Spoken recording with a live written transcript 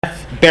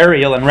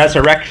burial, and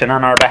resurrection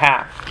on our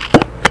behalf.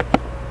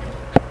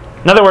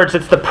 In other words,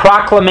 it's the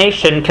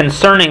proclamation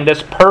concerning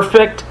this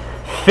perfect,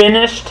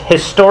 finished,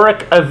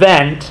 historic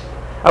event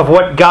of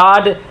what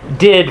God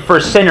did for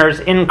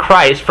sinners in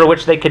Christ for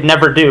which they could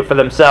never do for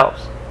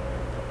themselves.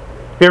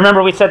 You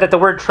remember we said that the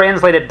word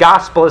translated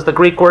gospel is the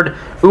Greek word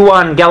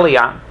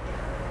euangelion,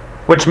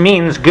 which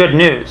means good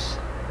news.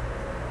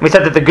 We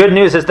said that the good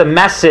news is the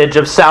message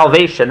of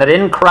salvation, that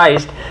in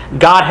Christ,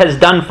 God has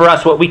done for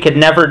us what we could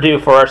never do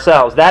for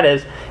ourselves. That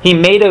is, He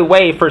made a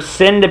way for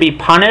sin to be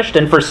punished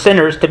and for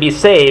sinners to be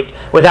saved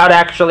without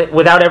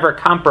ever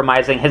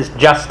compromising His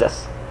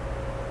justice.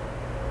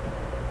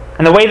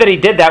 And the way that He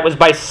did that was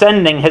by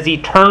sending His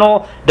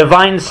eternal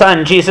divine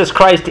Son, Jesus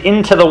Christ,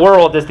 into the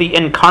world as the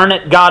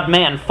incarnate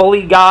God-man,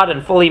 fully God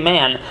and fully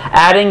man,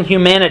 adding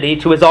humanity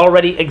to His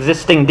already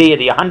existing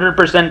deity,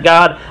 100%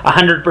 God,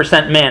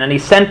 100% man. And He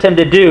sent Him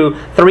to do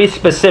three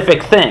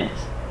specific things.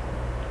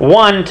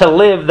 One, to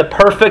live the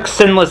perfect,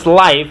 sinless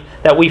life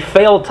that we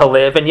fail to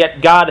live, and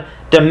yet God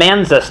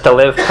demands us to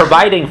live,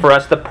 providing for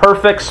us the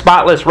perfect,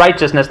 spotless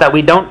righteousness that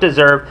we don't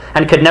deserve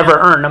and could never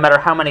earn, no matter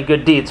how many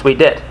good deeds we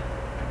did.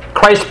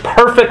 Christ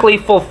perfectly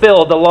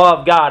fulfilled the law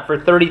of God for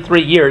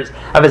 33 years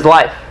of His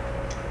life,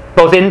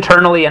 both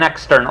internally and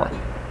externally,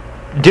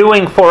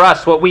 doing for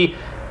us what we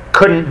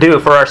couldn't do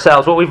for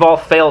ourselves, what we've all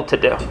failed to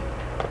do.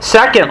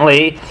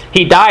 Secondly,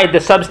 He died the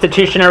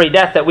substitutionary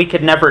death that we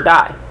could never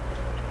die,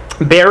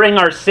 bearing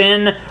our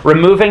sin,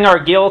 removing our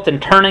guilt,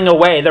 and turning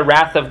away the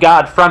wrath of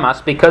God from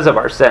us because of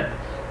our sin.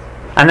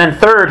 And then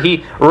third,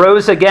 He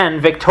rose again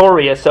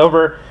victorious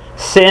over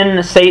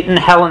sin, Satan,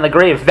 hell, and the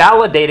grave,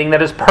 validating that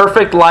His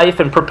perfect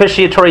life and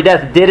propitiatory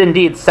death did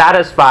indeed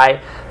satisfy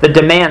the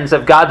demands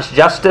of God's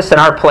justice in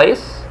our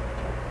place,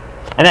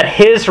 and that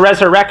His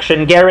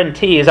resurrection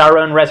guarantees our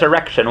own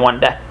resurrection one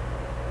day.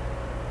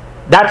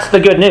 That's the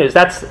good news.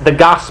 That's the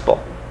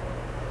gospel.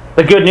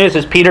 The good news,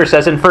 as Peter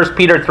says in 1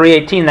 Peter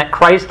 3:18, that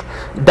Christ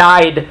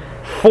died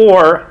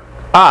for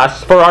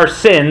us, for our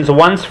sins,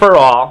 once for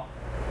all,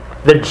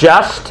 the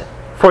just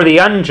for the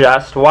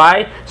unjust.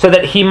 Why? So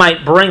that He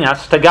might bring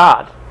us to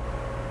God,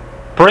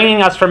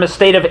 bringing us from a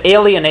state of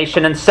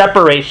alienation and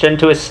separation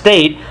to a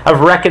state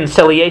of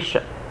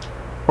reconciliation,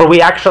 where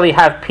we actually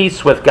have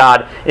peace with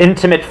God,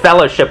 intimate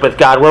fellowship with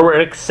God, where we're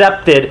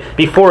accepted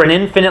before an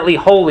infinitely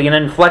holy and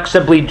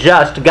inflexibly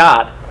just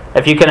God,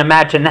 if you can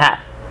imagine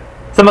that.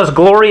 It's the most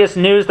glorious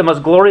news, the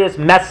most glorious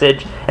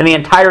message in the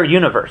entire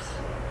universe.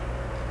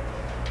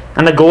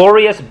 And the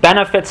glorious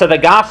benefits of the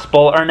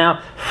gospel are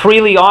now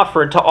freely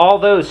offered to all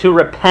those who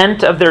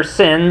repent of their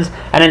sins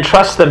and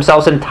entrust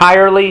themselves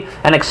entirely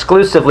and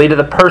exclusively to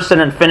the person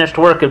and finished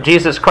work of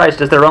Jesus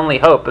Christ as their only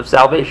hope of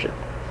salvation.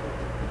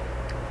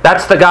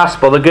 That's the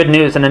gospel, the good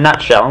news in a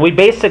nutshell. And we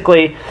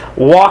basically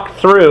walk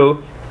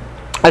through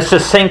a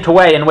succinct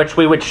way in which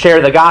we would share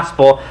the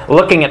gospel,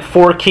 looking at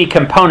four key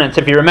components,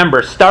 if you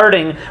remember,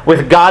 starting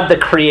with God the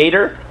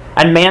Creator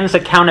and man's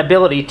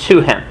accountability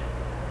to Him,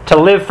 to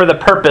live for the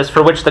purpose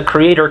for which the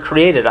Creator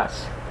created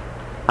us.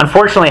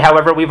 Unfortunately,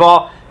 however, we've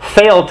all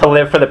failed to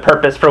live for the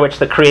purpose for which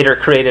the Creator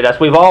created us.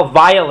 We've all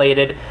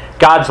violated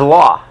God's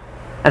law.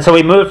 And so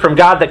we moved from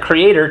God the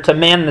Creator to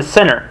man the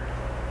sinner.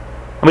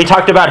 And we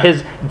talked about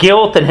His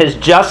guilt and His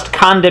just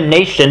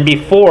condemnation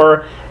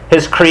before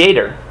His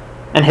Creator,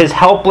 and His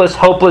helpless,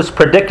 hopeless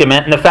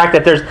predicament, and the fact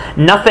that there's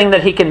nothing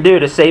that He can do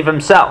to save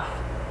Himself,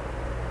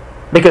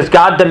 because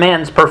God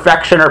demands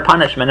perfection or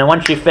punishment, and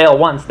once you fail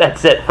once,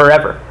 that's it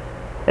forever.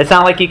 It's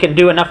not like you can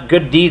do enough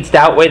good deeds to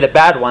outweigh the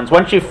bad ones.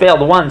 Once you've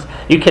failed once,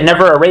 you can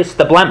never erase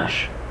the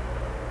blemish.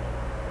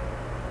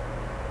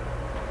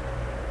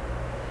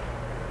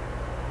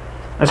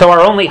 And so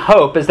our only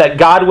hope is that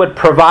God would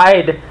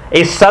provide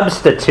a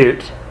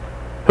substitute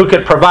who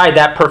could provide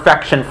that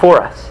perfection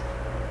for us.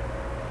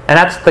 And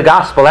that's the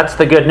gospel, that's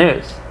the good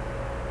news.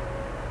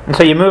 And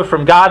so you move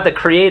from God the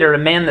Creator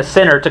and man the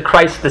sinner to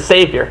Christ the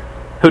Savior,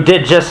 who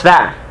did just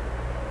that.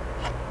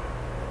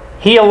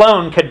 He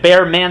alone could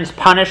bear man's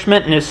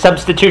punishment in His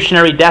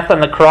substitutionary death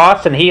on the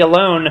cross, and He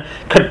alone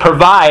could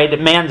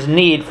provide man's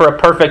need for a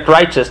perfect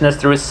righteousness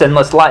through His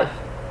sinless life.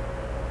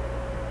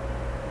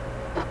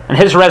 And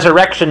His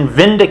resurrection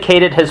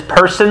vindicated His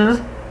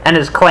persons and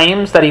His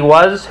claims that He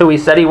was who He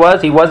said He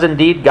was. He was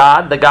indeed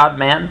God, the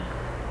God-man.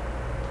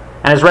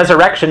 And His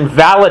resurrection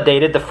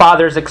validated the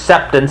Father's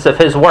acceptance of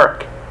His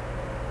work.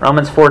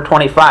 Romans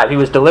 4:25, He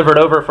was delivered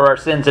over for our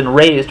sins and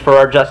raised for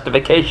our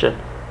justification.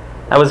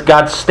 That was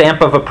God's stamp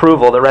of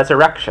approval, the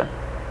resurrection.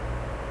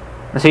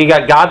 And so you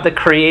got God the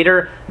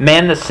Creator,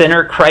 man the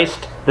sinner,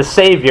 Christ the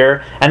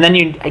Savior, and then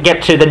you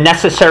get to the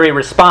necessary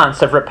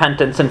response of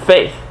repentance and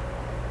faith,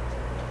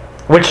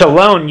 which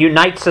alone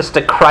unites us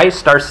to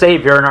Christ, our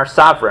Savior and our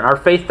Sovereign. Our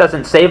faith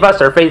doesn't save us,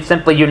 our faith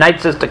simply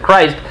unites us to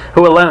Christ,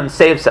 who alone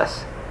saves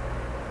us.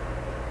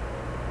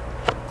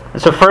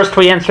 And so first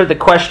we answered the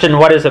question,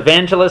 what is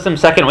evangelism?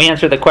 Second, we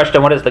answered the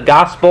question, what is the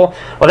gospel?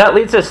 Well, that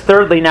leads us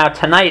thirdly now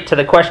tonight to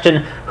the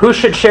question, who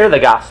should share the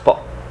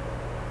gospel?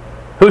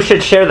 Who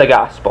should share the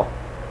gospel?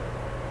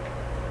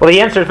 Well, the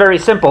answer is very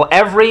simple.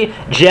 Every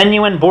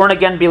genuine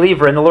born-again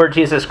believer in the Lord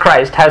Jesus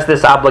Christ has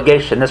this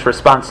obligation, this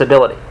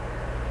responsibility.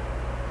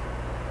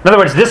 In other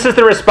words, this is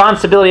the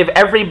responsibility of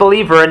every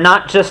believer and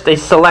not just a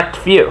select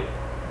few.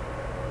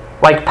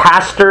 Like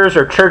pastors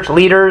or church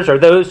leaders or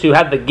those who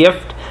have the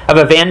gift of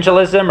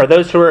evangelism or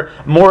those who are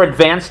more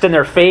advanced in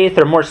their faith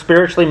or more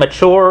spiritually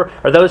mature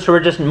or those who are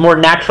just more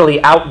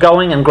naturally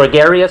outgoing and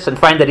gregarious and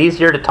find it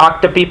easier to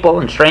talk to people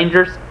and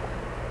strangers.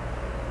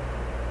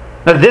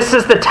 Now, this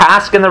is the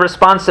task and the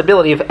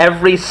responsibility of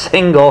every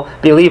single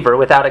believer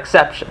without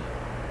exception.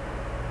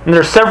 And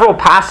there are several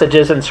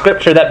passages in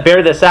Scripture that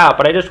bear this out,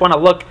 but I just want to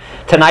look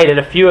tonight at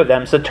a few of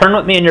them. So turn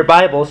with me in your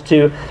Bibles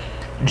to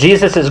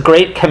Jesus'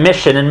 Great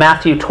Commission in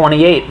Matthew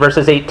 28,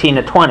 verses 18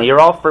 to 20. You're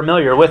all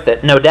familiar with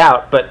it, no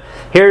doubt, but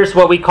here's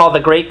what we call the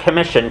Great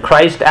Commission.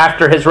 Christ,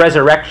 after his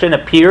resurrection,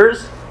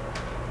 appears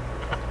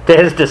to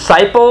his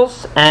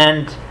disciples,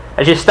 and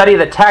as you study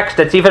the text,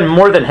 it's even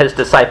more than his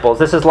disciples.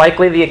 This is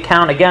likely the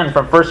account, again,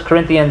 from 1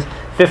 Corinthians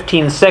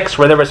 15:6,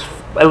 where there was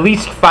at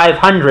least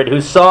 500 who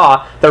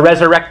saw the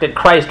resurrected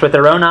Christ with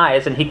their own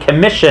eyes, and he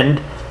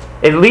commissioned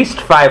at least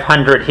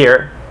 500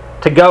 here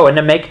to go and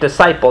to make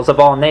disciples of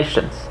all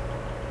nations.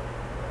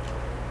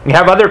 You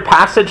have other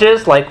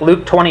passages like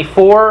Luke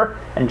 24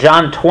 and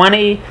John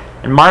 20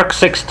 and Mark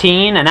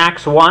 16 and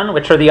Acts 1,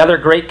 which are the other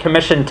Great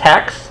Commission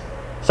texts.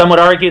 Some would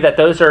argue that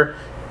those are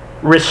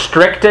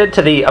restricted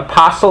to the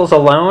apostles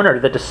alone or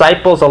the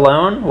disciples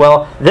alone.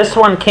 Well, this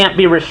one can't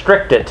be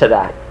restricted to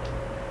that.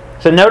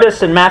 So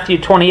notice in Matthew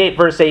 28,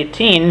 verse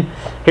 18,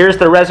 here's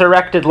the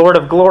resurrected Lord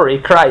of glory,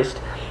 Christ.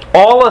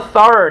 All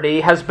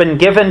authority has been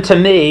given to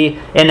me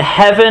in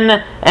heaven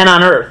and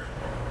on earth,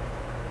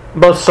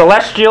 both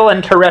celestial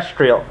and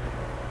terrestrial.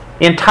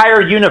 The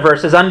entire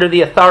universe is under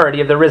the authority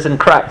of the risen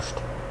Christ.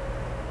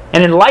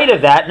 And in light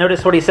of that,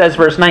 notice what he says,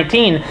 verse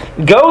 19,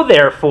 go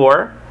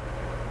therefore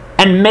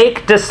and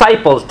make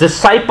disciples.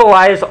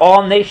 Discipleize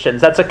all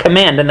nations. That's a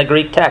command in the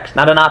Greek text,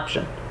 not an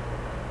option.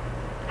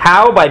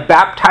 How? By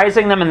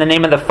baptizing them in the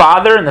name of the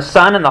Father and the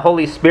Son and the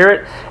Holy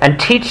Spirit, and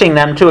teaching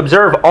them to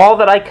observe all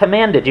that I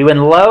commanded you.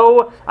 And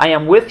lo, I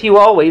am with you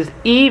always,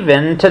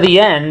 even to the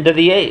end of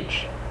the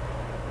age.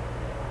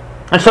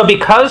 And so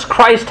because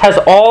Christ has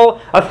all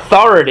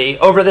authority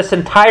over this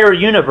entire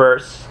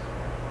universe,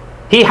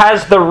 he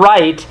has the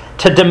right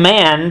to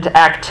demand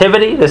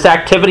activity, this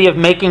activity of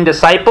making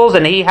disciples,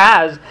 and he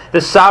has the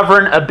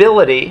sovereign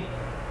ability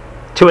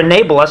to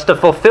enable us to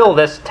fulfill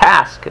this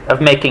task of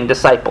making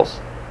disciples.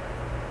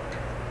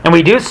 And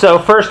we do so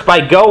first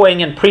by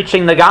going and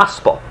preaching the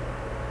gospel.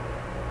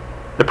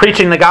 The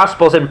preaching the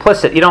gospel is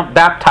implicit. You don't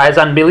baptize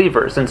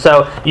unbelievers. And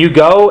so you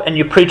go and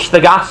you preach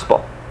the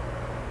gospel.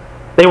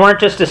 They weren't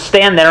just to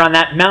stand there on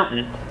that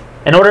mountain.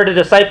 In order to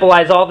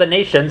discipleize all the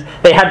nations,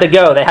 they had to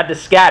go. They had to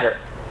scatter.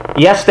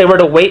 Yes, they were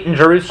to wait in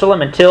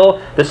Jerusalem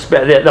until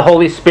the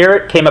Holy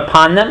Spirit came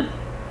upon them.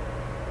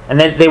 And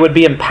then they would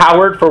be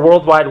empowered for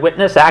worldwide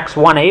witness, Acts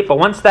 1:8. But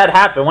once that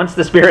happened, once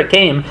the Spirit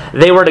came,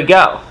 they were to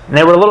go. And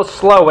they were a little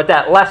slow with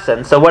that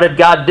lesson. So what did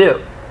God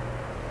do?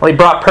 Well, he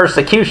brought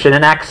persecution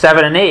in Acts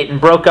 7 and 8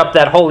 and broke up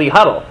that holy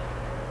huddle.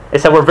 They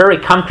said, we're very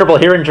comfortable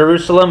here in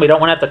Jerusalem. We don't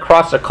want to have to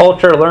cross a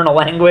culture, learn a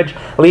language,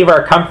 leave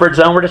our comfort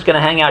zone. We're just going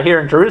to hang out here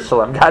in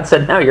Jerusalem. God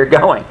said, no, you're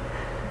going.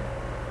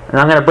 And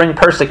I'm going to bring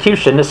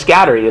persecution to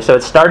scatter you. So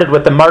it started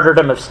with the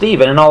martyrdom of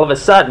Stephen, and all of a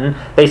sudden,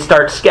 they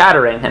start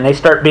scattering, and they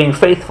start being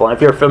faithful. And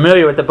if you're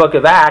familiar with the book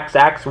of Acts,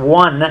 Acts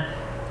 1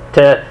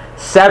 to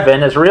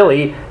 7 is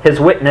really his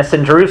witness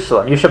in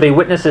Jerusalem. You shall be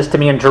witnesses to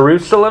me in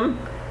Jerusalem,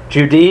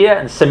 Judea,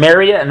 and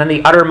Samaria, and then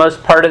the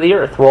uttermost part of the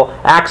earth. Well,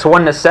 Acts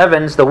 1 to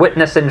 7 is the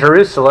witness in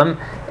Jerusalem,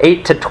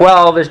 8 to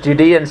 12 is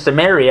Judea and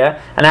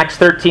Samaria, and Acts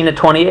 13 to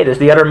 28 is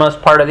the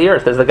uttermost part of the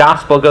earth, as the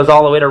gospel goes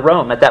all the way to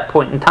Rome at that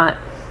point in time.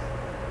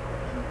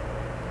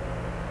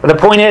 But the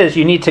point is,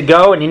 you need to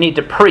go and you need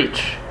to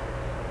preach.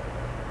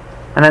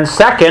 And then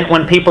second,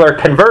 when people are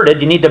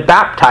converted, you need to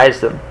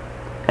baptize them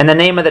in the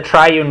name of the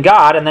triune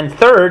God. And then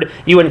third,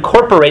 you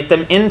incorporate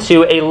them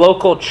into a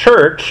local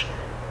church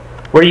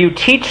where you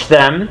teach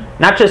them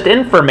not just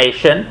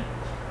information,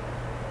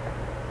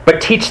 but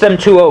teach them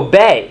to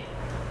obey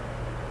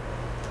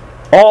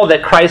all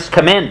that Christ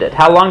commanded.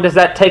 How long does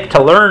that take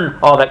to learn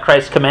all that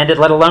Christ commanded,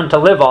 let alone to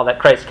live all that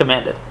Christ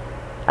commanded?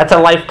 That's a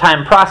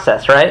lifetime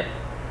process, right?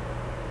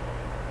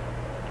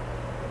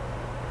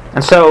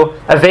 And so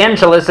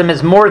evangelism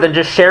is more than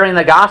just sharing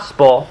the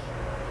gospel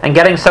and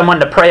getting someone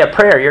to pray a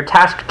prayer. Your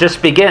task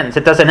just begins.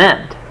 It doesn't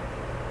end.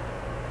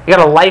 You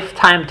got a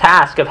lifetime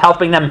task of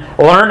helping them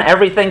learn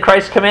everything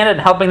Christ commanded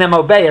and helping them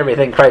obey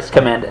everything Christ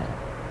commanded.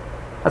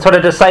 That's what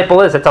a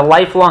disciple is. It's a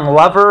lifelong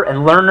lover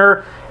and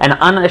learner and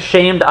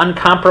unashamed,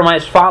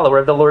 uncompromised follower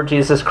of the Lord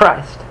Jesus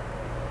Christ.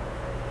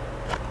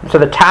 So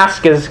the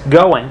task is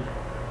going.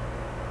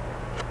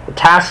 The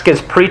task is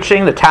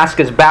preaching, the task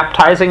is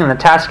baptizing, and the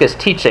task is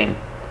teaching.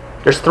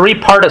 There's three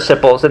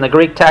participles in the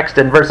Greek text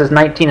in verses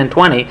 19 and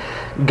 20.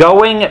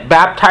 Going,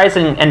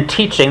 baptizing, and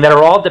teaching that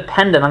are all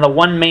dependent on the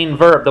one main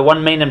verb, the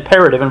one main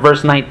imperative in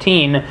verse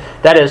 19,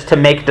 that is to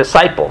make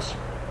disciples.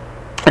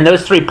 And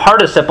those three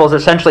participles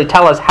essentially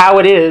tell us how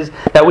it is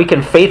that we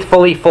can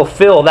faithfully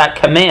fulfill that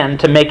command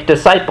to make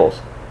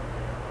disciples.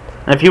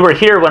 And if you were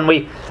here when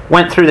we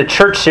went through the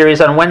church series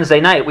on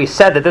Wednesday night, we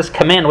said that this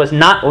command was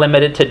not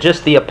limited to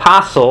just the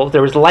apostles.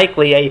 There was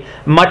likely a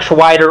much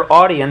wider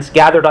audience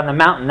gathered on the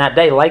mountain that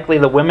day. Likely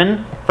the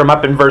women from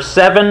up in verse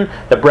 7,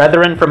 the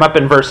brethren from up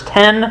in verse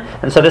 10.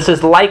 And so this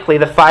is likely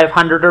the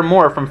 500 or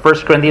more from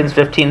 1 Corinthians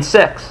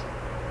 15:6.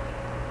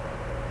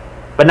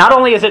 But not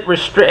only is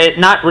it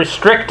not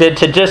restricted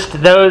to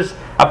just those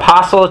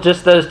apostles,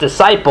 just those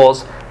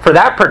disciples, for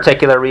that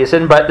particular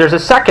reason, but there's a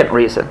second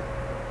reason.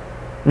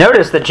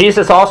 Notice that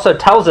Jesus also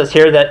tells us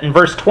here that in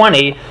verse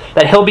 20,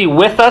 that He'll be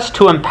with us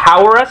to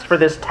empower us for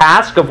this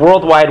task of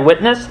worldwide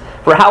witness.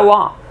 For how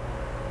long?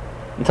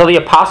 Until the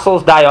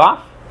apostles die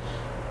off?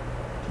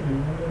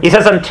 He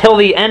says until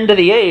the end of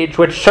the age,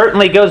 which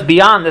certainly goes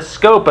beyond the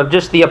scope of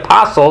just the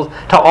apostles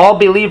to all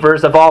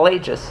believers of all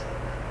ages.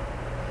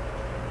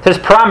 His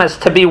promise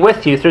to be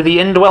with you through the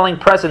indwelling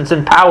presence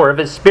and power of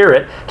His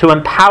Spirit to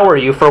empower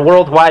you for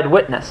worldwide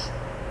witness.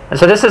 And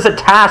so this is a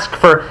task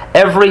for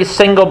every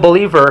single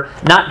believer,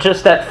 not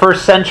just that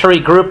first century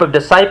group of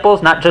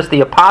disciples, not just the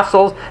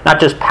apostles, not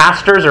just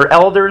pastors or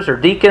elders or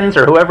deacons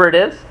or whoever it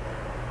is.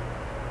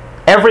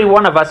 Every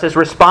one of us is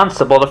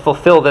responsible to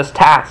fulfill this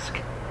task.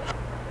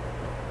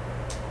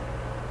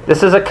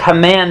 This is a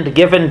command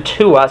given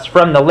to us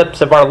from the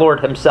lips of our Lord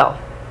Himself.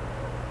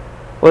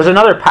 Well, there's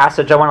another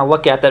passage I want to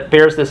look at that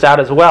bears this out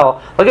as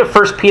well. Look at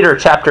 1 Peter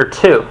chapter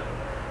 2.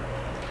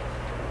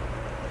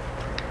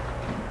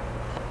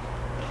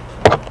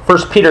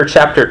 1 Peter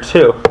chapter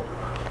 2.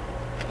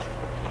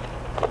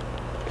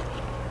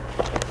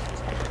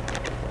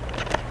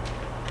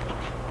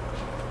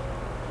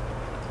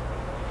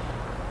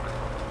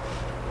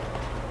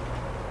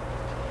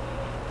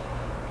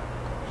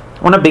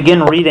 I want to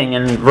begin reading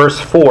in verse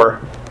 4.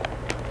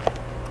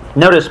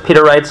 Notice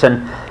Peter writes,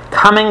 "And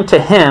coming to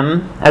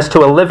Him as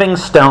to a living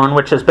stone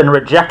which has been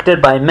rejected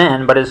by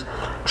men, but is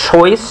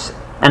choice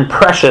and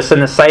precious in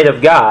the sight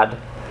of God,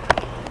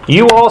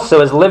 you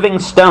also as living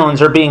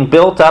stones are being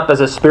built up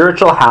as a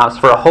spiritual house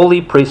for a holy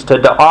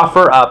priesthood to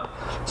offer up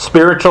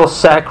spiritual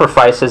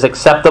sacrifices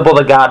acceptable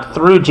to God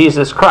through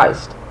Jesus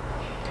Christ.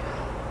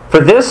 For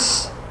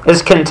this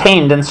is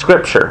contained in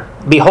Scripture.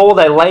 Behold,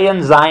 I lay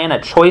in Zion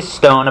a choice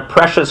stone, a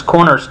precious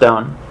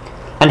cornerstone,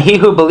 and he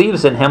who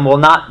believes in Him will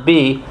not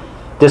be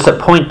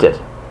disappointed.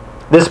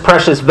 This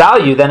precious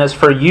value then is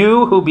for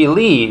you who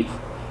believe,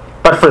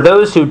 but for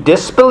those who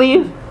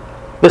disbelieve,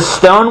 the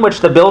stone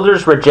which the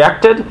builders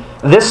rejected,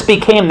 this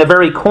became the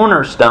very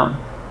cornerstone,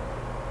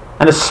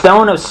 and a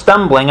stone of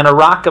stumbling and a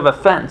rock of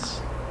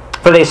offense.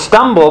 For they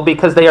stumble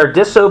because they are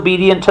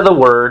disobedient to the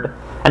word,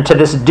 and to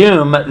this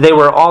doom they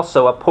were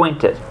also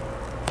appointed.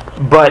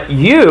 But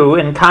you,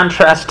 in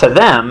contrast to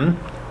them,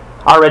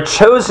 are a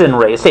chosen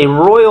race, a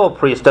royal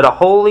priesthood, a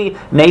holy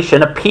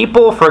nation, a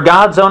people for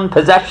God's own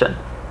possession.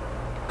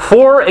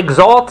 4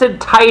 exalted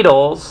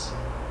titles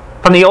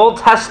from the Old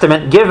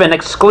Testament given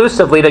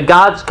exclusively to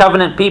God's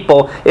covenant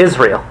people,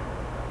 Israel.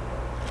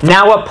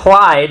 Now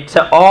applied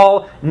to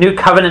all New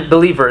Covenant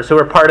believers who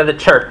are part of the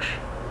church.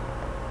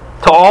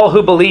 To all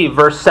who believe,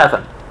 verse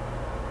 7.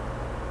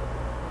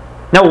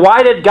 Now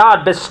why did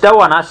God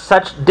bestow on us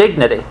such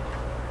dignity?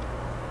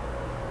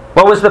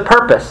 What was the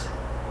purpose?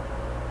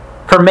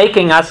 For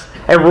making us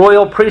a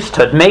royal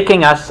priesthood,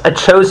 making us a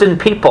chosen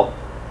people,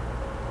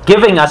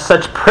 giving us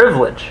such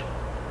privilege.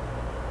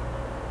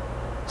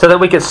 So that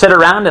we could sit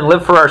around and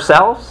live for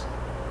ourselves?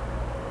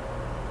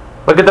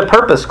 Look at the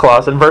purpose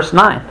clause in verse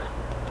 9.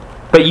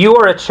 But you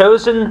are a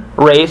chosen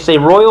race, a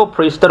royal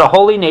priesthood, a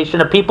holy nation,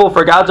 a people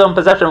for God's own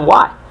possession.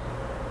 Why?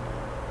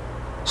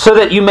 So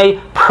that you may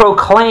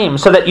proclaim,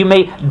 so that you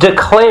may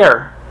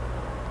declare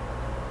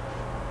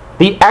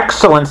the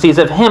excellencies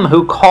of Him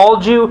who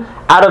called you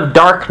out of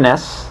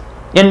darkness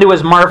into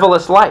His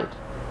marvelous light.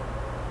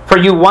 For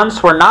you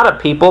once were not a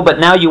people, but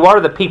now you are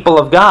the people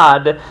of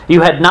God.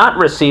 You had not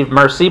received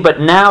mercy,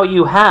 but now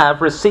you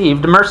have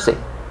received mercy.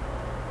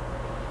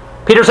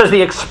 Peter says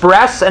the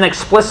express and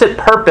explicit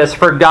purpose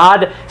for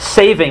God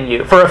saving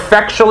you, for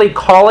effectually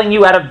calling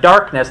you out of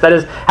darkness, that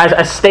is, as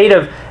a state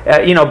of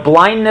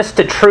blindness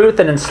to truth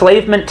and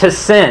enslavement to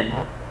sin.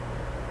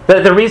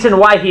 The reason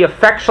why He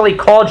effectually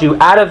called you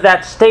out of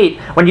that state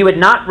when you had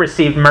not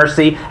received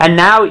mercy, and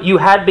now you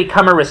had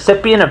become a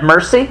recipient of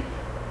mercy,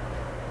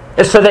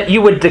 is so that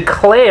you would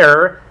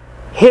declare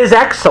His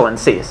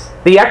excellencies,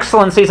 the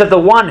excellencies of the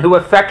one who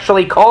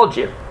effectually called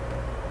you.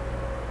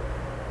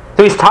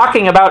 So he's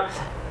talking about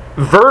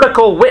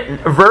vertical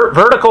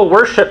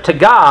worship to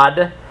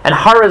God and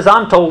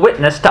horizontal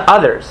witness to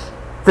others.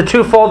 The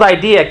twofold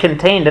idea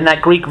contained in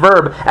that Greek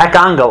verb,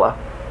 ekangela.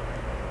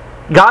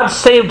 God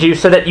saved you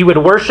so that you would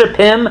worship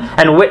Him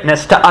and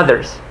witness to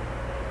others,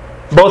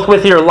 both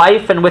with your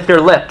life and with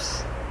your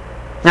lips.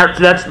 Now,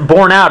 that's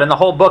borne out in the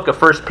whole book of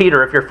 1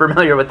 Peter, if you're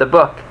familiar with the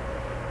book.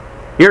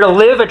 You're to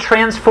live a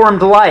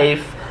transformed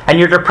life, and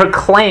you're to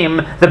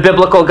proclaim the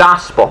biblical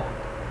gospel.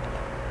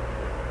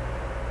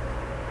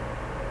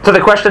 So the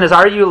question is,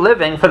 are you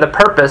living for the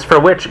purpose for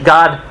which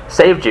God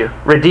saved you,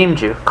 redeemed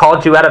you,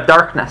 called you out of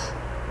darkness?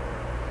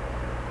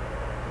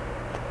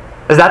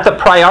 Is that the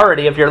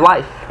priority of your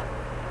life?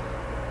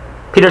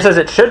 Peter says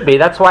it should be.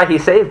 That's why he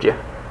saved you.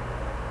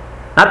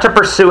 Not to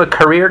pursue a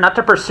career, not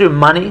to pursue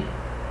money,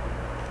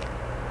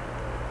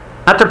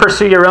 not to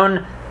pursue your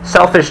own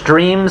selfish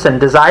dreams and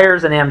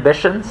desires and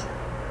ambitions,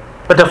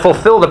 but to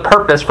fulfill the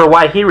purpose for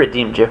why he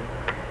redeemed you.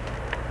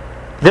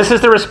 This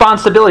is the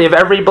responsibility of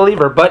every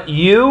believer. But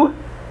you,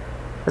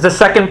 is a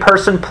second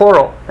person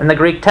plural in the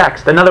Greek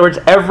text. In other words,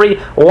 every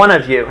one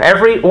of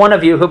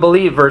you who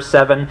believe, verse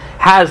 7,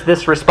 has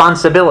this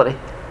responsibility.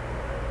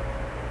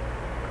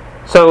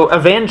 So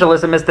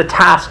evangelism is the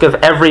task of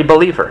every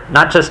believer,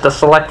 not just a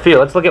select few.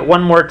 Let's look at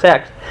one more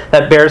text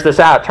that bears this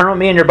out. Turn with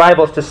me in your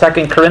Bibles to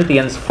 2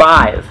 Corinthians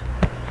 5.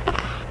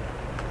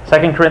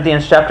 2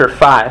 Corinthians chapter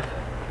 5.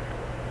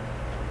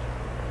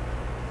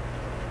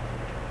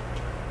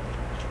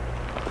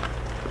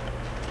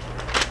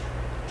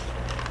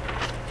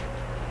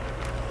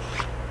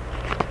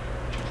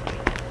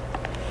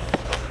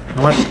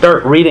 I want to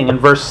start reading in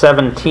verse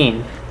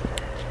 17.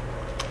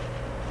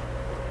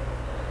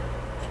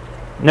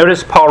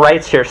 Notice Paul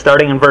writes here,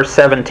 starting in verse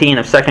 17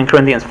 of 2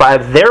 Corinthians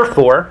 5,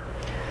 "Therefore,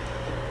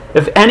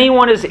 if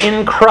anyone is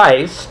in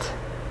Christ,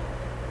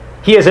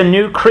 he is a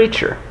new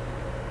creature.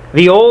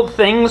 The old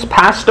things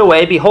passed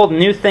away, behold,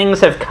 new things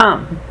have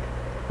come.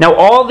 Now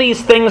all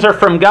these things are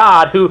from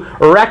God, who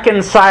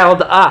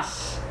reconciled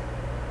us."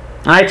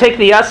 And I take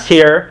the "us"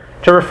 here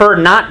to refer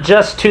not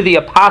just to the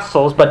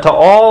apostles, but to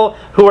all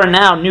who are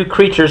now new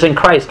creatures in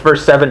Christ,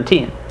 verse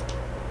 17.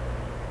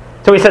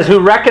 So he says,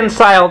 who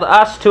reconciled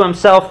us to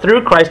himself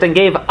through Christ and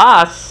gave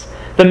us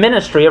the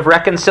ministry of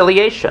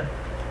reconciliation.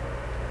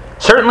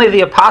 Certainly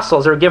the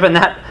apostles are given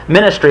that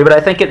ministry, but I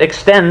think it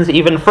extends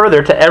even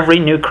further to every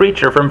new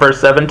creature from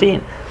verse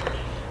 17.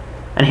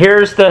 And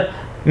here's the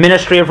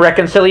ministry of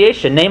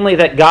reconciliation, namely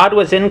that God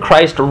was in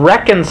Christ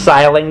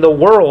reconciling the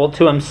world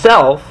to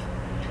himself,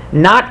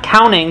 not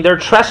counting their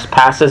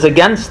trespasses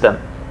against them.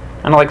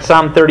 And like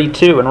Psalm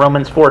 32 and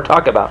Romans 4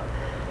 talk about.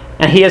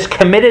 And he has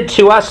committed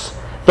to us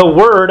the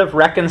word of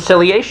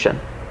reconciliation.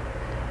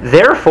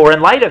 Therefore,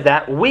 in light of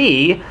that,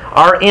 we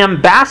are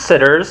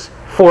ambassadors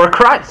for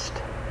Christ.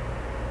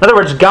 In other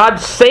words, God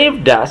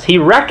saved us, he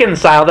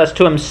reconciled us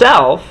to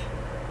himself,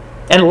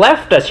 and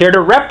left us here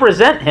to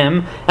represent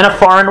him in a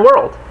foreign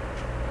world.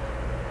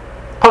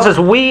 Paul says,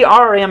 we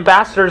are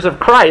ambassadors of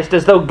Christ,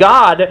 as though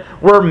God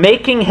were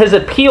making his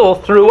appeal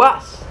through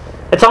us.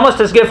 It's almost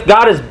as if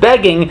God is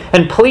begging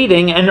and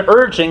pleading and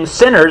urging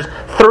sinners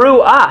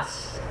through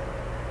us.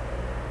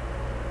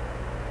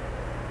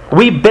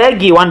 We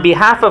beg you on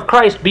behalf of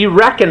Christ, be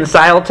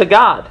reconciled to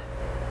God.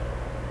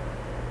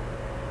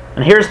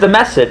 And here's the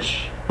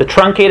message, the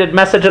truncated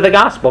message of the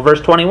gospel,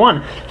 verse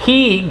 21.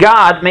 He,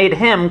 God, made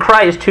him,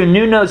 Christ, who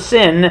knew no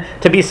sin,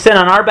 to be sin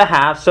on our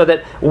behalf, so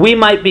that we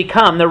might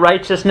become the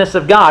righteousness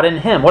of God in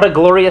him. What a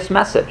glorious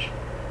message.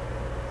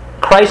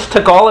 Christ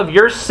took all of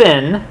your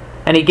sin,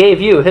 and he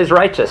gave you his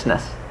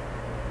righteousness.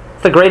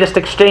 It's the greatest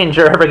exchange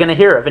you're ever going to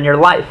hear of in your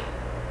life.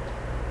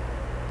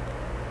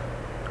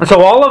 And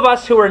so all of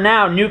us who are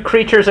now new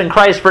creatures in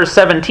Christ, verse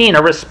 17,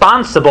 are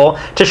responsible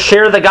to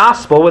share the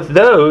gospel with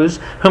those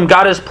whom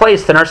God has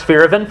placed in our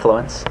sphere of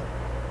influence.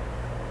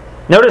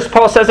 Notice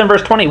Paul says in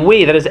verse 20,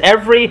 we, that is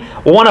every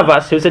one of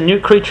us who's a new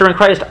creature in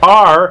Christ,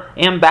 are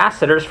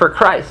ambassadors for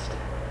Christ.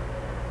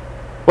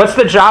 What's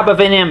the job of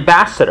an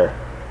ambassador?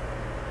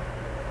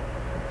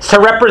 It's to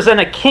represent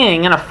a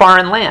king in a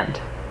foreign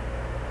land.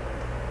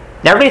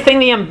 Everything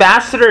the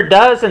ambassador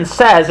does and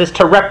says is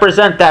to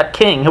represent that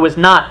king who is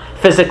not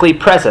physically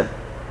present.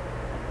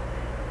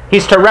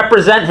 He's to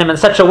represent him in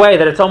such a way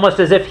that it's almost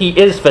as if he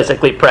is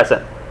physically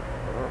present,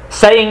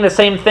 saying the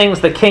same things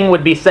the king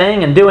would be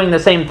saying and doing the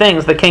same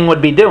things the king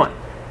would be doing.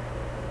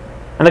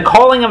 And the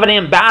calling of an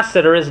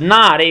ambassador is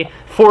not a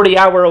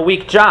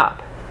 40-hour-a-week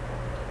job.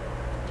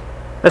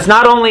 It's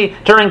not only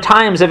during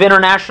times of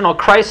international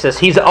crisis.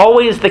 He's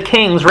always the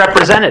king's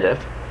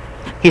representative.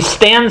 He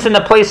stands in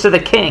the place of the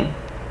king.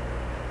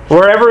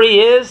 Wherever he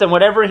is and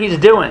whatever he's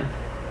doing,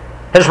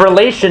 his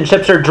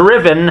relationships are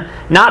driven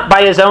not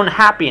by his own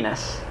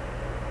happiness.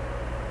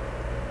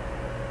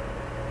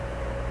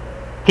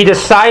 He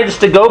decides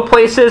to go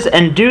places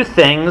and do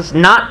things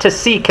not to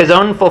seek his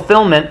own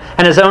fulfillment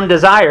and his own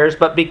desires,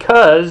 but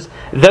because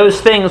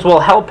those things will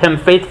help him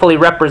faithfully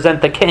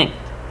represent the king.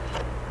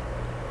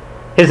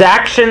 His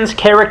actions,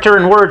 character,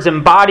 and words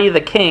embody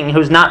the king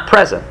who's not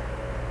present.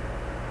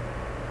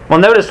 Well,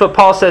 notice what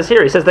Paul says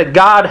here. He says that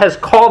God has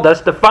called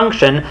us to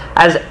function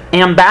as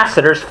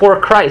ambassadors for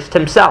Christ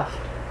himself.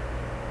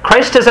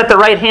 Christ is at the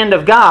right hand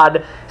of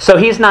God, so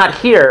he's not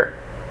here.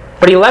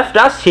 But he left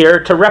us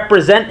here to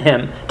represent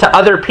him to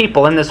other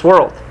people in this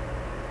world.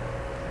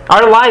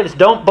 Our lives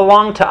don't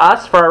belong to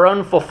us for our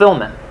own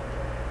fulfillment.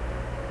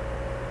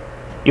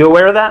 You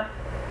aware of that?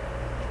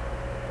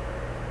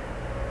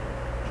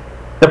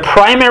 The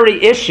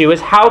primary issue is,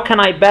 how can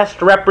I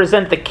best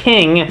represent the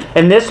king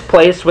in this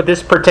place with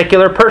this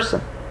particular person?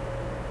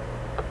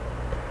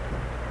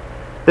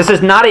 This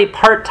is not a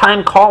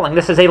part-time calling.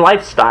 This is a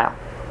lifestyle.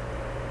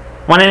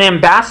 When an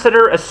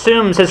ambassador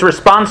assumes his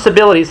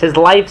responsibilities, his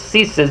life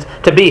ceases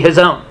to be his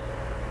own.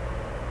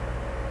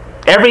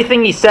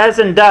 Everything he says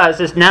and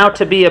does is now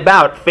to be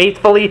about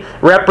faithfully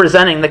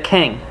representing the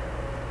king.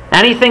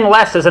 Anything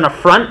less is an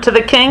affront to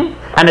the king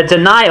and a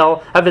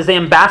denial of his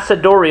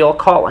ambassadorial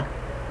calling.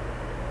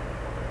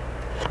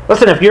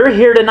 Listen, if you're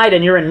here tonight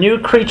and you're a new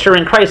creature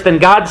in Christ, then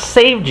God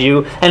saved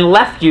you and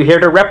left you here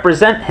to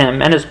represent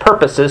Him and His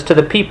purposes to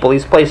the people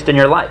He's placed in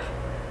your life.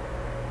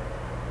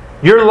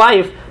 Your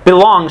life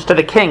belongs to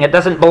the King. It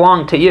doesn't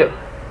belong to you.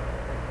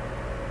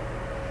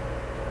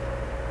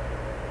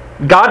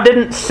 God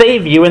didn't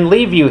save you and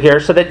leave you here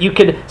so that you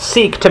could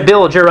seek to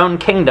build your own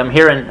kingdom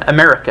here in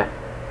America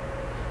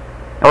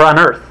or on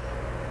earth.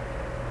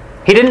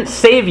 He didn't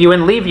save you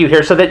and leave you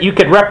here so that you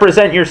could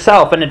represent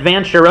yourself and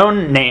advance your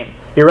own name,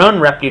 your own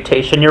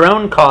reputation, your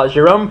own cause,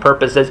 your own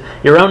purposes,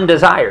 your own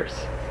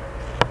desires.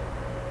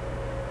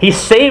 He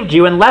saved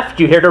you and left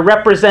you here to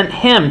represent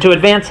Him, to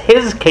advance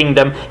His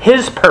kingdom,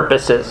 His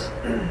purposes.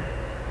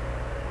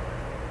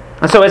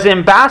 And so as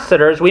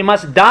ambassadors, we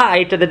must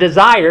die to the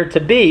desire to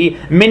be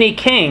mini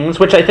kings,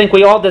 which I think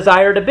we all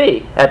desire to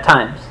be at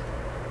times,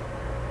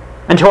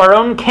 and to our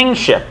own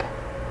kingship,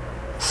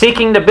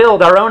 seeking to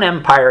build our own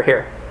empire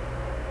here,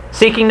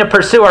 seeking to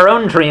pursue our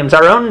own dreams,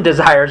 our own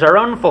desires, our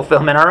own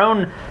fulfillment, our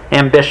own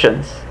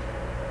ambitions,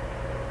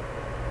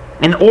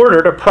 in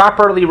order to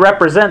properly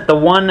represent the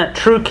one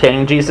true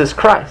King, Jesus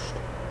Christ.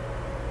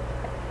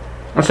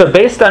 And so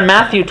based on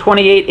Matthew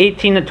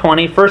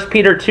 28:18-20, 1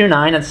 Peter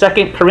 2:9, and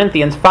 2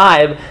 Corinthians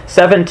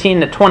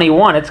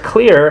 5:17-21, it's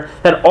clear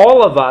that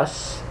all of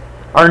us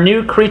are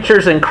new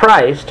creatures in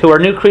Christ, who are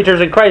new creatures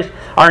in Christ,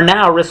 are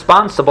now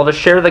responsible to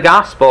share the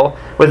gospel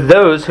with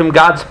those whom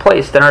God's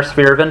placed in our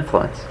sphere of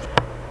influence.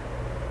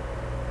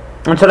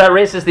 And so that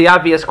raises the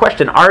obvious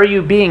question, are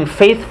you being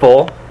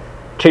faithful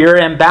to your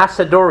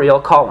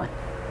ambassadorial calling?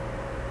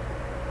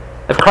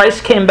 If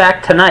Christ came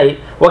back tonight,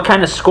 what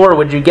kind of score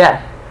would you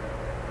get?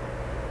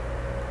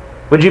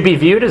 Would you be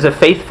viewed as a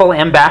faithful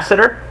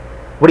ambassador?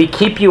 Would He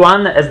keep you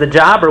on as the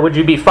job, or would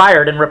you be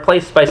fired and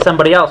replaced by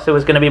somebody else who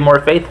was going to be more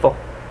faithful?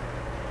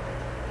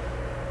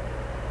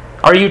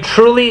 Are you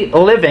truly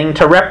living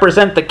to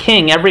represent the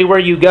King everywhere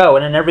you go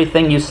and in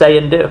everything you say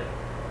and do?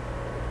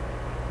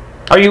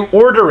 Are you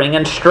ordering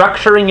and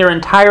structuring your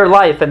entire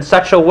life in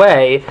such a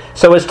way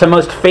so as to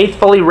most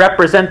faithfully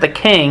represent the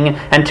King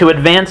and to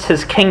advance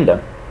His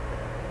kingdom?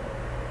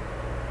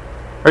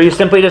 Or are you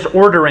simply just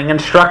ordering and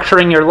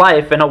structuring your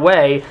life in a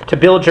way to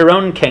build your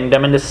own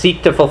kingdom and to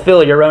seek to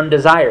fulfill your own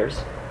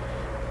desires?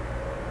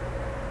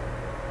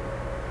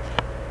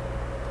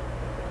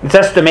 It's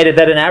estimated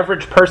that an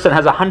average person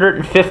has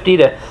 150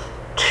 to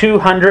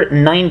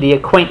 290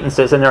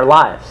 acquaintances in their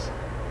lives.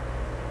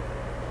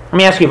 Let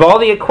me ask you, of all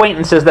the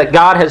acquaintances that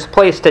God has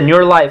placed in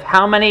your life,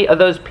 how many of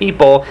those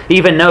people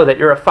even know that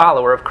you're a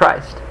follower of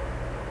Christ?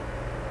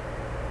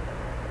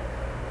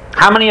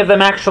 How many of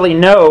them actually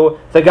know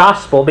the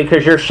gospel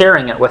because you're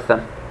sharing it with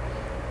them?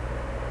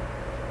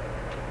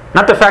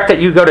 Not the fact that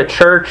you go to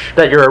church,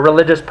 that you're a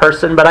religious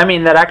person, but I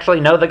mean that actually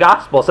know the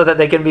gospel so that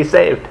they can be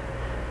saved.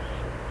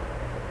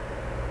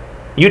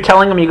 You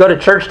telling them you go to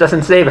church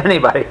doesn't save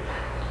anybody.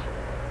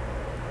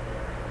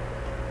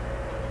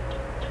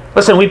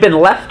 Listen, we've been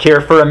left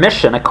here for a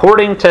mission.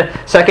 According to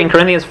 2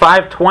 Corinthians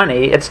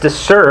 5:20, it's to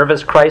serve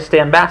as Christ's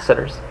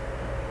ambassadors.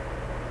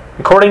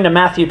 According to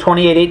Matthew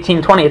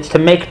 28:18-20, it's to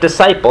make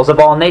disciples of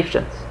all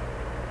nations.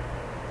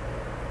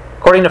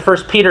 According to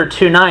 1 Peter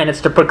 2:9,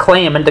 it's to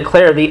proclaim and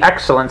declare the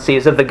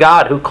excellencies of the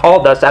God who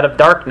called us out of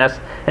darkness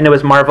into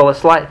His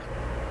marvelous light.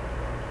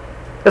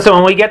 Listen,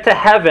 when we get to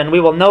heaven, we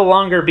will no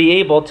longer be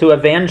able to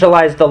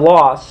evangelize the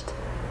lost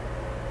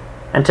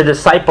and to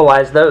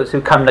discipleize those who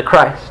come to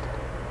Christ.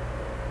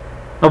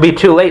 It'll be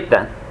too late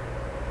then.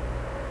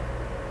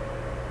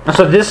 And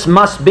so this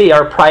must be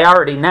our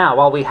priority now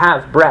while we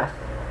have breath.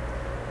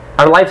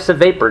 Our life's a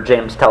vapor,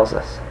 James tells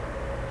us.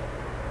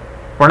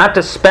 We're not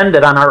to spend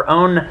it on our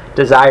own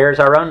desires,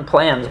 our own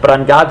plans, but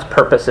on God's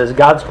purposes,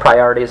 God's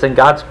priorities, and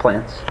God's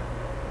plans.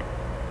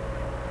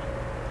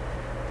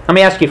 Let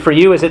me ask you, for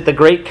you, is it the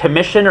Great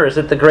Commission or is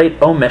it the Great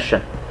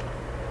Omission?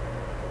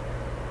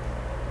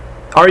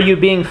 Are you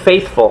being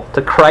faithful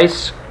to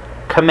Christ's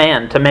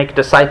command to make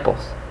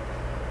disciples?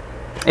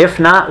 If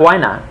not, why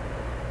not?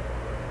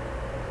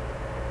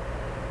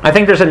 I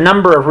think there's a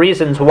number of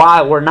reasons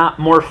why we're not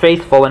more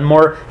faithful and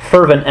more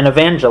fervent in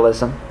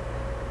evangelism.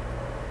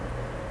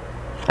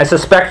 I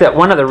suspect that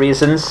one of the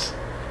reasons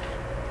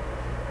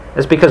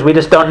is because we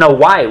just don't know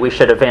why we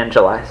should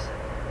evangelize.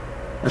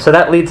 And so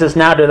that leads us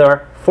now to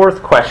our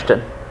fourth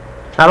question.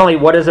 Not only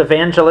what is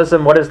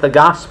evangelism, what is the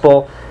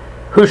gospel,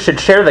 who should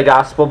share the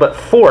gospel, but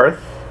fourth,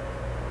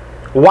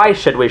 why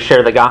should we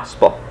share the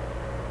gospel?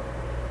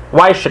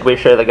 Why should we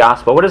share the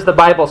gospel? What does the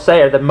Bible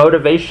say are the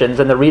motivations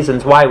and the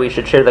reasons why we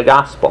should share the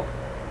gospel?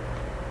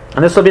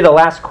 And this will be the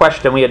last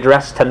question we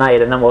address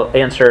tonight, and then we'll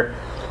answer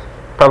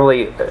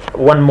probably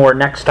one more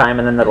next time,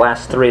 and then the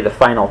last three the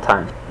final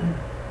time.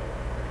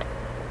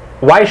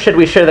 Why should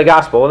we share the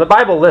gospel? Well, the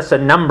Bible lists a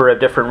number of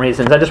different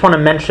reasons. I just want to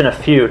mention a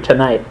few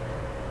tonight.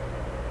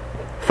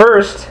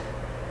 First,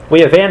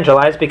 we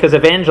evangelize because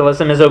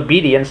evangelism is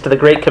obedience to the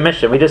Great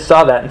Commission. We just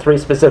saw that in 3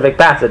 specific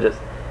passages.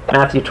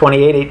 Matthew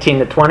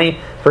 28:18-20,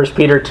 1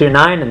 Peter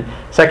 2:9, and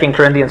 2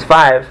 Corinthians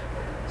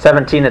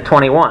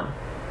 5:17-21.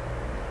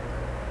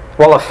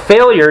 Well, a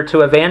failure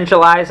to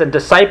evangelize and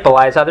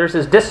discipleize others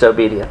is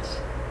disobedience.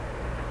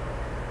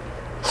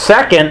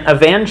 Second,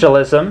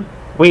 evangelism.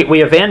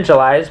 We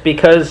evangelize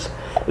because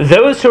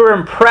those who are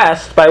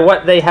impressed by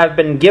what they have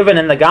been given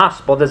in the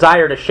gospel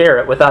desire to share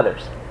it with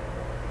others.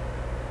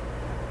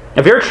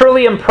 If you're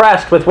truly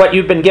impressed with what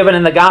you've been given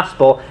in the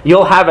gospel,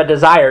 you'll have a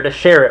desire to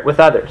share it with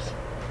others.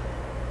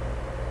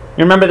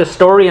 You remember the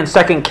story in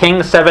 2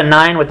 Kings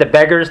 7:9 with the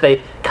beggars?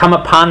 They come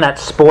upon that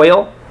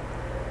spoil,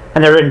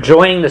 and they're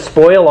enjoying the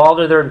spoil all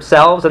to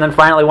themselves, and then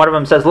finally one of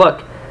them says,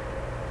 "Look,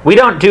 we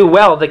don't do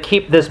well to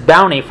keep this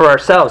bounty for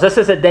ourselves. This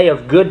is a day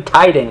of good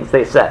tidings,"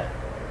 they said.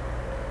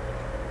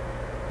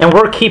 "And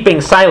we're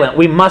keeping silent.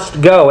 We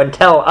must go and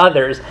tell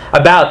others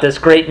about this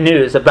great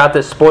news, about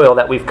this spoil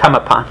that we've come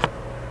upon."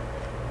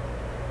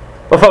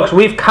 Well, folks,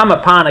 we've come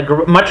upon a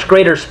much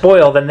greater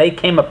spoil than they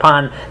came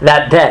upon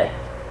that day.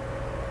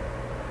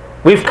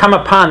 We've come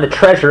upon the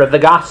treasure of the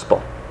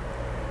gospel.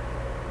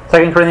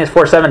 2 Corinthians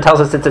 4:7 tells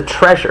us it's a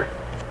treasure.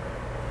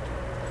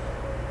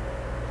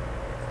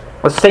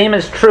 The same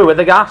is true with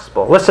the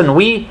gospel. Listen,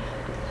 we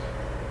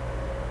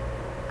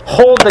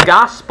hold the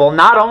gospel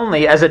not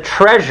only as a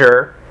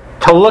treasure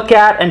to look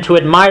at and to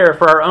admire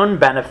for our own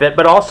benefit,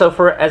 but also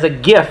as a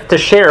gift to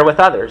share with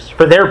others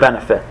for their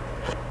benefit.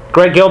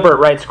 Greg Gilbert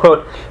writes,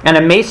 quote, "An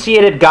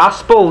emaciated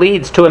gospel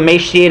leads to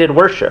emaciated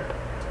worship.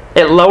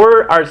 It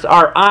lowers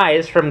our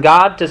eyes from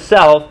God to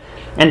self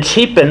and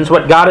cheapens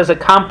what God has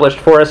accomplished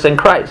for us in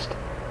Christ.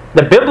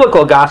 The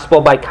biblical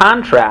gospel, by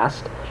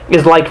contrast,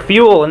 is like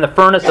fuel in the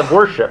furnace of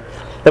worship.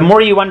 The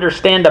more you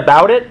understand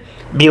about it,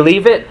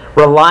 believe it,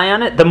 rely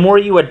on it, the more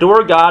you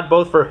adore God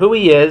both for who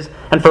He is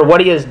and for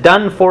what He has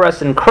done for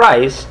us in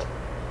Christ,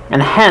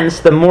 and hence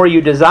the more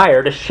you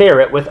desire to share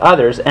it with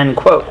others," end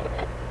quote.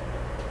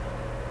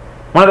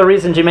 One of the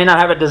reasons you may not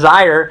have a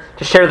desire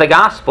to share the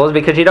gospel is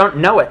because you don't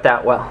know it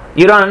that well.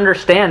 You don't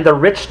understand the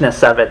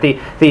richness of it,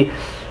 the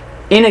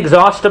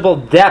inexhaustible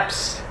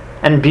depths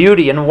and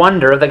beauty and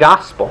wonder of the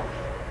gospel.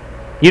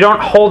 You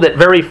don't hold it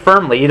very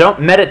firmly. You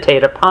don't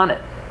meditate upon it.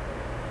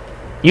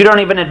 You don't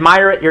even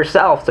admire it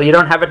yourself, so you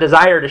don't have a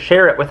desire to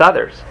share it with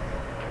others.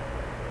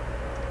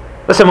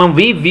 Listen, when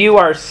we view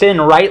our sin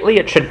rightly,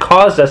 it should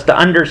cause us to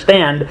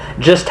understand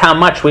just how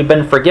much we've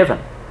been forgiven.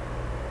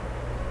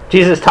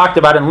 Jesus talked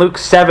about in Luke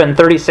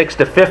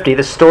 7:36-50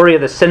 the story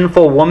of the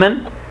sinful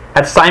woman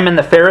at Simon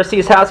the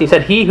Pharisee's house. He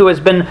said, "He who has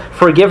been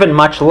forgiven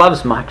much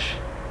loves much."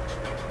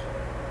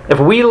 If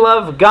we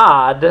love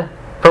God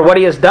for what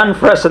He has done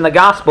for us in the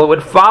gospel, it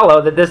would follow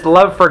that this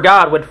love for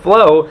God would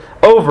flow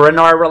over in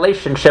our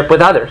relationship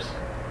with others.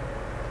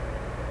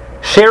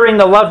 Sharing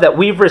the love that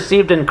we've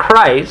received in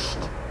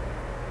Christ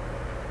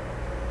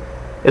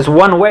is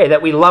one way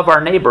that we love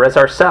our neighbor as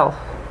ourselves.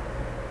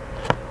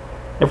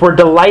 If we're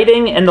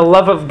delighting in the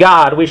love of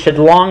God, we should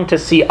long to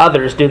see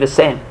others do the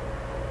same.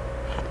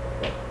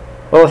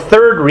 Well, a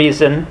third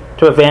reason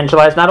to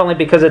evangelize, not only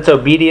because it's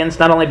obedience,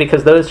 not only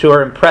because those who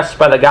are impressed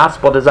by the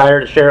gospel desire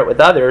to share it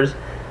with others,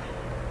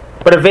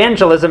 but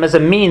evangelism is a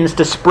means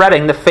to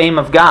spreading the fame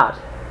of God.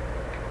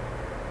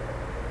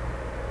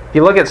 If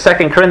you look at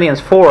 2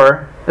 Corinthians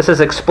 4, this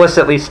is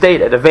explicitly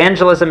stated.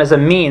 Evangelism is a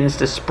means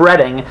to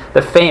spreading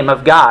the fame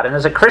of God. And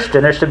as a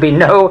Christian, there should be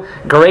no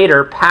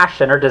greater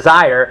passion or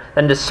desire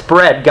than to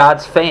spread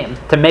God's fame,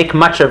 to make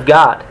much of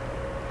God,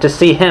 to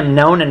see Him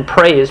known and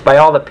praised by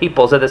all the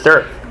peoples of this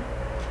earth.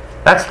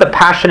 That's the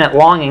passionate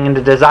longing and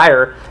the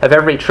desire of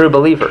every true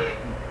believer.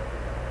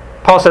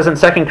 Paul says in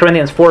 2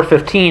 Corinthians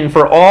 4:15,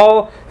 "For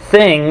all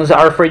things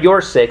are for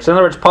your sakes." In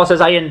other words, Paul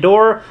says, I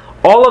endure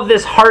all of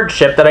this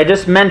hardship that I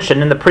just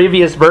mentioned in the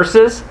previous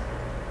verses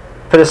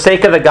for the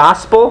sake of the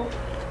gospel.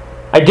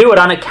 I do it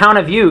on account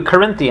of you,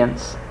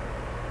 Corinthians.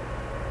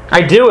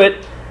 I do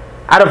it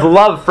out of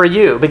love for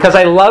you, because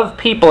I love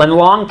people and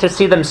long to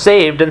see them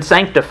saved and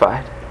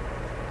sanctified.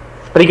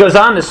 But he goes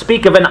on to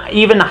speak of an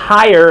even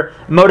higher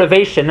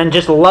motivation than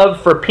just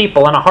love for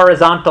people on a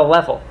horizontal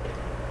level.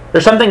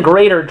 There's something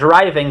greater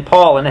driving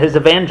Paul in his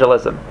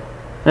evangelism,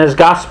 in his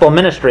gospel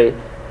ministry.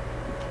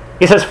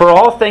 He says, "For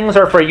all things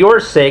are for your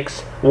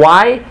sakes."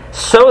 Why?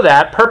 So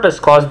that, purpose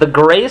clause, the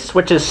grace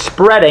which is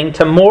spreading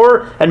to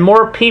more and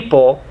more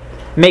people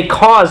may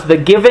cause the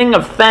giving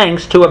of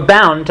thanks to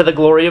abound to the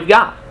glory of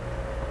God.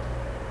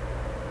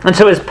 And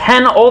so his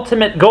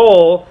penultimate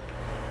goal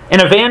in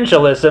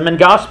evangelism and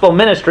gospel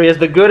ministry is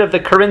the good of the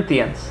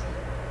Corinthians,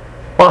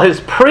 while his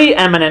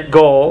preeminent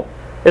goal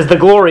is the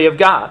glory of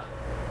God.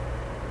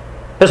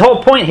 His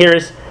whole point here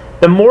is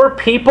the more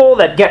people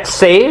that get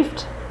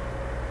saved,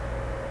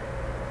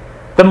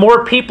 the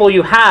more people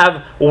you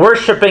have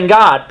worshiping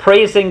God,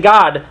 praising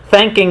God,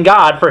 thanking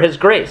God for His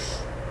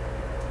grace.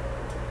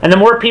 And the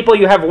more people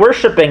you have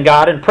worshiping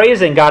God and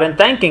praising God and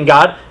thanking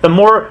God, the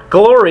more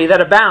glory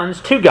that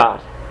abounds to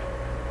God.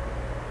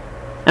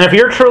 And if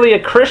you're truly a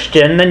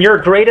Christian, then your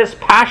greatest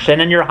passion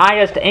and your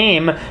highest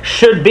aim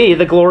should be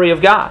the glory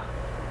of God.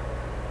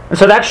 And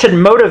so that should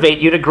motivate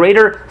you to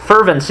greater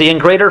fervency and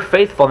greater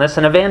faithfulness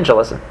in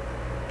evangelism.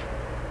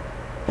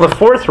 Well, the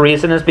fourth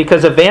reason is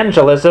because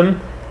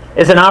evangelism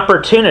is an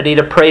opportunity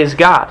to praise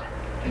God.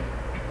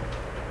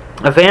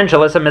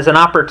 Evangelism is an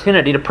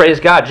opportunity to praise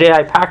God.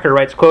 J.I. Packer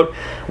writes, quote,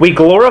 "We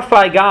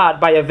glorify God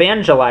by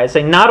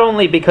evangelizing, not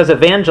only because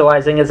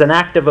evangelizing is an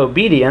act of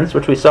obedience,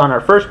 which we saw in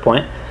our first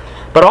point,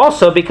 but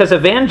also because in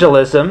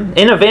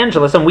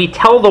evangelism, we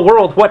tell the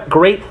world what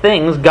great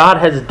things God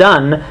has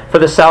done for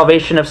the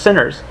salvation of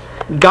sinners.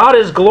 God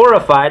is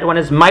glorified when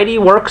His mighty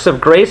works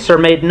of grace are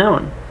made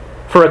known.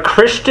 For a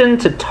Christian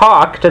to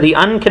talk to the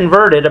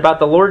unconverted about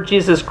the Lord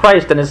Jesus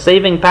Christ and His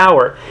saving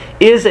power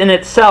is in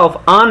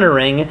itself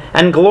honoring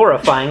and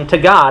glorifying to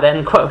God,"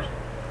 end quote.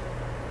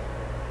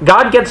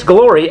 God gets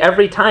glory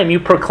every time you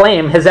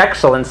proclaim His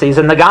excellencies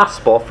in the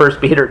gospel, 1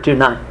 Peter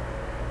 2:9.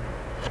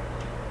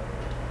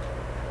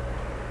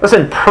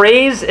 Listen,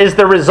 praise is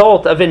the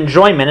result of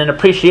enjoyment and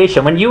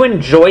appreciation. When you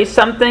enjoy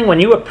something, when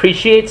you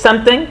appreciate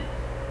something,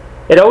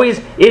 it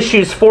always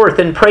issues forth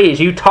in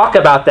praise. You talk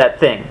about that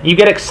thing. You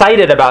get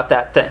excited about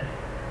that thing.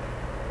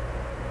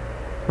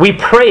 We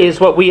praise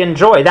what we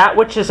enjoy. That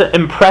which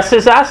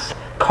impresses us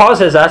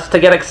causes us to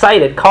get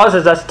excited,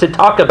 causes us to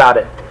talk about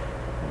it.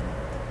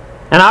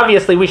 And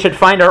obviously we should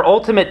find our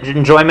ultimate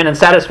enjoyment and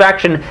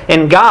satisfaction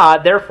in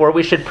God. Therefore,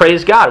 we should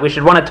praise God. We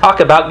should want to talk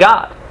about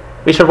God.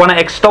 We should want to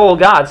extol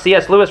God.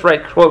 C.S. Lewis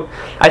writes, quote,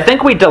 "I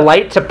think we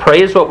delight to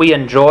praise what we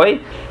enjoy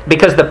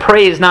because the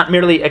praise not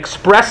merely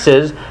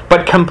expresses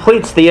but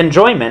completes the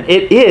enjoyment.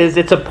 It is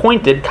its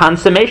appointed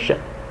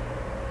consummation."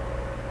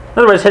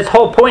 In other words, his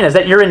whole point is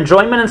that your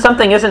enjoyment in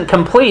something isn't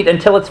complete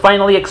until it's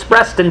finally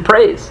expressed in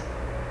praise.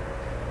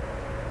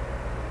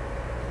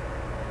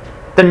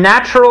 The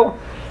natural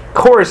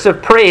course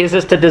of praise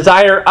is to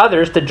desire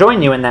others to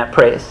join you in that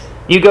praise.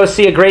 You go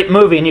see a great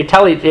movie and you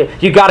tell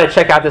you got to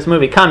check out this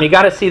movie. Come, you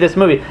got to see this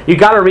movie. You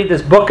got to read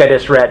this book I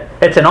just read.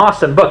 It's an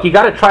awesome book. You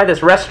got to try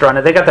this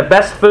restaurant. They got the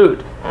best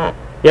food.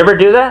 You ever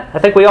do that? I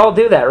think we all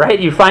do that, right?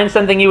 You find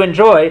something you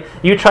enjoy,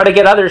 you try to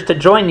get others to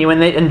join you in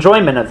the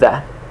enjoyment of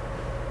that.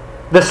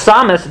 The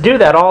psalmists do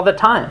that all the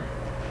time.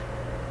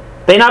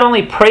 They not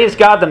only praise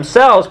God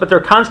themselves, but they're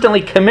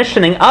constantly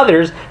commissioning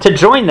others to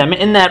join them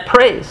in that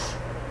praise.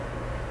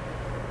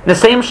 The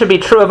same should be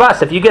true of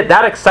us. If you get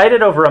that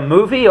excited over a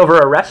movie, over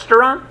a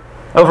restaurant,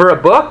 over a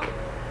book,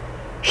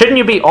 shouldn't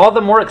you be all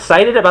the more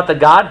excited about the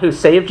God who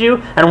saved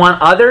you and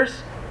want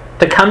others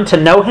to come to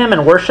know Him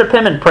and worship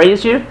Him and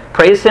praise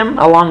Him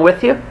along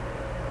with you?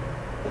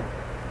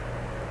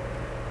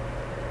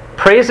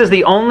 Praise is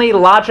the only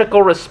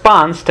logical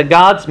response to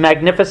God's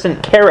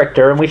magnificent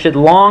character, and we should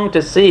long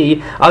to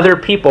see other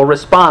people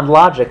respond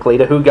logically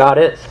to who God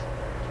is.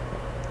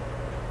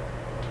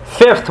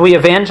 Fifth, we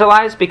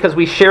evangelize because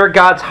we share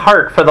God's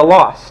heart for the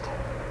lost.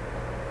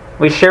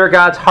 We share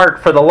God's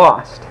heart for the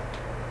lost.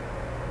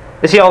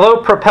 You see, although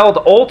propelled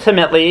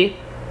ultimately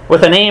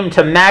with an aim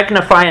to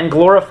magnify and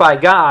glorify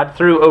God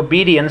through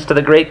obedience to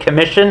the Great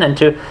Commission and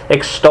to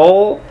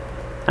extol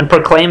and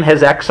proclaim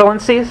His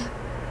excellencies,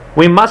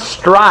 we must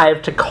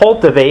strive to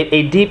cultivate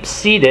a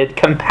deep-seated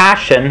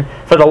compassion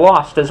for the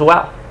lost as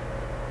well.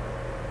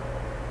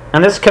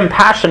 And this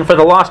compassion for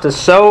the lost is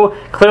so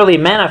clearly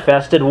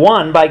manifested,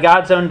 one, by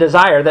God's own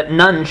desire that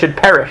none should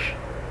perish.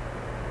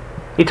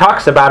 He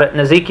talks about it in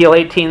Ezekiel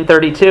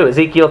 18:32,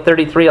 Ezekiel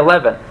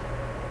 33:11.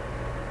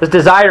 His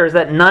desire is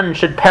that none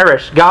should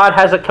perish. God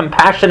has a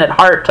compassionate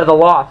heart to the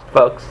lost,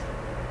 folks.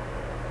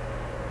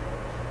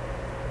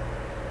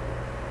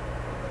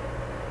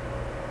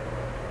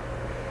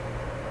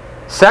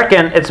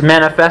 Second, it's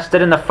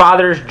manifested in the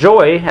Father's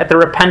joy at the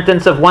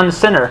repentance of one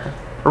sinner.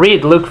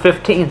 Read Luke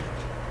 15.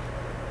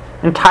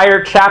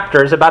 Entire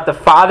chapters about the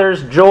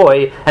Father's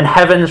joy and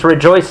heaven's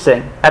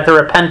rejoicing at the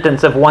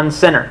repentance of one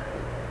sinner.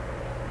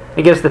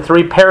 He gives the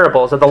three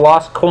parables of the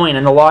lost coin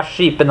and the lost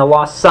sheep and the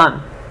lost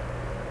son.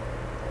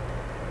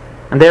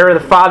 And there the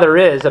Father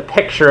is, a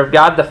picture of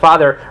God the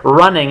Father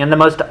running in the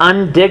most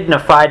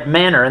undignified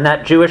manner in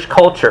that Jewish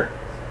culture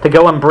to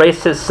go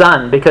embrace His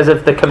Son because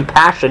of the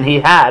compassion He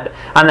had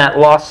on that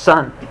lost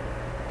son.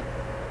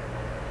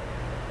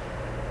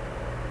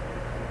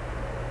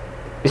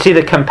 You see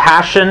the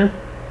compassion,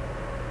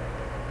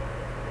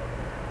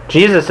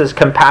 Jesus'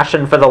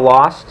 compassion for the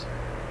lost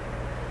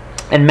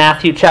in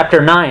Matthew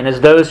chapter 9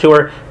 is those who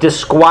are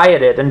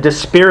disquieted and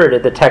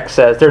dispirited, the text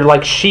says. They're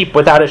like sheep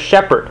without a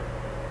shepherd.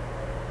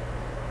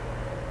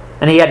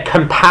 And He had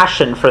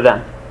compassion for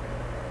them.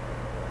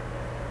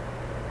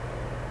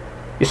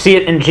 You see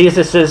it in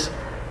Jesus'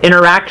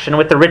 interaction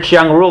with the rich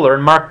young ruler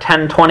in Mark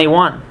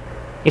 10:21.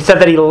 He said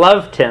that He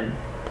loved him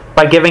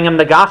by giving him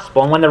the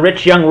gospel. And when the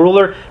rich young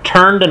ruler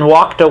turned and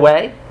walked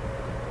away,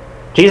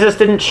 Jesus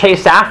didn't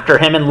chase after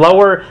him and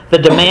lower the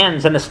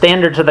demands and the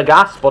standards of the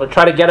gospel to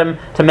try to get him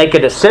to make a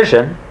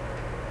decision.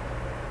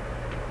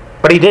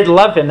 But he did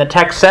love him, the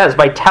text says,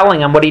 by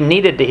telling him what he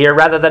needed to hear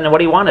rather than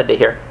what he wanted to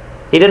hear.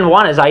 He didn't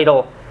want his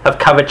idol of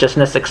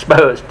covetousness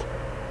exposed.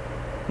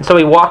 And so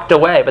he walked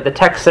away. But the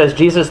text says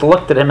Jesus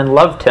looked at him and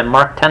loved him,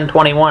 Mark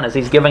 10:21, as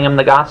he's giving him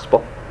the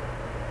gospel.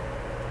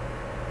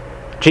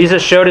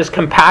 Jesus showed his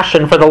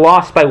compassion for the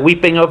lost by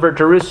weeping over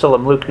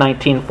Jerusalem, Luke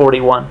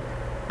 19:41,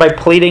 by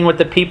pleading with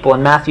the people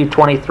in Matthew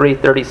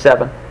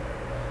 23:37.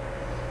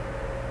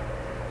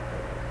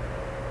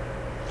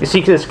 You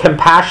see this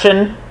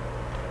compassion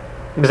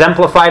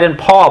exemplified in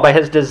Paul by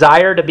his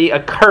desire to be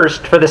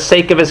accursed for the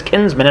sake of his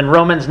kinsmen in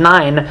Romans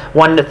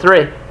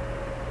 9:1-3.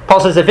 Paul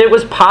says, if it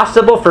was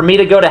possible for me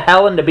to go to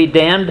hell and to be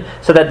damned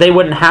so that they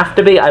wouldn't have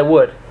to be, I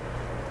would.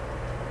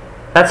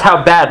 That's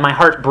how bad my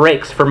heart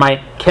breaks for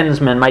my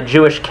kinsmen, my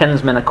Jewish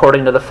kinsmen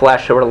according to the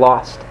flesh who are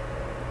lost.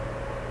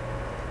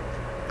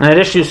 And it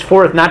issues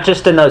forth not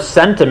just in those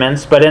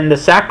sentiments, but in the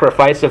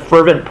sacrifice of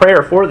fervent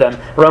prayer for them.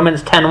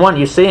 Romans 10:1,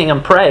 you seeing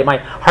him pray. My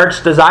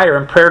heart's desire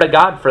and prayer to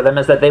God for them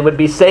is that they would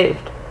be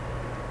saved.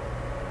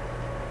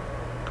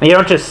 And you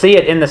don't just see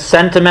it in the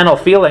sentimental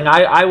feeling,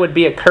 I would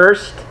be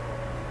accursed.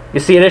 You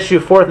see it issue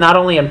forth not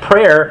only in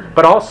prayer,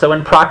 but also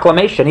in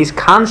proclamation. He's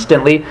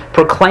constantly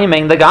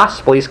proclaiming the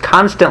gospel. He's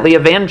constantly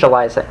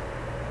evangelizing.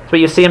 That's what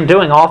you see him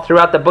doing all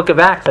throughout the book of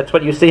Acts. That's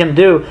what you see him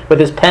do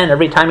with his pen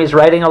every time he's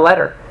writing a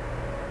letter.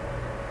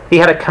 He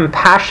had a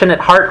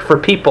compassionate heart for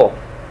people.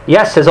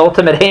 Yes, his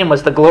ultimate aim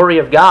was the glory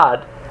of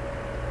God,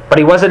 but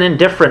he wasn't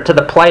indifferent to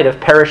the plight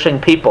of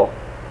perishing people.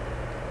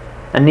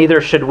 And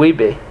neither should we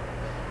be.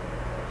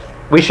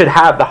 We should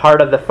have the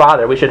heart of the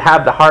Father. We should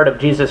have the heart of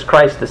Jesus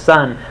Christ the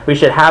Son. We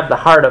should have the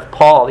heart of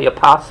Paul the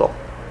Apostle.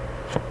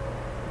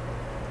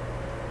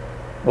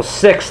 Well,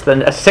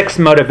 a sixth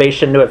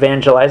motivation to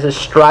evangelize is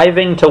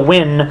striving to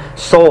win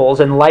souls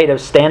in light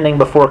of standing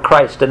before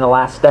Christ in the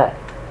last day.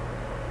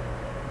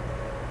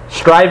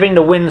 Striving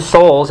to win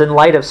souls in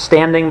light of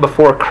standing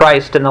before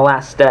Christ in the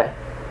last day.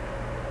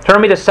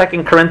 Turn me to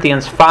 2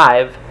 Corinthians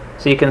 5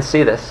 so you can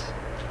see this.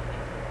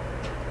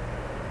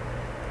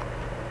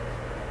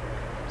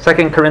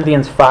 2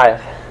 Corinthians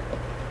 5.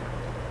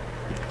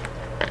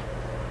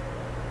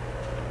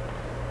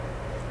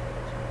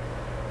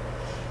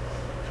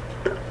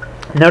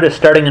 Notice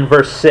starting in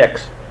verse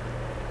 6,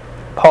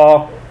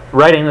 Paul,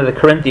 writing to the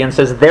Corinthians,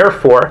 says,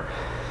 therefore,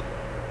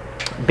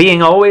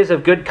 being always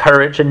of good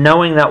courage, and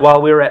knowing that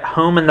while we are at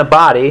home in the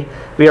body,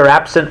 we are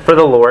absent for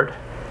the Lord,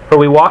 for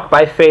we walk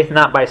by faith,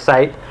 not by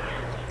sight.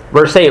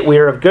 Verse 8, we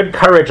are of good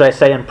courage, I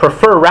say, and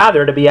prefer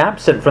rather to be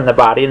absent from the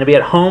body and to be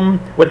at home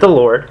with the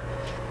Lord.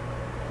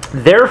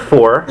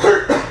 Therefore,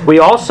 we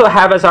also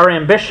have as our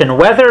ambition,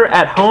 whether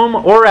at home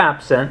or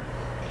absent,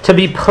 to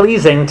be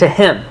pleasing to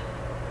Him.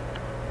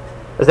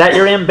 Is that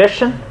your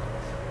ambition?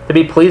 To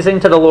be pleasing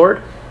to the Lord?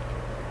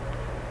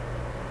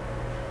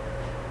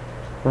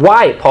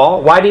 Why,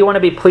 Paul? Why do you want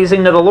to be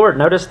pleasing to the Lord?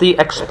 Notice the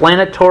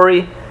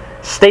explanatory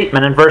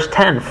statement in verse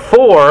 10.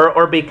 For,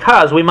 or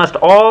because, we must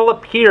all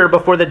appear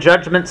before the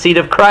judgment seat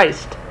of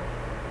Christ,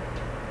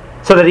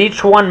 so that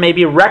each one may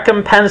be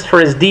recompensed for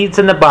his deeds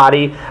in the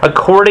body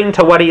according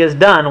to what he has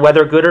done,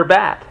 whether good or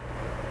bad.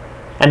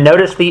 And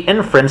notice the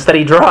inference that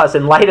he draws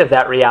in light of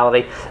that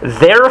reality.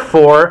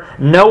 Therefore,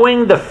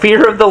 knowing the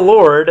fear of the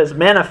Lord as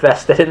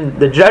manifested in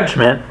the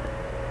judgment,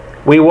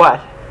 we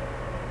what?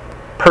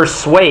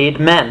 Persuade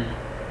men.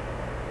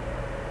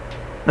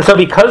 And so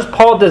because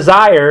Paul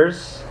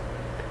desires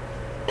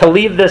to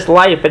leave this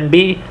life and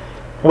be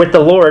with the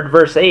Lord,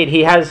 verse 8,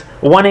 he has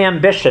one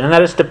ambition, and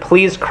that is to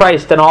please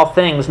Christ in all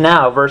things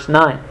now, verse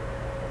 9.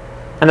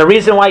 And the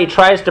reason why he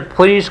tries to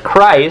please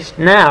Christ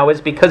now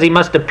is because he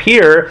must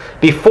appear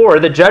before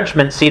the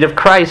judgment seat of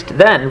Christ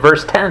then,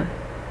 verse 10.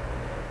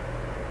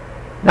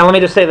 Now let me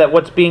just say that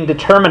what's being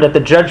determined at the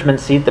judgment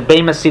seat, the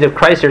Bema seat of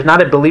Christ, is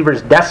not a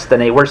believer's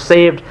destiny. We're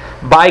saved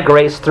by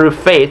grace through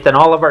faith, and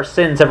all of our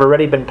sins have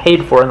already been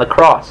paid for in the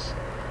cross.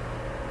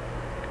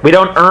 We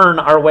don't earn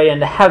our way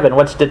into heaven.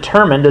 What's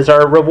determined is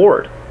our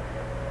reward.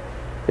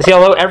 You see,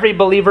 although every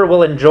believer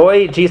will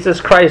enjoy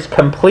Jesus Christ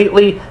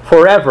completely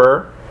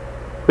forever,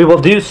 we will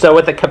do so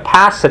with a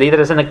capacity that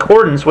is in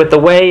accordance with the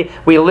way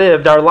we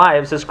lived our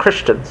lives as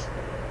Christians.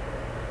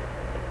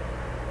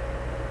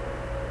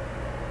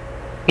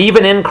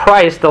 Even in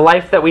Christ, the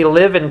life that we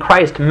live in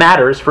Christ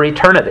matters for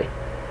eternity.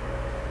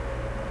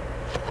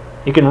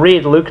 You can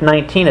read Luke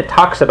 19. It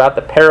talks about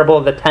the parable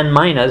of the 10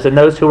 minas, and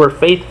those who were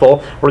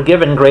faithful were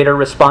given greater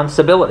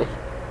responsibility.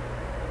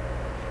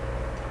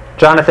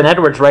 Jonathan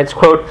Edwards writes,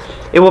 quote,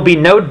 "It will be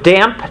no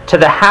damp to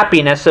the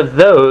happiness of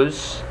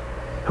those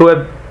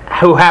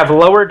who have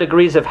lower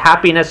degrees of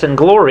happiness and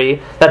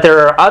glory, that there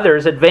are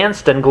others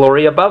advanced in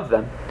glory above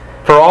them.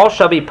 For all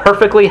shall be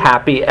perfectly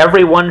happy,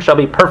 every one shall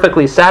be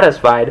perfectly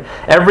satisfied.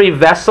 Every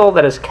vessel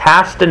that is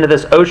cast into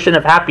this ocean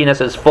of happiness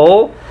is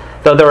full,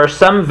 though there are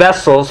some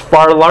vessels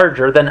far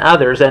larger than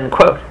others," end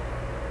quote.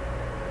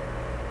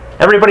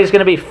 Everybody's going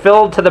to be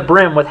filled to the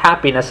brim with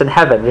happiness in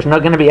heaven. There's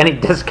not going to be any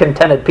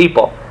discontented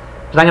people.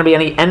 There's not going to be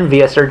any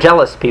envious or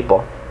jealous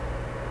people.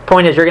 The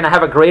point is, you're going to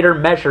have a greater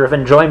measure of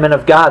enjoyment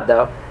of God,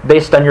 though,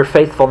 based on your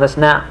faithfulness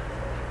now.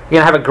 You're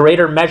going to have a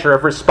greater measure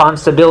of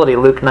responsibility,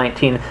 Luke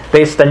 19,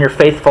 based on your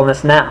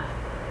faithfulness now.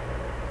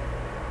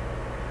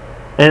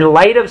 And in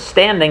light of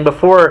standing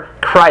before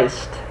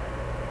Christ,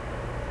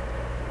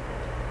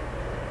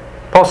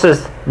 Paul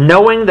says,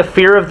 knowing the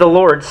fear of the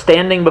Lord,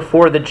 standing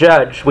before the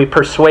judge, we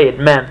persuade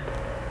men.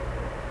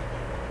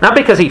 Not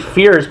because he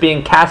fears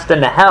being cast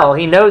into hell.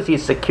 He knows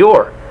he's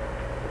secure.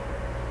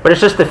 But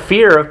it's just the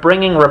fear of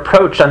bringing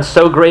reproach on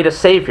so great a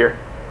Savior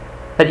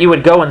that you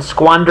would go and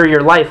squander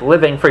your life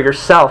living for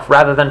yourself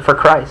rather than for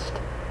Christ.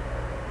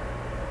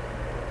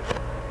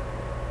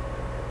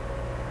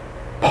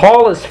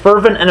 Paul is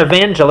fervent in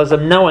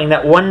evangelism, knowing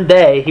that one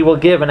day he will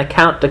give an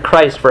account to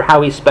Christ for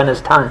how he spent his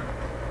time.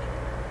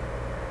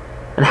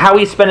 And how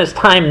he spent his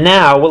time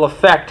now will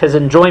affect his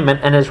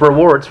enjoyment and his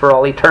rewards for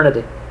all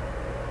eternity.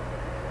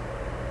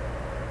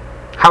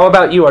 How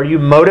about you? Are you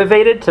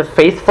motivated to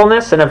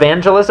faithfulness and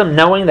evangelism,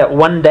 knowing that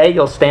one day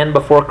you'll stand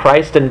before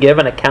Christ and give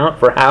an account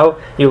for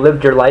how you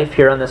lived your life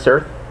here on this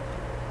earth?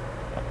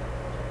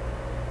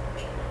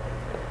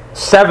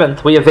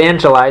 Seventh, we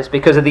evangelize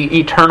because of the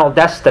eternal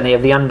destiny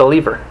of the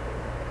unbeliever.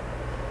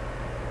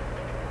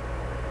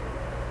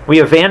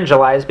 We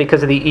evangelize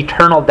because of the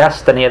eternal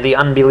destiny of the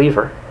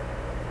unbeliever.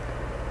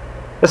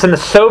 Listen, the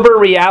sober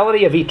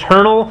reality of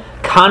eternal,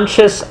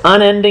 conscious,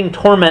 unending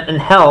torment in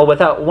hell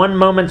without one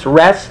moment's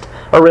rest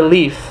or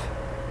relief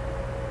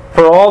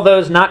for all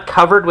those not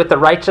covered with the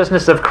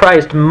righteousness of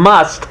Christ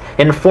must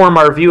inform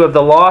our view of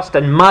the lost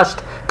and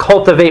must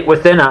cultivate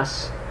within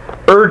us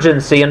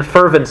urgency and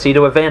fervency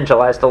to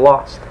evangelize the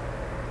lost.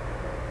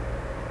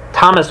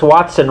 Thomas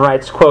Watson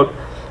writes, quote,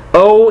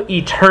 "O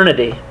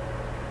eternity,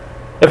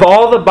 if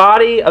all the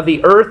body of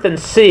the earth and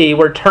sea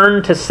were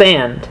turned to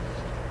sand,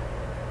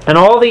 and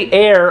all the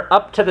air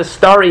up to the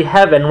starry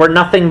heaven were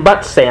nothing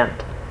but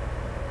sand,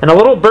 and a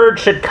little bird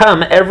should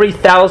come every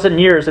 1,000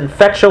 years and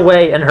fetch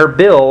away in her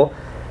bill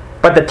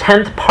but the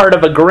 10th part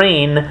of a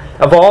grain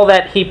of all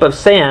that heap of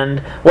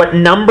sand, what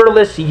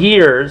numberless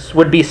years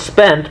would be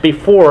spent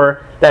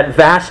before that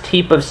vast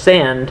heap of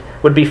sand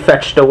would be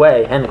fetched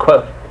away," end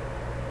quote.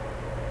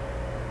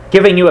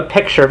 Giving you a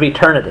picture of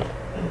eternity.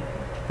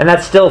 And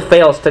that still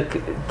fails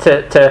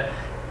to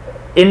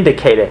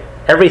indicate it.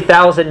 Every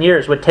 1,000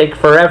 years would take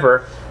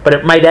forever, but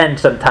it might end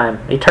sometime.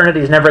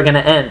 Eternity's never going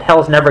to end.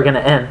 Hell's never going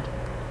to end.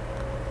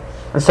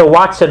 And so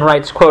Watson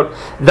writes, quote,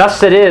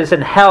 "Thus it is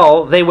in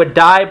hell, they would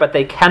die, but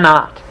they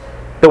cannot.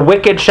 The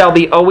wicked shall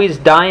be always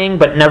dying,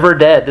 but never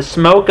dead. The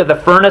smoke of the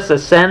furnace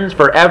ascends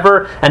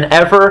forever and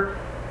ever.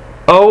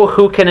 Oh,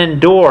 who can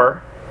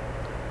endure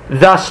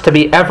thus to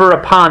be ever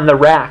upon the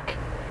rack?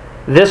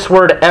 This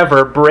word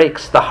ever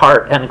breaks the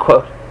heart," end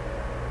quote.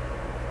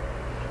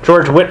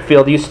 George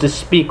Whitefield used to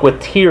speak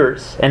with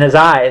tears in his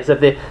eyes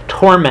of the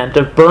torment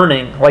of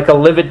burning like a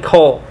livid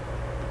coal.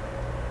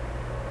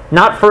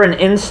 Not for an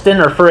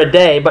instant or for a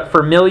day, but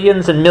for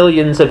millions and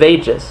millions of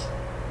ages.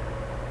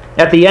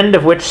 At the end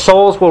of which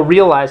souls will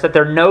realize that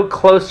they're no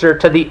closer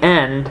to the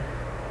end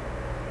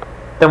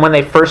than when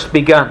they first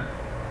begun.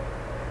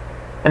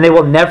 And they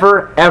will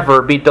never,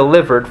 ever be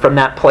delivered from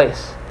that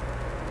place.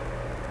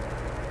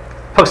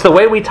 Folks, the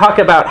way we talk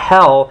about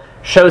hell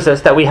shows us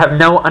that we have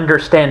no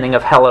understanding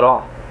of hell at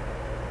all.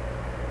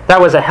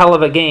 That was a hell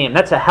of a game.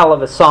 That's a hell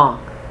of a song.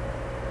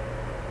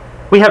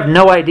 We have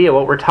no idea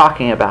what we're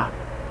talking about.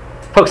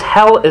 Folks,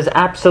 hell is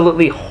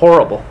absolutely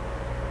horrible.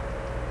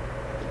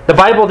 The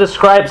Bible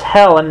describes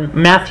hell in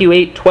Matthew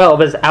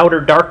 8:12 as outer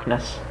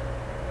darkness.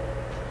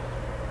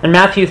 In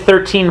Matthew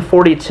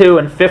 13:42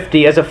 and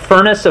 50 as a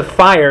furnace of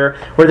fire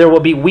where there will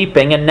be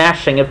weeping and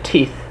gnashing of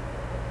teeth.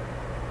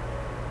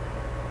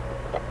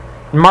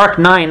 In Mark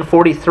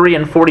 9:43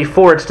 and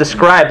 44 it's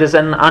described as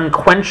an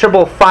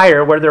unquenchable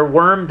fire where their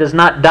worm does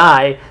not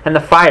die and the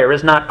fire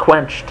is not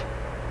quenched.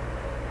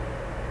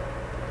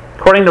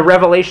 According to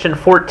Revelation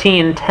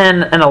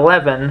 14:10 and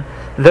 11,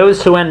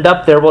 those who end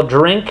up there will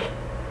drink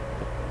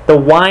the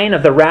wine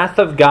of the wrath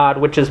of God,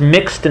 which is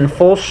mixed in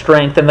full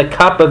strength in the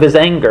cup of his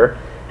anger,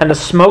 and the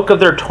smoke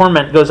of their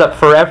torment goes up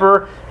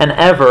forever and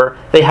ever.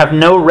 They have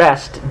no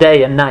rest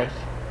day and night.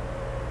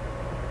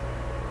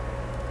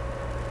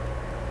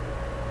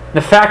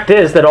 The fact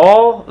is that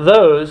all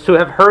those who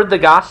have heard the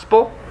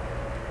gospel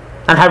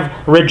and have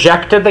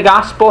rejected the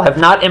gospel, have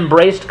not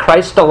embraced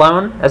Christ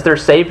alone as their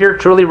Savior,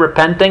 truly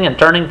repenting and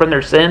turning from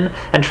their sin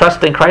and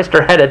trusting Christ,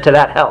 are headed to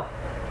that hell.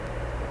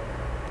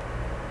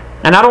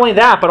 And not only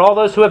that, but all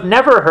those who have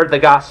never heard the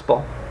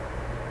gospel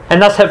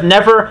and thus have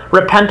never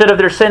repented of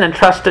their sin and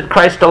trusted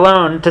Christ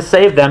alone to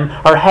save them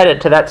are headed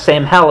to that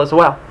same hell as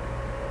well.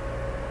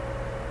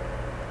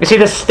 You see,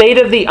 the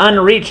state of the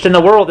unreached in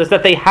the world is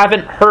that they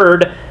haven't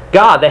heard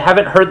God. They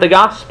haven't heard the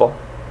gospel.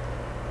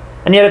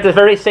 And yet at the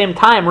very same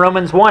time,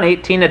 Romans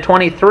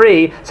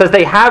 1:18-23 says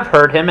they have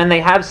heard him and they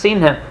have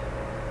seen him.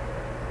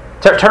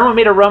 So turn with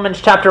me to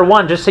Romans chapter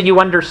 1 just so you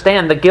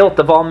understand the guilt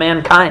of all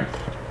mankind.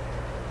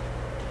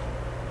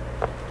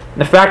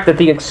 The fact that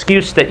the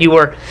excuse that you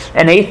were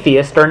an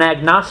atheist or an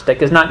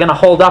agnostic is not going to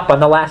hold up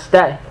on the last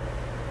day.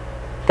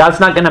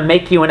 God's not going to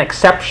make you an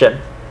exception.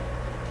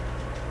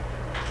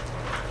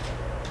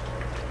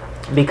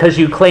 because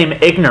you claim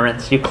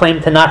ignorance. You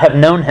claim to not have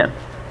known him.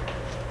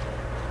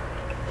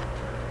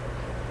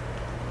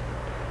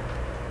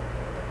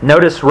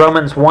 Notice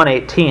Romans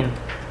 1:18.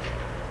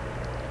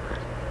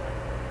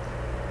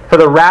 For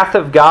the wrath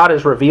of God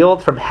is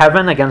revealed from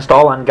heaven against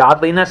all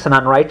ungodliness and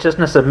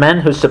unrighteousness of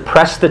men who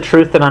suppress the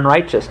truth in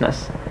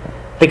unrighteousness.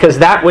 Because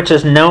that which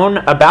is known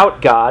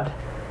about God,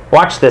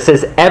 watch this,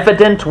 is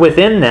evident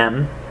within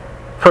them,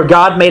 for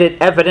God made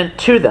it evident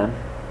to them.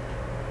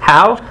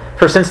 How?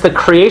 For since the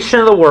creation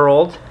of the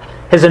world,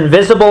 his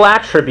invisible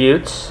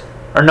attributes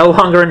are no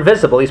longer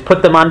invisible. He's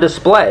put them on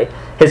display.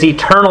 His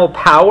eternal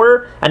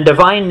power and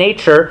divine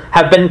nature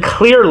have been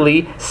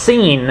clearly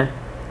seen,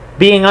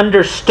 being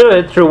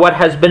understood through what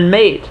has been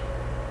made,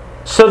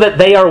 so that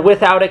they are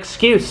without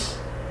excuse.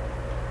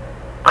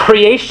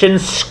 Creation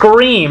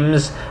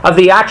screams of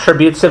the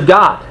attributes of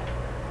God.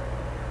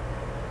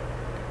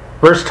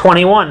 Verse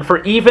 21,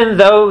 for even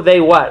though they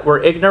what?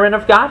 Were ignorant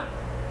of God?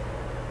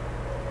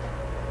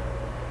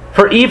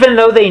 For even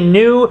though they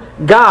knew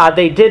God,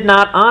 they did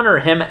not honor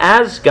him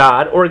as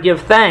God or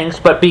give thanks,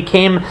 but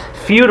became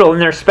futile in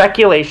their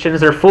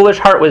speculations. Their foolish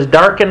heart was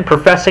darkened.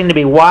 Professing to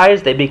be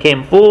wise, they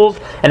became fools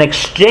and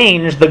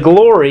exchanged the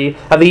glory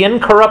of the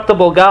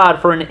incorruptible God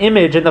for an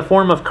image in the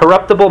form of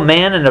corruptible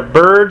man and of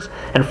birds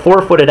and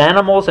four-footed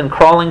animals and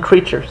crawling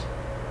creatures.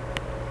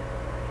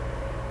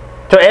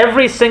 So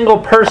every single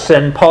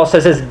person, Paul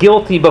says, is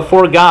guilty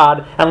before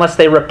God unless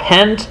they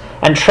repent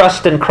and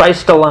trust in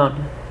Christ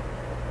alone.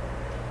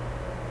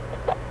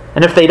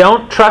 And if they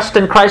don't trust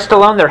in Christ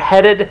alone, they're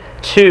headed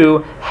to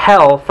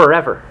hell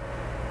forever,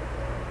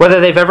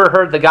 whether they've ever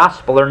heard the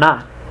gospel or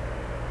not.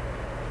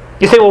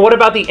 You say, well, what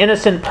about the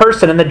innocent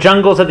person in the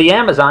jungles of the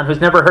Amazon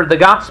who's never heard the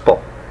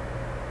gospel?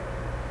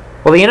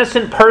 Well, the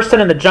innocent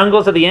person in the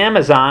jungles of the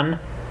Amazon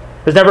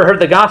who's never heard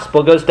the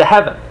gospel goes to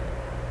heaven.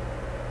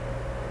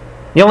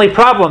 The only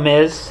problem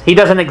is he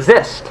doesn't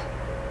exist,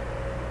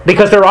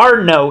 because there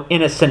are no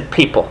innocent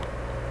people.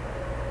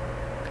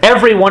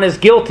 Everyone is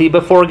guilty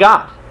before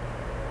God,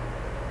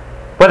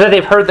 whether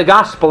they've heard the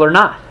gospel or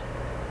not.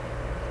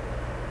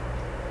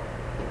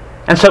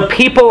 And so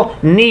people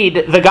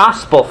need the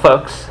gospel,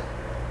 folks.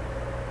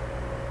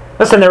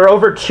 Listen, there are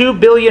over 2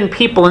 billion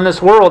people in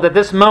this world at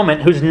this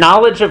moment whose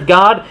knowledge of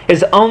God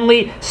is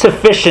only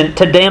sufficient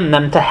to damn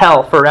them to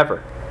hell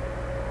forever.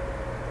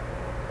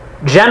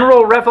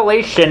 General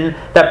revelation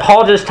that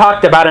Paul just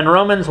talked about in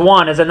Romans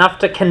 1 is enough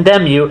to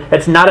condemn you.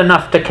 It's not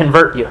enough to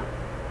convert you.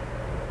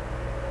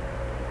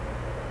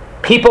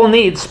 People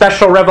need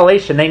special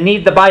revelation. They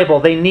need the Bible.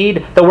 They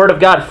need the Word of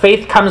God.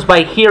 Faith comes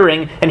by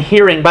hearing, and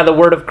hearing by the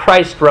Word of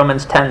Christ,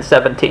 Romans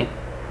 10:17.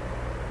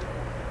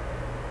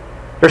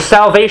 There's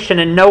salvation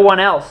in no one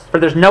else, for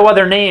there's no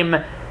other name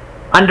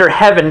under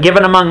heaven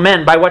given among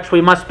men by which we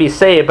must be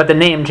saved but the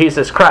name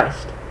Jesus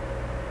Christ.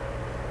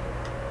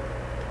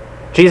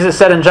 Jesus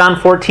said in John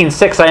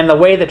 14:6, I am the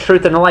way, the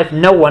truth, and the life.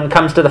 No one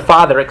comes to the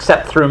Father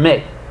except through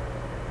me.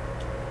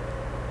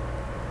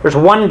 There's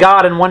one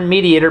God and one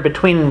mediator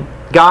between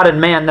God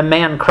and man, the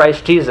man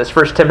Christ Jesus,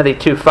 1 Timothy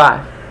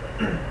 2:5.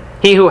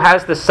 He who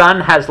has the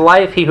Son has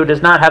life. He who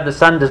does not have the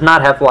Son does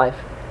not have life.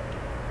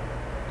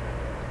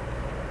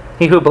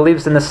 He who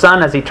believes in the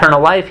Son has eternal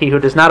life. He who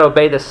does not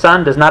obey the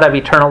Son does not have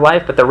eternal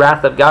life, but the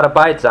wrath of God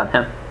abides on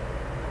him.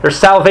 There's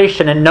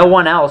salvation in no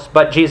one else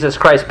but Jesus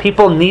Christ.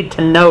 People need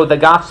to know the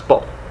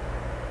gospel.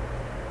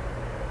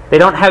 They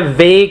don't have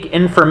vague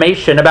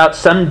information about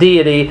some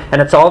deity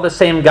and it's all the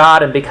same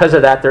God, and because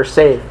of that they're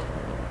saved.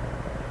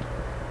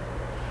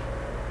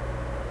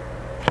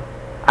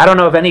 I don't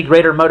know of any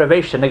greater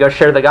motivation to go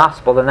share the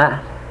gospel than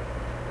that.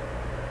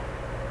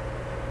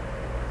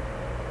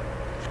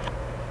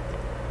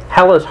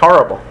 Hell is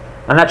horrible,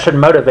 and that should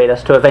motivate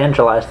us to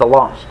evangelize the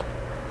lost.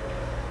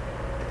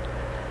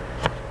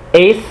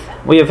 Eighth,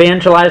 we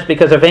evangelize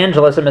because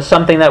evangelism is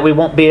something that we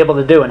won't be able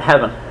to do in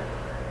heaven.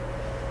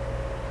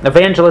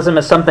 Evangelism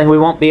is something we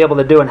won't be able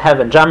to do in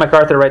heaven. John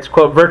MacArthur writes,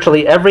 quote,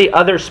 virtually every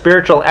other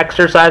spiritual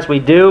exercise we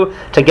do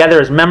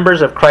together as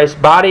members of Christ's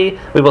body,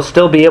 we will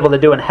still be able to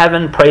do in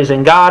heaven,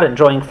 praising God,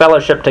 enjoying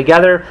fellowship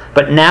together.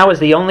 But now is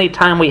the only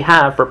time we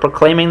have for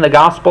proclaiming the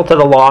gospel to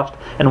the lost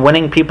and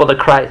winning people to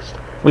Christ.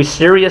 We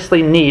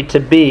seriously need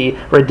to be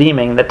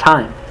redeeming the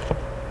time.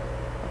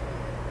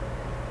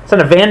 So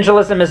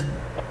evangelism is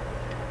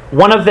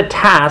one of the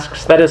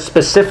tasks that is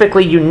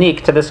specifically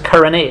unique to this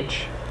current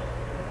age.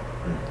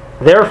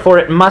 Therefore,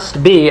 it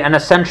must be an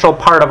essential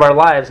part of our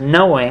lives,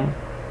 knowing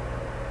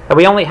that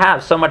we only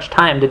have so much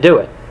time to do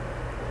it.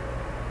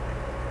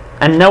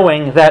 And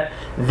knowing that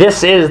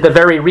this is the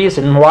very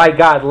reason why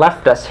God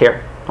left us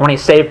here when He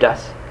saved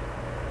us,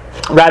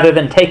 rather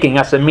than taking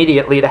us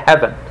immediately to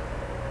heaven.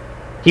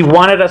 He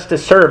wanted us to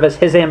serve as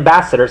His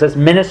ambassadors, as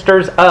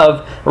ministers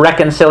of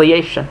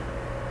reconciliation.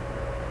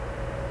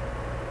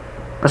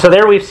 So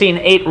there we've seen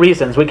 8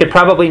 reasons. We could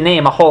probably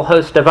name a whole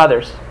host of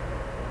others.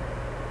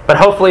 But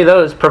hopefully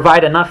those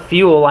provide enough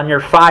fuel on your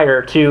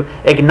fire to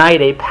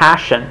ignite a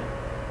passion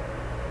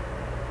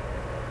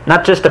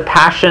Not just a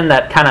passion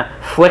that kind of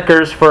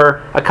flickers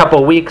for a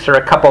couple weeks or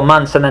a couple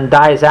months and then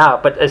dies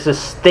out, but a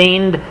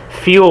sustained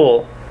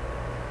fuel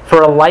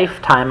for a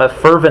lifetime of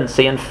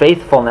fervency and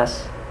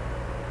faithfulness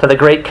to the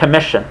Great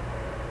Commission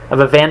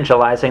of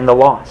evangelizing the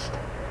lost.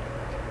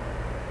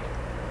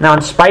 Now,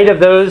 in spite of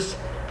those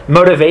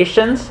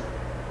motivations,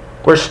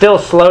 we're still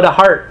slow to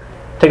heart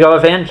to go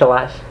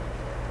evangelize.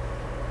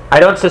 I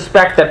don't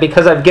suspect that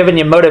because I've given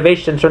you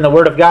motivations from the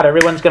Word of God,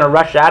 everyone's going to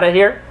rush out of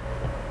here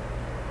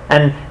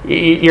and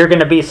you're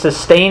going to be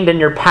sustained in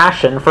your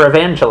passion for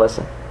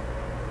evangelism.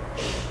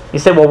 You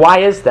say, well, why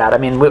is that? I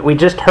mean, we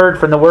just heard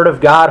from the Word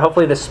of God.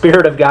 Hopefully the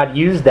Spirit of God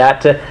used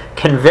that to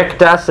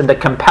convict us and to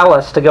compel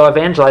us to go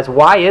evangelize.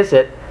 Why is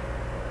it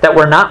that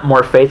we're not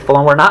more faithful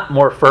and we're not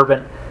more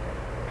fervent,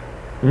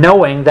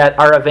 knowing that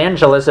our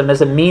evangelism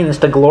is a means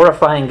to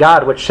glorifying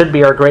God, which should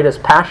be our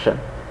greatest passion?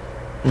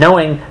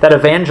 Knowing that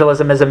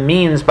evangelism is a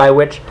means by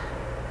which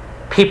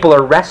people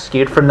are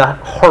rescued from the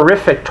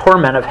horrific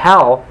torment of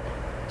hell,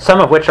 some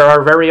of which are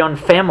our very own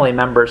family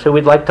members who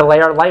we'd like to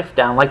lay our life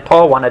down, like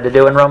Paul wanted to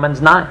do in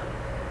Romans 9.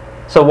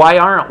 So why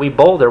aren't we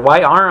bolder?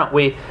 Why aren't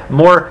we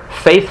more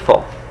faithful?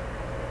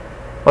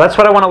 Well, that's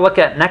what I want to look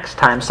at next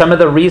time. Some of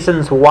the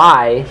reasons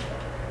why,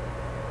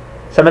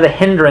 some of the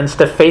hindrance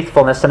to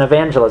faithfulness and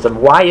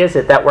evangelism. Why is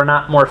it that we're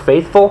not more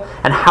faithful,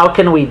 and how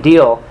can we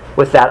deal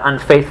with that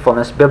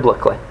unfaithfulness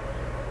biblically?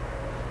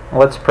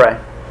 Let's pray.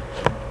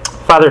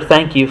 Father,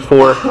 thank you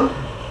for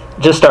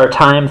just our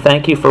time.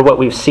 Thank you for what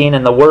we've seen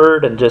in the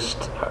Word and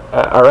just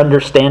our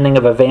understanding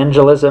of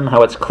evangelism,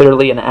 how it's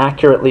clearly and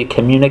accurately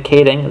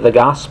communicating the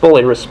gospel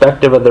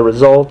irrespective of the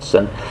results,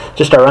 and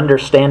just our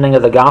understanding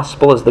of the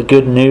gospel as the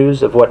good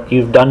news of what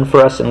you've done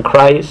for us in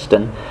Christ,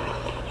 and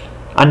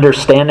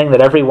understanding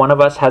that every one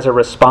of us has a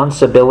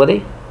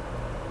responsibility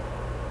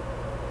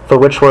for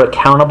which we're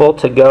accountable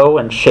to go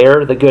and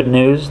share the good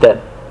news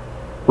that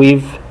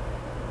we've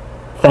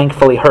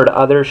thankfully heard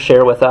others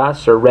share with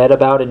us or read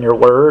about in your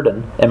Word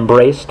and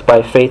embraced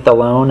by faith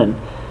alone. And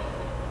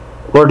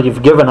Lord,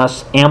 you've given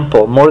us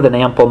ample, more than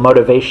ample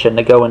motivation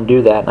to go and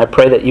do that. And I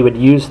pray that you would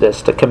use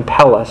this to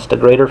compel us to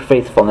greater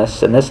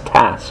faithfulness in this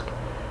task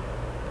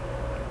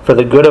for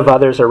the good of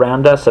others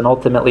around us and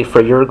ultimately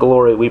for your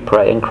glory, we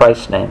pray. In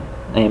Christ's name,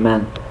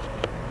 amen.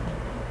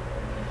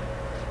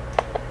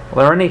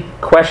 Well, are there any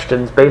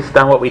questions based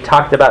on what we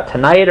talked about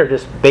tonight or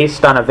just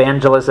based on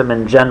evangelism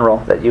in general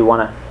that you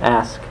want to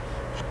ask?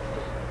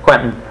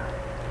 Quentin.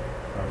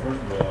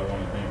 First of all, I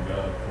want to thank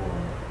God for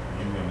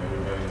you and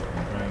everybody that's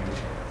been praying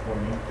for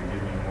me to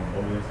give me more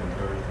boldness and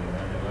courage to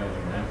evangelize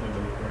and answer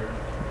those prayers.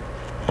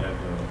 I had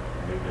to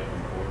give that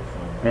report, so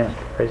yeah,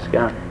 praise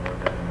God. I want to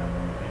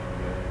thank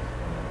you guys.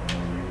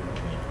 I know you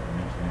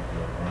mentioned it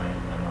to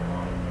Brian, I know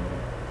Mom knew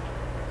it.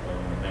 So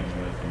I want to thank you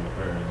guys for your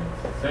prayers.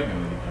 And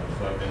secondly,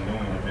 so I've been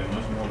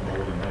much more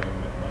bold and having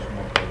much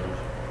more courage.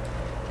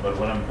 But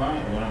what I'm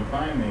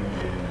finding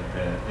is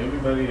that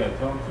everybody I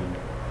talk to,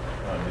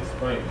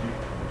 despite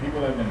the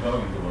people I've been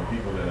talking to are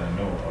people that I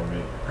know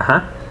already.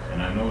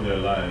 And I know their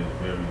lives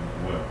very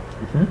well.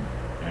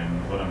 And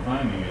what I'm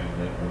finding is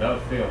that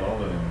without fail, all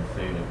of them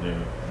say that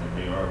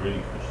they are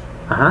really Christian.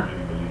 They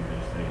really believe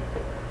they're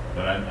saved.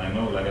 But I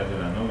know, like I said,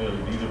 I know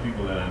these are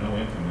people that I know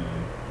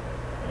intimately.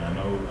 And I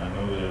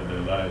know their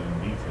lives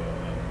in detail.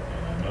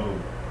 And I know,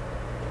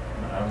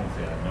 I won't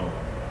say I know.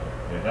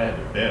 If I had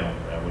to bet on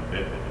it, I would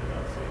bet that they're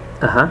not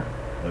saved.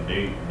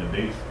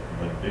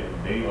 But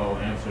they all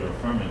answer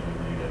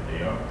affirmatively that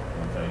they are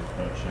once I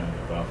start sharing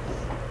the gospel.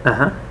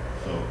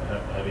 So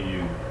how do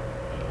you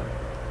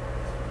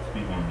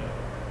speak on that?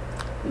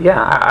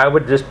 Yeah, I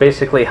would just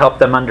basically help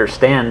them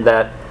understand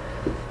that,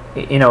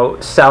 you know,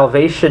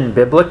 salvation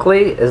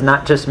biblically is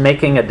not just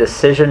making a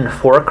decision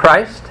for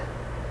Christ,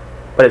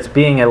 but it's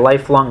being a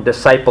lifelong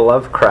disciple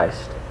of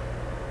Christ.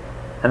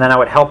 And then I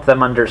would help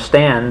them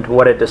understand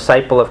what a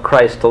disciple of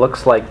Christ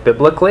looks like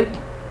biblically.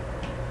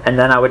 And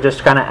then I would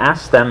just kind of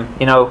ask them,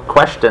 you know,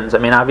 questions. I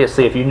mean,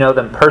 obviously, if you know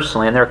them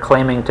personally and they're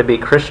claiming to be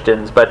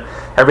Christians, but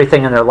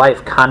everything in their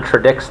life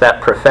contradicts that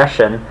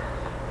profession,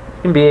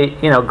 you can be,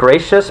 you know,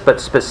 gracious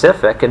but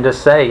specific and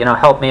just say, you know,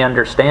 help me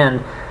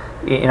understand,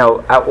 you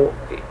know,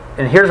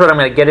 and here's what I'm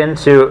going to get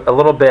into a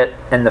little bit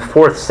in the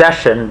fourth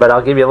session, but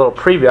I'll give you a little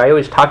preview. I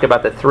always talk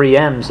about the 3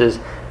 M's is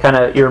kind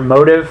of your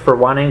motive for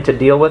wanting to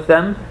deal with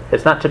them.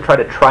 It's not to try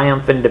to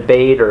triumph in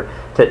debate or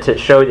to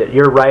show that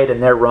you're right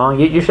and they're wrong.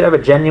 You should have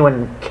a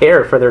genuine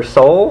care for their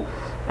soul,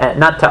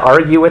 not to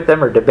argue with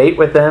them or debate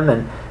with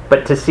them,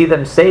 but to see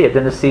them saved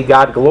and to see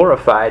God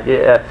glorified.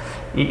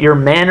 Your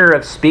manner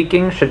of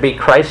speaking should be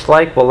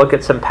Christ-like. We'll look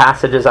at some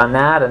passages on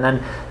that. And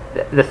then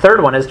the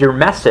third one is your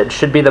message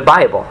should be the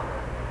Bible.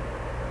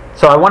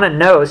 So I want to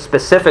know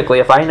specifically,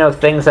 if I know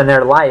things in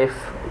their life,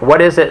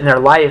 what is it in their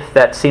life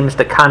that seems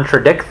to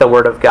contradict the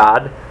Word of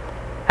God?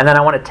 And then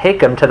I want to take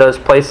them to those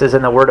places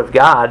in the Word of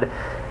God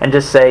and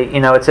just say,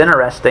 you know, it's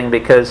interesting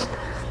because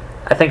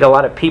I think a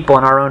lot of people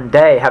in our own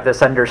day have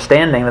this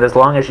understanding that as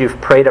long as you've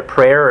prayed a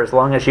prayer or as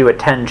long as you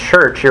attend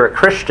church, you're a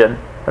Christian.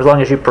 As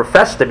long as you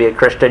profess to be a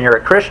Christian, you're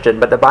a Christian.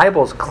 But the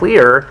Bible's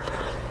clear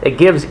it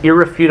gives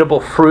irrefutable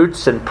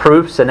fruits and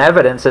proofs and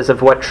evidences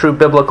of what true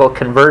biblical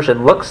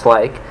conversion looks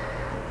like.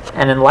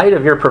 And in light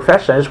of your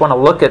profession, I just want to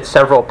look at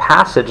several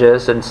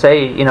passages and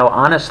say,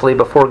 honestly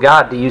before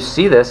God, do you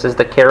see this as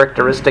the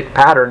characteristic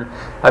pattern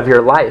of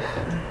your life?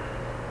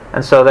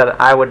 And so that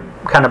I would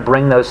kind of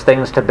bring those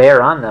things to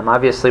bear on them.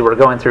 Obviously, we're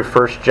going through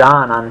 1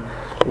 John on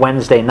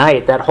Wednesday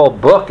night. That whole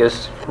book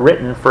is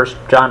written, 1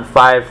 John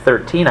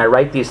 5:13. I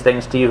write these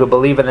things to you who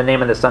believe in the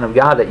name of the Son of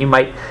God, that you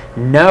might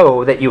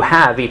know that you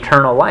have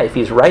eternal life.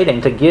 He's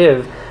writing to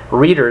give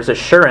readers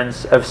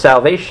assurance of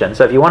salvation.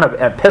 So if you want an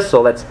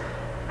epistle that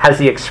has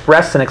the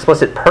express and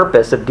explicit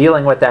purpose of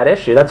dealing with that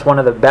issue, that's one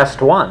of the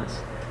best ones.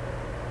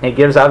 It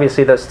gives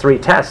obviously those three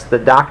tests, the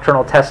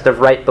doctrinal test of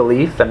right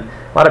belief, and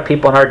a lot of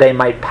people in our day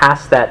might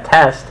pass that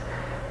test,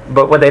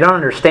 but what they don't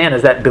understand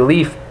is that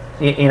belief,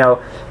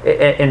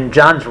 in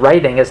John's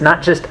writing is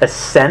not just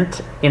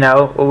assent.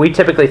 We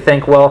typically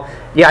think, well,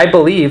 yeah, I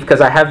believe because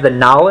I have the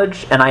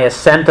knowledge and I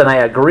assent and I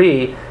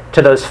agree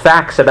to those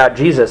facts about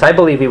Jesus. I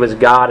believe he was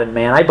God and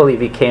man. I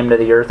believe he came to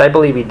the earth. I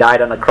believe he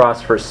died on the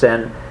cross for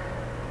sin.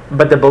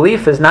 But the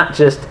belief is not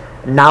just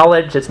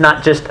knowledge. It's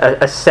not just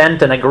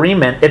assent and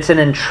agreement. It's an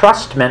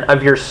entrustment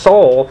of your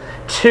soul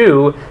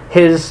to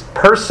his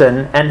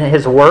person and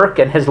his work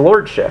and his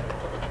lordship.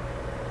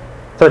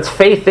 So it's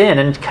faith in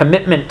and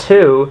commitment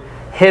to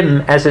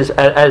him as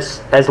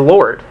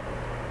Lord.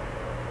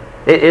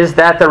 Is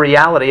that the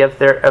reality of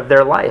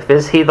their life?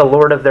 Is he the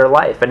Lord of their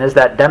life? And is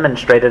that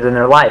demonstrated in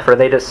their life? Or are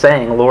they just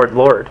saying, Lord,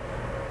 Lord,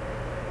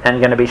 and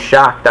going to be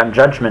shocked on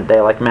Judgment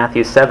Day like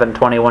Matthew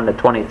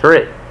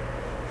 7:21-23?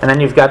 And then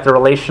you've got the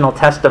relational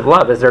test of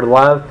love. Is their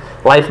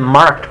life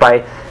marked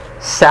by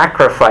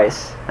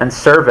sacrifice and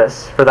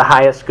service for the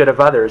highest good of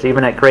others,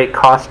 even at great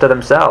cost to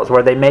themselves,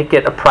 where they make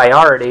it a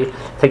priority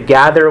to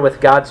gather with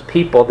God's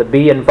people, to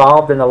be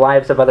involved in the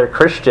lives of other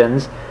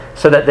Christians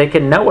so that they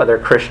can know other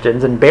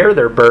Christians and bear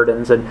their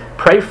burdens and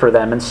pray for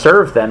them and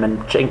serve them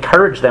and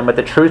encourage them with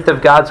the truth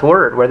of God's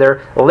Word, where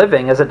they're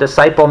living as a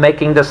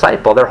disciple-making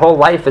disciple. Their whole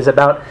life is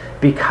about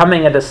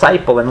becoming a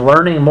disciple and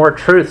learning more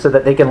truth so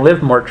that they can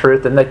live more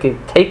truth, and they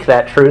can take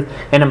that truth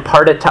and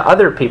impart it to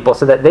other people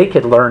so that they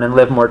could learn and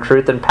live more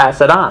truth and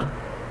pass it on.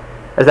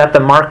 Is that the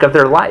mark of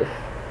their life?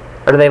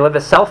 Or do they live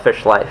a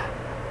selfish life?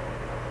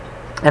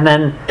 And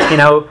then,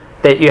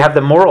 that you have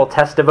the moral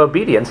test of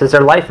obedience. Is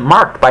their life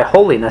marked by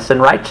holiness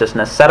and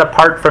righteousness, set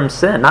apart from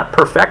sin? Not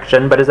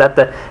perfection, but is that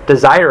the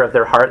desire of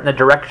their heart and the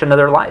direction of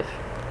their life?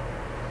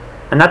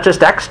 And not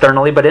just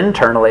externally, but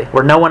internally,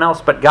 where no one else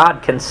but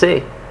God can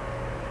see.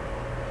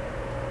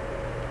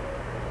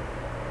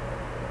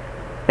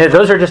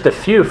 Those are just a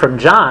few from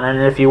John,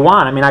 and if you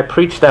want, I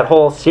preached that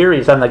whole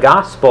series on the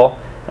gospel,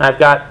 and I've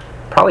got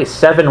probably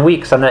 7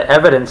 weeks on the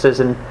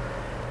evidences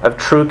of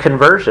true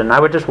conversion. I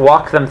would just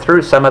walk them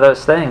through some of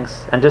those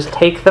things and just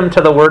take them to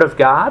the Word of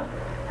God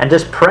and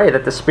just pray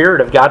that the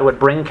Spirit of God would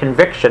bring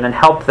conviction and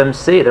help them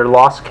see their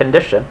lost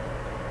condition.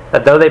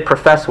 That though they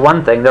profess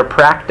one thing, their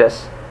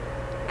practice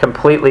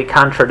completely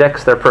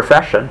contradicts their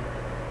profession.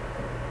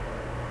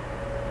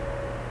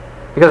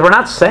 Because we're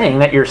not saying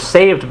that you're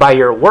saved by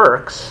your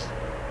works.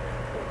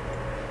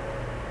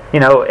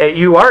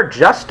 You are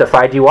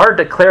justified, you are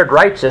declared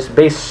righteous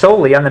based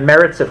solely on the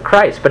merits of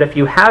Christ. But if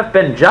you have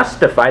been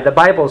justified, the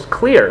Bible's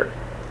clear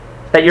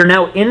that you're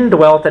now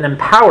indwelt and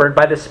empowered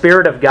by the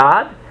Spirit of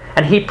God,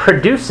 and He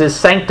produces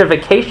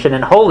sanctification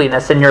and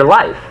holiness in your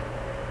life.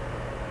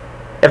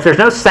 If there's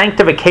no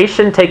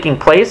sanctification taking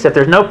place, if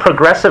there's no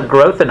progressive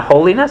growth in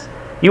holiness,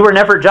 you were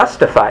never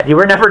justified. You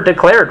were never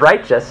declared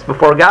righteous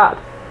before God.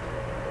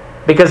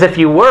 Because if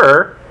you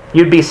were,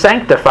 you'd be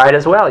sanctified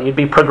as well. You'd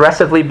be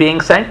progressively being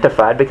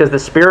sanctified because the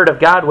Spirit of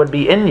God would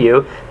be in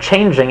you,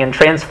 changing and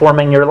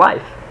transforming your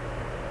life.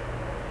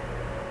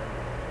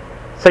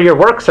 So your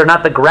works are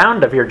not the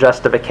ground of your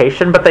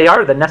justification, but they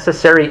are the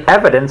necessary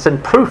evidence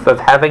and proof of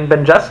having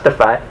been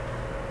justified.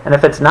 And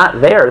if it's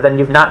not there, then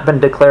you've not been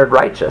declared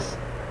righteous.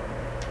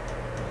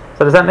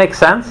 So does that make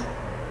sense?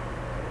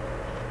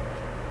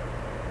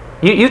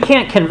 You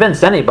can't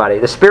convince anybody.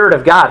 The Spirit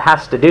of God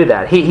has to do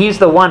that. He's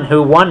the one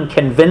who,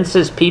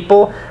 convinces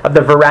people of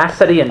the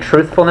veracity and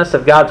truthfulness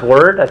of God's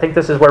Word. I think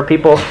this is where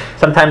people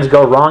sometimes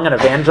go wrong in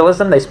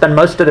evangelism. They spend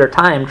most of their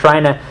time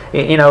trying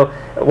to,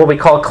 what we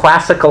call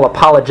classical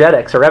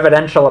apologetics or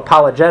evidential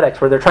apologetics,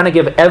 where they're trying to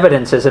give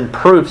evidences and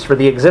proofs for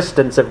the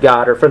existence of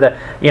God or for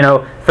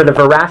the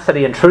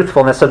veracity and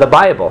truthfulness of the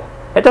Bible.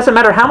 It doesn't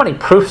matter how many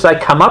proofs I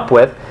come up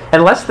with,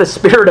 unless the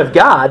Spirit of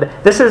God,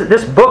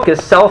 this book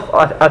is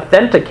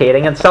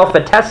self-authenticating and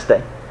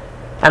self-attesting.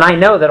 And I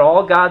know that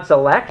all God's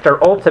elect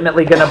are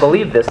ultimately going to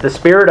believe this. The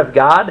Spirit of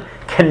God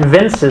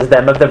convinces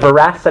them of the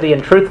veracity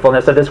and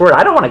truthfulness of this Word.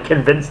 I don't want to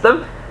convince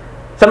them.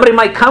 Somebody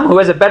might come who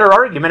has a better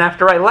argument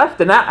after I left,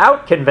 and that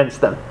out-convince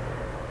them.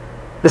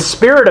 The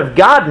Spirit of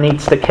God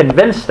needs to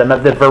convince them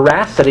of the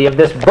veracity of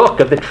this book,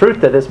 of the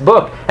truth of this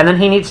book, and then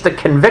He needs to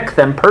convict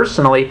them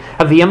personally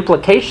of the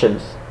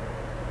implications.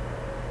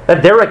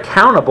 That they're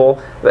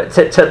accountable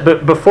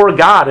before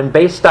God and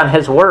based on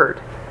His Word.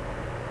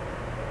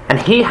 And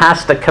He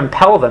has to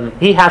compel them.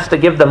 He has to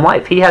give them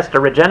life. He has to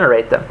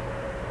regenerate them.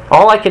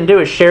 All I can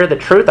do is share the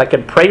truth. I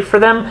can pray for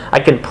them. I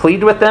can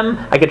plead with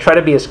them. I can try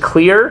to be as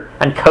clear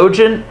and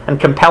cogent and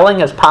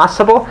compelling as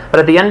possible. But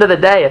at the end of the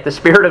day, if the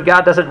Spirit of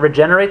God doesn't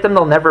regenerate them,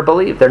 they'll never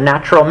believe. They're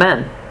natural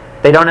men.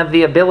 They don't have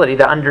the ability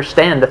to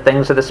understand the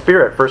things of the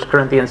Spirit. 1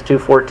 Corinthians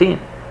 2:14.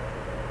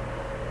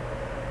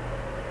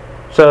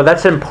 So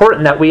that's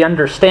important that we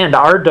understand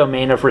our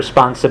domain of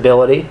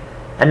responsibility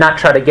and not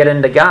try to get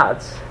into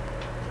God's.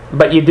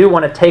 But you do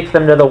want to take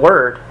them to the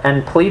Word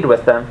and plead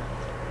with them.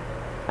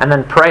 And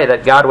then pray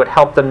that God would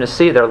help them to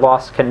see their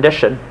lost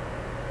condition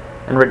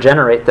and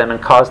regenerate them and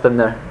cause them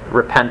to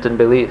repent and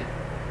believe.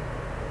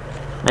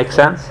 Make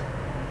sense?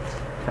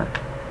 Okay.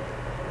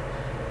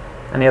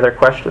 Any other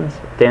questions?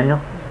 Daniel?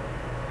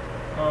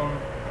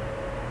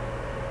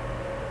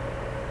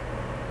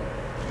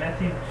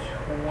 Matthew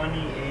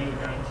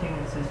 28:19,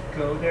 it says,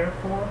 "Go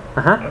therefore."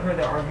 Uh-huh. I've heard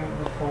the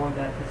argument before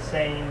that the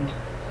same,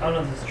 I don't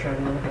know if this is true,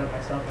 I'm going to look it up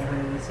myself, I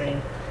heard the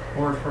same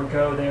word for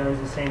go there is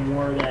the same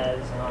word as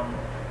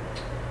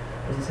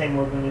the same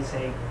word when they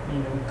say,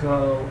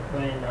 go,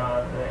 when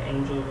the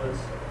angel was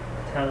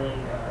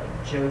telling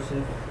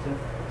Joseph to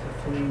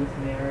flee with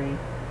Mary.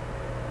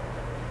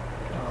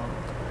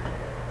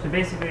 So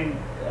basically,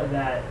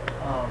 that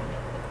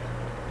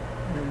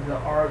the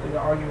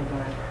argument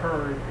that I've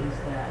heard is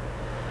that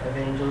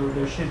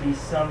there should be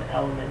some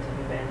element of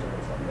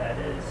evangelism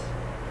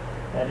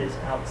that is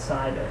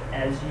outside of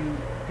as you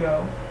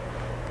go.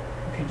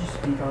 Could you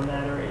speak on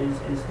that, or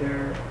is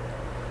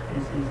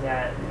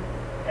that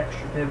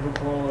extra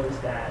biblical? Is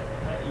that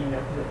I don't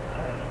know.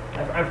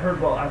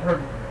 I've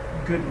heard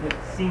good, what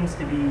seems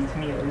to be, to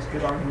me at least,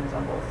 good arguments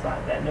on both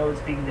sides. That no,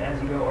 it's speaking to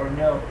as you go, or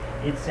no,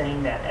 it's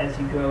saying that as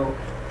you go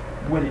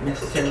wouldn't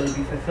necessarily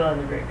be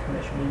fulfilling the Great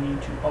Commission. We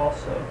need to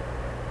also,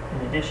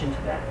 in addition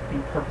to that, be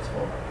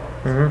purposeful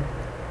about things.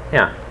 Mm-hmm.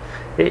 Yeah.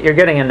 You're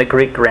getting into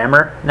Greek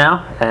grammar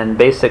now, and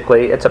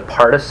basically it's a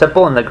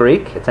participle in the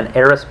Greek. It's an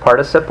aorist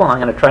participle.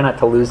 I'm going to try not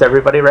to lose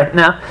everybody right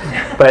now,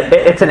 but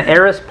it's an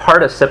aorist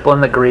participle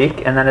in the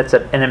Greek, and then it's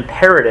an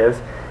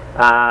imperative.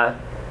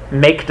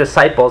 Make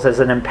disciples as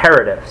an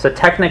imperative. So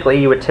technically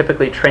you would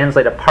typically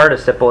translate a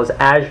participle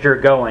as you're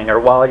going, or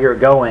while you're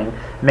going,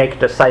 make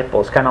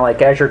disciples. Kind of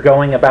like as you're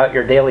going about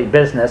your daily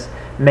business,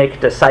 make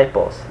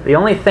disciples. The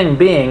only thing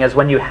being is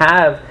when you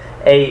have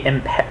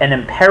an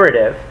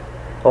imperative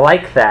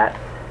like that,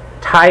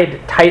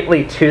 tied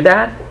tightly to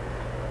that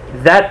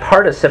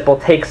participle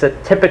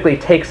typically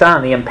takes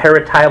on the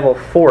imperatival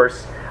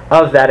force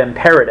of that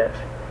imperative.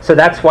 So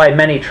that's why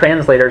many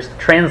translators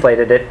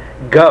translated it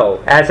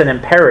go as an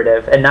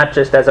imperative and not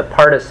just as a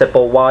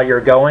participle while you're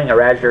going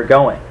or as you're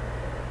going.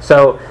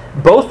 So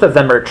both of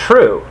them are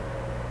true,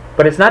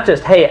 but it's not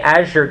just, hey,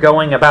 as you're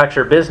going about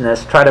your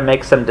business, try to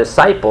make some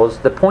disciples.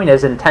 The point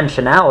is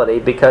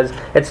intentionality, because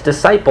it's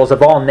disciples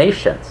of all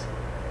nations.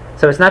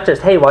 So it's not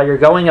just, hey, while you're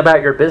going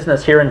about your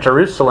business here in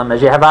Jerusalem,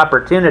 as you have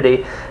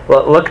opportunity,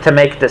 look to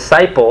make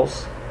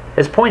disciples.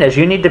 His point is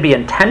you need to be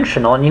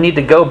intentional, and you need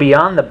to go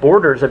beyond the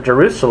borders of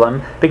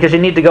Jerusalem, because you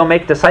need to go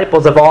make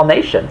disciples of all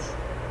nations.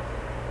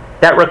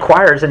 That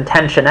requires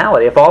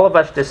intentionality. If all of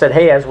us just said,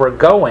 hey, as we're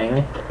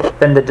going,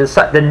 then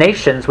the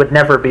nations would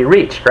never be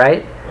reached,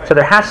 right? So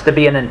there has to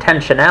be an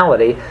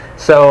intentionality.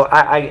 So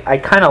I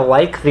kind of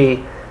like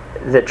the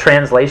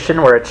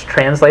translation where it's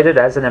translated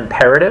as an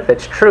imperative.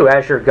 It's true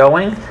as you're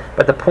going,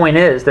 but the point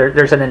is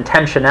there's an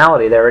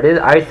intentionality there. It is.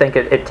 I think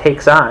it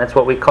takes on. It's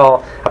what we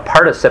call a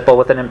participle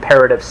with an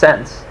imperative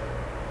sense.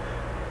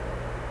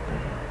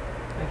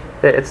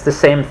 It's the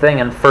same thing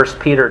in 1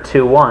 Peter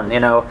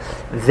 2:1.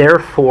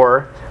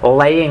 Therefore,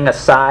 laying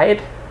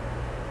aside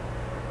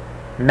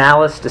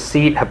malice,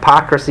 deceit,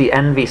 hypocrisy,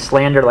 envy,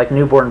 slander, like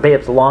newborn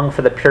babes, long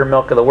for the pure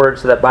milk of the word,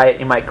 so that by it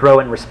you might grow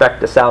in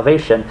respect to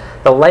salvation.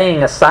 The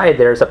laying aside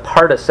there is a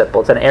participle.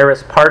 It's an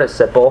aorist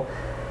participle.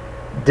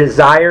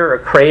 Desire or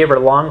crave or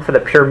long for the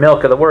pure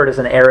milk of the word is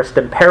an aorist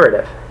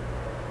imperative.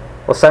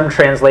 Well, some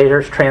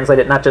translators translate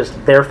it not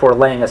just therefore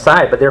laying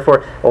aside, but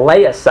therefore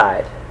lay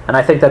aside. And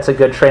I think that's a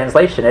good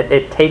translation.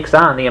 It takes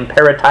on the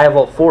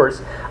imperatival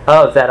force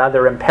of that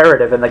other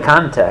imperative in the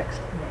context.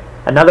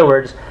 In other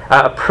words,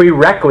 a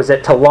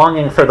prerequisite to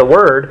longing for the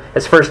Word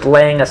is first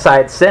laying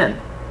aside sin.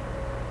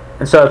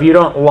 And so if you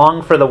don't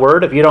long for the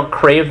Word, if you don't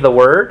crave the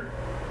Word,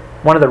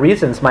 one of the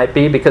reasons might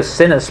be because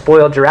sin has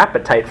spoiled your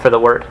appetite for the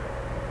Word.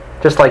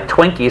 Just like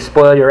Twinkies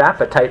spoil your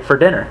appetite for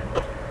dinner.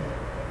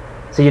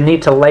 So you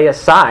need to lay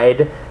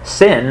aside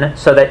sin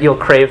so that you'll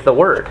crave the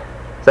Word.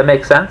 Does that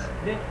make sense?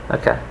 Yeah.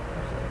 Okay.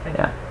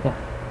 Yeah.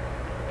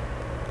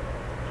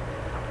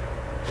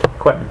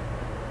 Quentin.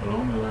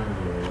 Along the lines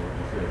of what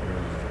you said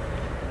earlier,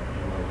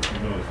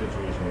 the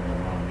situation with my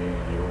mom being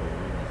a Jehovah's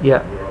Witness. Yeah.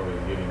 We're always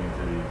getting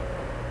into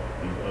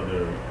these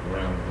other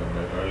realms, and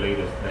like our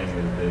latest thing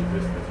is the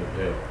existence of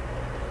hell,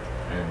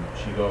 and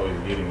she's always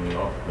getting me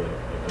off the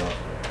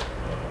gospel.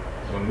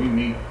 When we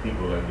meet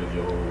people like the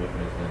Jehovah's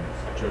Witness and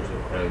Church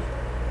of Christ,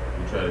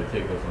 who try to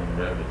take us on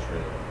rabbit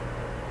trails,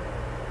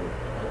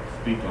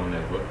 speak on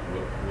that. What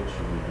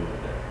should we do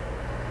with that?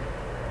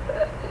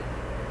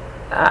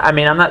 I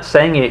mean, I'm not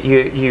saying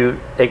you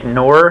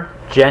ignore.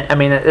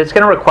 It's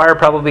going to require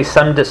probably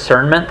some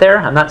discernment there.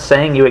 I'm not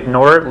saying you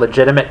ignore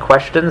legitimate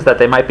questions that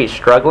they might be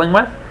struggling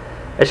with.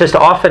 It's just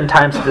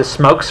oftentimes the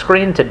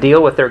smokescreen to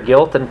deal with their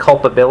guilt and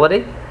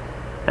culpability.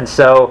 And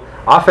so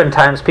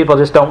oftentimes people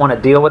just don't want to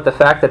deal with the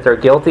fact that they're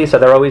guilty, so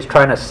they're always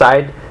trying to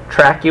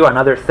sidetrack you on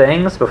other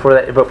things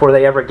before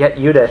they ever get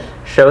you to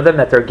show them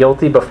that they're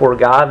guilty before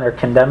God and they're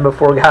condemned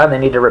before God and they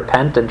need to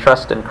repent and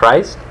trust in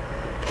Christ.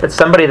 If it's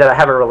somebody that I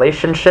have a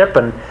relationship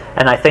and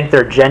I think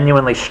they're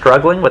genuinely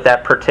struggling with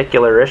that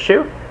particular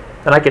issue,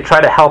 then I could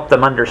try to help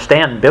them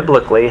understand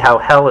biblically how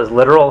hell is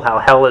literal, how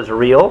hell is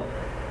real,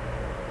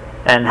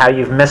 and how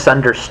you've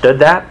misunderstood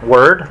that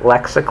word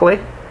lexically.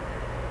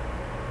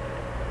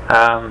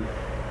 And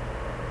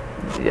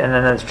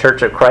then as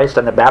Church of Christ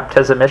on the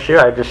baptism issue,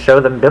 I just show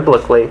them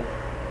biblically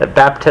that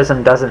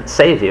baptism doesn't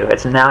save you.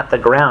 It's not the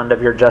ground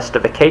of your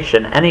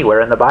justification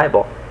anywhere in the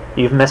Bible.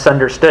 You've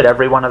misunderstood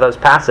every one of those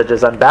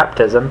passages on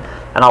baptism,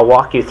 and I'll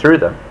walk you through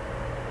them.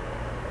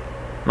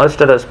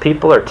 Most of those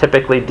people are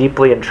typically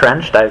deeply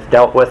entrenched. I've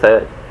dealt with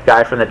a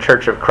guy from the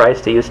Church of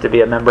Christ who used to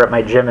be a member at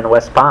my gym in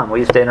West Palm. We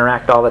used to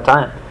interact all the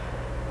time.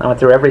 I went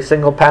through every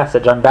single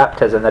passage on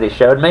baptism that he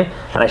showed me,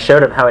 and I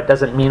showed him how it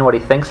doesn't mean what he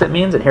thinks it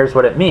means, and here's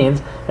what it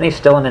means, and he's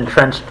still an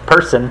entrenched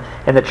person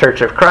in the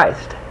Church of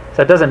Christ.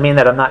 So it doesn't mean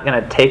that I'm not going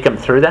to take him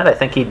through that. I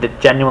think he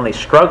genuinely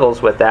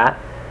struggles with that.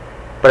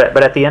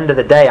 But at the end of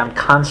the day, I'm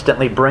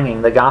constantly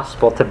bringing the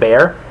gospel to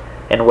bear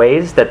in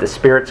ways that the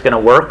Spirit's going to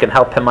work and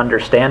help him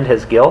understand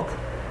his guilt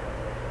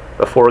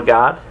before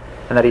God,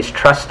 and that he's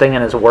trusting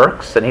in his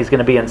works, and he's going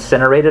to be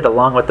incinerated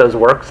along with those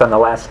works on the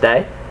last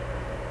day.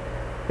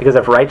 Because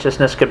if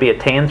righteousness could be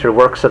attained through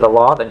works of the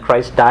law, then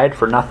Christ died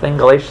for nothing,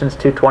 Galatians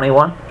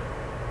 2:21.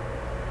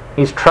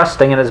 He's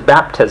trusting in his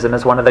baptism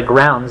as one of the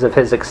grounds of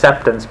his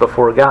acceptance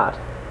before God.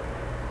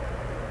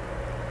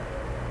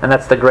 And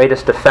that's the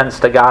greatest offense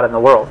to God in the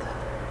world.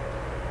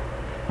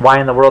 Why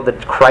in the world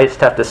did Christ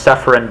have to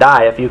suffer and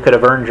die if you could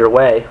have earned your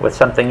way with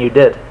something you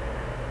did?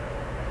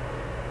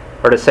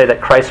 Or to say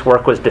that Christ's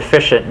work was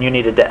deficient and you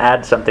needed to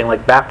add something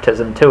like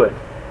baptism to it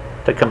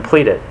to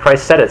complete it.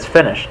 Christ said it's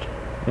finished.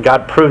 And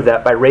God proved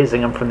that by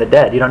raising him from the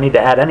dead. You don't need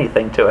to add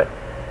anything to it.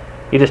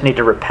 You just need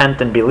to repent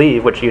and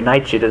believe, which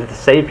unites you to the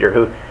Savior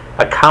who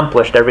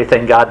accomplished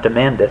everything God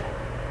demanded.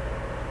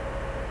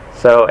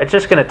 So it's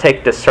just going to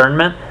take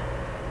discernment.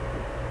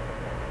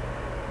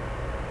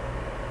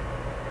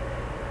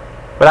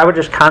 But I would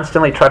just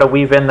constantly try to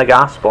weave in the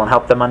gospel and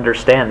help them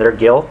understand their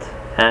guilt.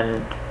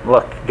 And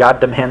look, God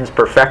demands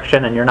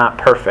perfection and you're not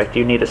perfect.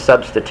 You need a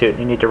substitute.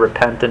 You need to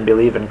repent and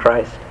believe in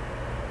Christ.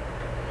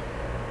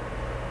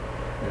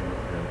 The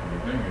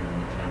thing is,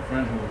 my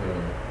friend who was a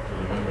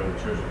member of the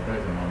Church of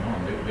Christ and my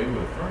mom, they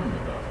would affirm the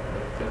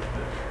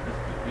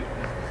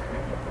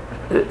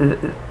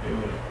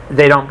gospel.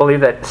 They don't believe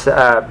that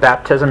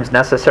baptism is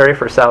necessary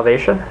for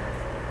salvation?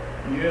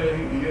 Yeah,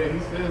 he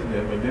says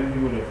that, but then he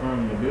would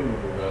affirm the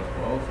biblical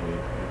gospel also.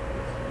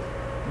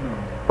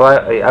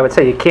 Well, I would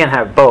say you can't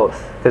have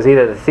both, because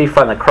either the thief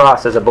on the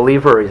cross is a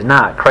believer or he's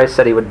not. Christ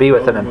said he would be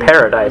with him in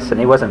paradise, and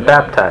he wasn't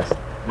baptized.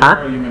 The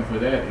argument for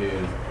that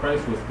is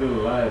Christ was still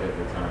alive at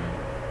the time.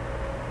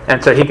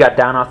 And so he got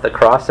down off the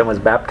cross and was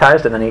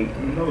baptized, and then he...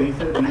 No, he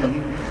said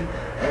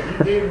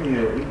he gave me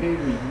a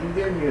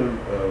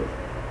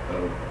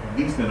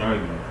decent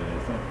argument for that.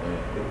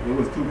 It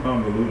was too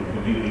convoluted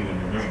for me to even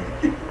remember.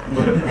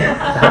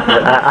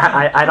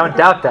 I don't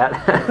doubt that.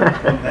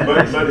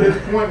 but his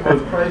point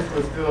was Christ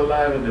was still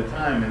alive at the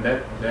time, and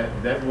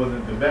that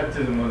wasn't, the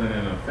baptism wasn't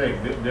in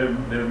effect.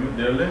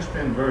 Their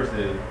linchpin verse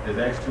is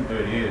Acts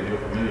 2:38, as you're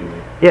familiar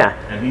with. Yeah.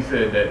 And he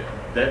said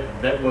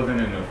that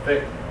wasn't in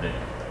effect then.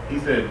 He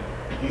said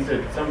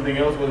something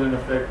else was in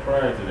effect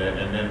prior to that,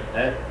 and then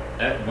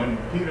when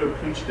Peter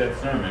preached that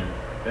sermon,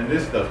 then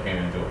this stuff came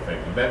into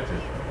effect, the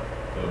baptism.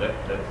 So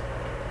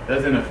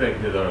that's in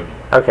effect his argument.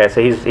 Okay,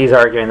 so he's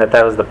arguing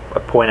that was the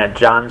point at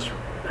John's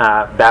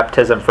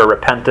baptism for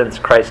repentance.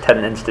 Christ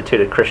hadn't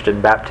instituted Christian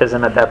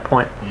baptism at that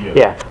point.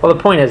 Yeah. Well,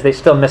 the point is they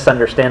still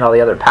misunderstand all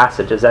the other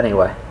passages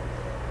anyway.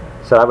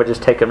 So I would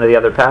just take them to the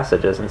other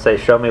passages and say,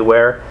 show me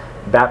where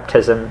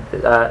baptism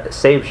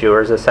saves you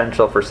or is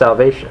essential for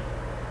salvation.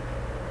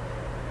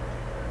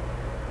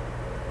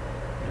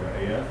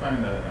 Yeah, I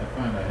find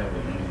I have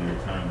an easier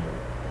time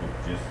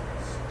with just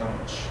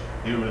staunch,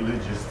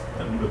 irreligious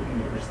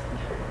unbelievers.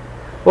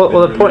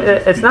 Well, the point,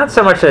 it's not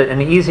so much an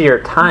easier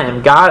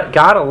time.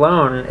 God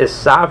alone is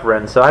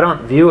sovereign, so I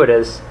don't view it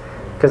as,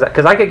 because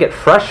I could get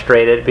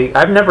frustrated.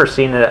 I've never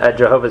seen a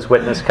Jehovah's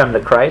Witness come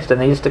to Christ,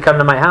 and they used to come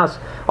to my house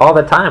all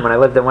the time when I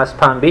lived in West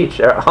Palm Beach.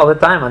 All the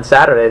time on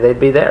Saturday, they'd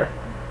be there.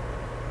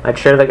 I'd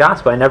share the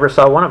gospel. I never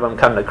saw one of them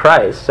come to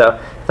Christ. So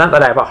it's not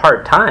that I have a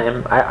hard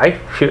time. I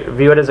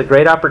view it as a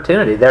great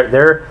opportunity.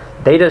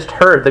 They just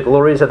heard the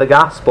glories of the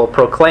gospel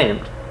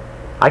proclaimed.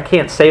 I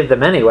can't save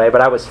them anyway, but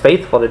I was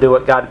faithful to do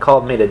what God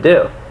called me to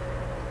do.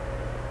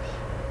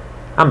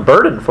 I'm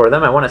burdened for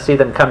them. I want to see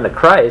them come to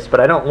Christ, but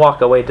I don't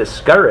walk away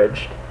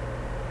discouraged.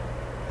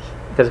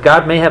 Because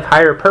God may have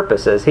higher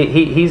purposes.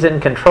 He's in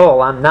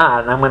control, I'm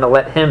not, and I'm going to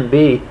let Him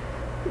be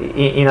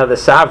the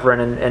sovereign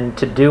and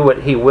to do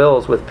what He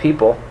wills with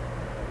people.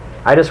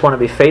 I just want to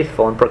be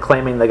faithful in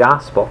proclaiming the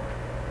gospel.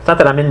 It's not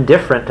that I'm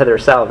indifferent to their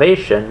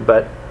salvation,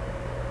 but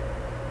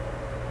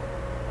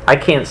I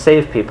can't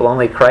save people,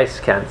 only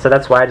Christ can. So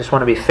that's why I just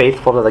want to be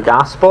faithful to the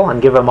gospel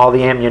and give them all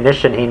the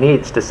ammunition He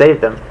needs to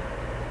save them.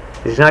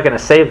 He's not going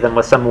to save them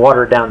with some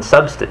watered-down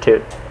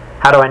substitute.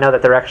 How do I know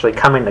that they're actually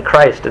coming to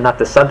Christ and not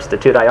the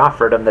substitute I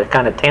offered them to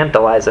kind of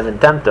tantalize them and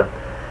tempt them?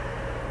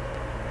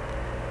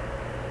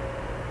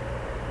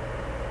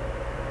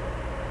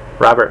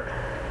 Robert.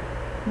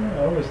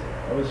 Yeah, I was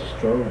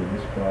struggling with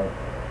this part.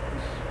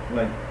 It's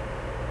like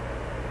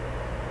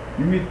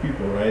you meet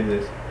people, right?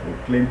 That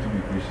claim to be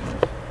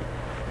Christians.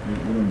 We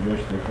don't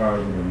judge their heart.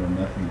 We don't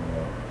know nothing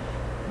about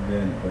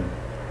them.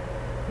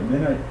 But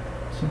then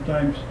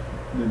sometimes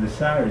the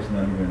desire is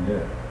not even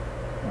there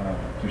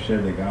to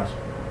share the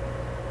gospel.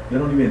 They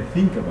don't even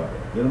think about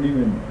it. They don't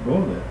even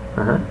go there.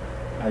 Uh-huh.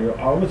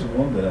 I always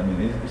wonder. I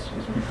mean, it's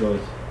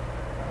because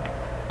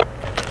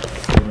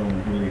they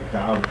don't really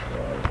have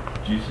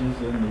Jesus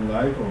in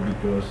their life, or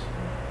because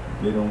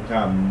they don't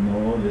have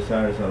no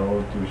desires at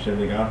all to share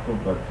the gospel,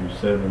 but to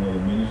serve another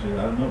ministry.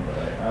 I don't know, but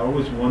I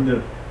always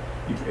wonder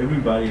if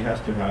everybody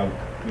has to have.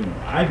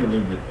 I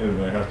believe that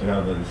everybody has to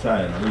have the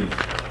desire, at least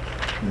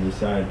the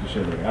desire to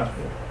share the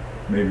gospel.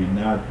 Maybe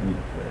not with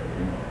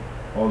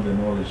all the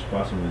knowledge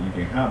possible that you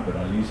can have, but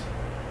at least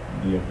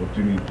the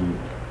opportunity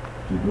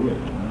to do it.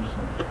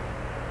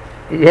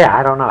 So. Yeah,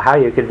 I don't know how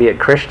you could be a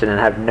Christian and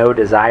have no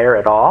desire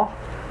at all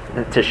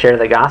to share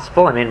the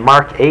gospel. I mean,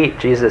 Mark 8,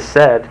 Jesus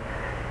said,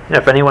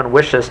 if anyone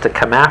wishes to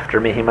come after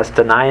me, he must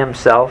deny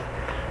himself,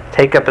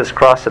 take up his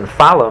cross, and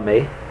follow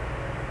me.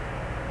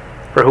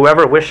 For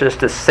whoever wishes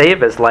to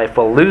save his life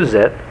will lose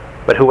it,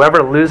 but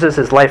whoever loses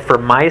his life for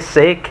my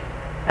sake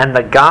and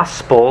the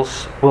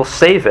gospel's will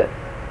save it.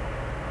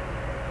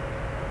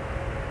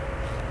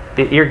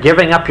 You're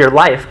giving up your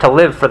life to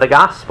live for the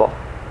gospel.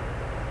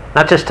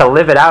 Not just to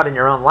live it out in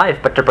your own life,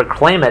 but to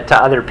proclaim it to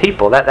other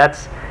people.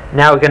 That's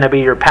now going to be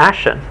your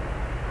passion.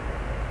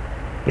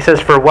 He says,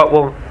 for what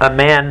will a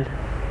man,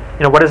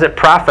 what does it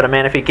profit a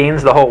man if he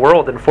gains the whole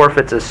world and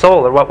forfeits his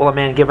soul? Or what will a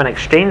man give in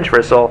exchange for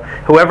his soul?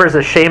 Whoever is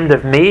ashamed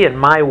of me and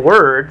my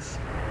words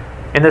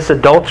in this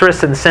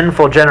adulterous and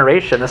sinful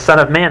generation, the Son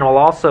of Man will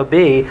also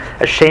be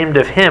ashamed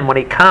of him when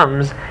he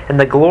comes in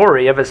the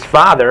glory of his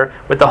Father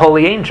with the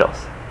holy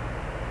angels.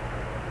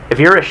 If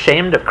you're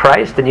ashamed of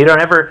Christ and you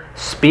don't ever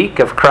speak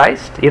of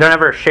Christ, you don't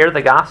ever share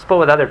the gospel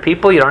with other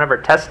people, you don't ever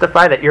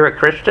testify that you're a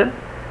Christian,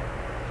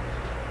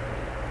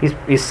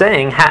 he's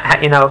saying,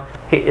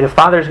 the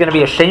Father's going to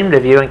be ashamed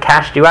of you and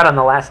cast you out on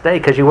the last day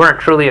because you weren't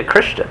truly a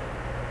Christian.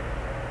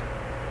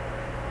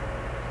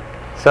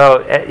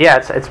 So,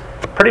 it's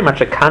pretty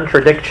much a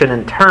contradiction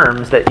in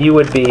terms that you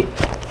would be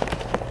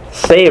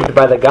saved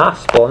by the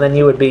gospel and then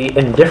you would be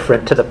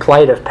indifferent to the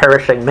plight of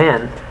perishing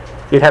man.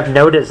 You'd have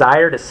no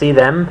desire to see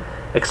them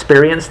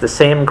experience the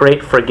same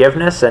great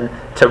forgiveness and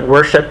to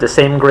worship the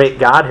same great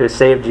God who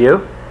saved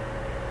you,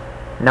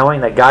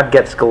 knowing that God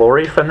gets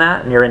glory from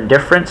that, and you're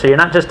indifferent. So you're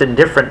not just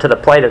indifferent to the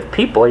plight of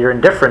people, you're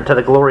indifferent to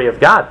the glory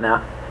of God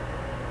now.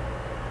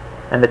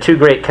 And the two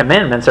great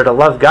commandments are to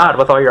love God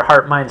with all your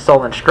heart, mind,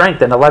 soul, and strength,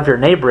 and to love your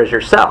neighbor as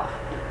yourself.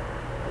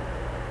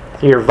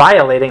 So you're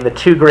violating the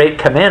two great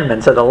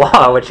commandments of the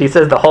law, which he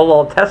says the whole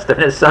Old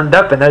Testament is summed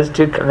up in those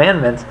two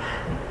commandments.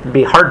 You'd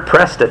be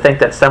hard-pressed to think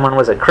that someone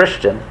was a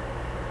Christian.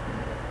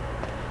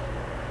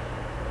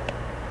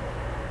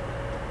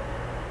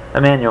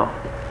 Emmanuel.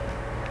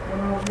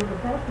 With the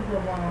process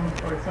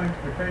of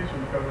sanctification,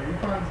 because you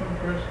find some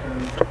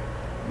Christians,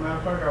 matter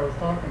of fact, I was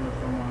talking to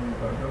someone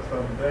just the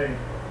other day,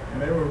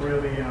 and they were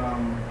really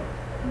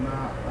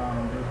not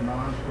just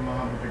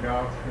nonchalant with the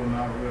gospel,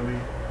 not really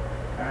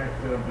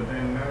active, but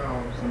then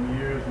now, some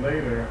years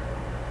later,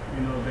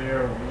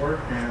 they're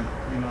working,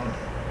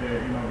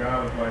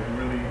 God is like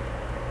really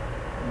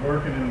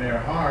working in their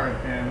heart.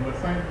 And with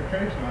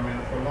sanctification,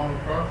 it's a long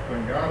process,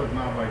 and God is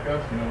not like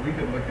us. We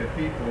could look at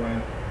people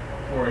and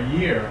for a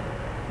year,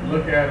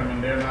 look at them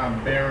and they're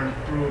not bearing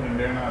fruit and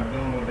they're not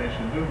doing what they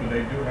should do, but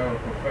they do have a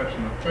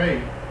profession of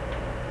faith.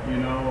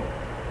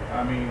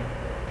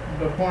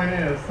 The point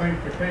is,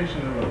 sanctification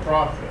is a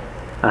process,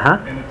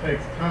 and it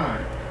takes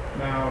time.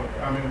 Now,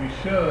 we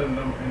should, in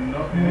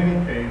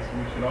any case,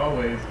 we should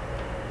always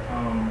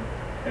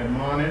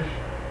admonish,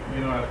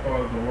 as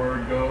far as the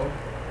word goes,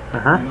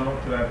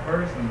 to that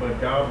person,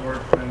 but God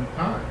works in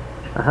time.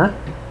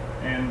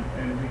 And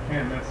we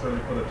can't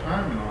necessarily put a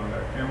timing on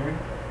that, can we?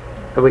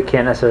 But we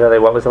can't necessarily,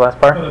 what was the last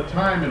part? Put a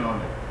timing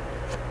on it.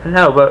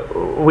 No,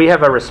 but we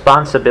have a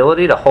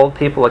responsibility to hold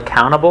people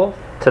accountable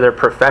to their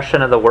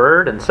profession of the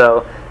word. And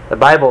so the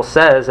Bible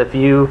says if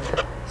you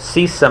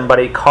see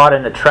somebody caught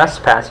in a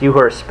trespass, you who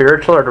are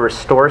spiritual are to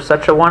restore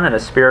such a one in a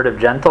spirit of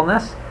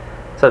gentleness.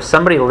 So if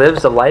somebody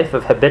lives a life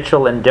of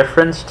habitual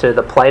indifference to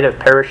the plight of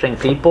perishing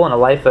people and a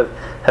life of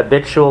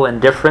habitual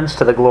indifference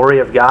to the glory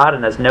of God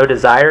and has no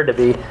desire to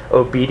be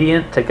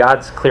obedient to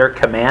God's clear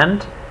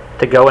command,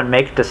 to go and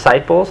make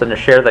disciples and to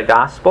share the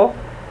gospel,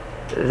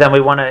 then we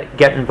want to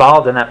get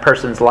involved in that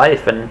person's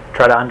life and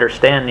try to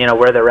understand,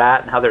 where they're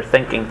at and how they're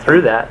thinking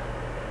through that.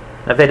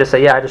 And if they just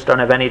say, yeah, I just don't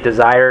have any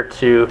desire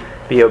to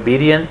be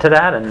obedient to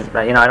that, and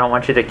I don't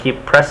want you to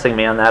keep pressing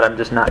me on that, I'm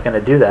just not going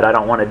to do that, I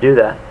don't want to do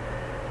that.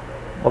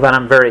 Well, then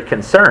I'm very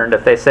concerned.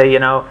 If they say,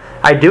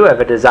 I do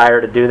have a desire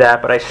to do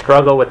that, but I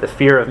struggle with the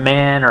fear of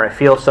man, or I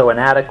feel so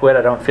inadequate,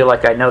 I don't feel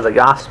like I know the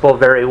gospel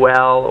very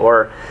well,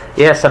 or,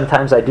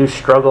 sometimes I do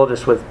struggle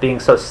just with being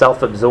so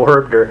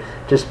self-absorbed, or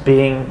just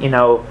being,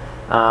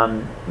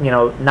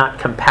 not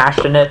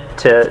compassionate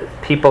to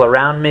people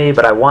around me,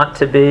 but I want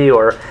to be,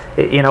 or,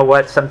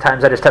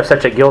 sometimes I just have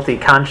such a guilty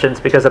conscience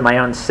because of my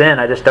own sin,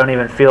 I just don't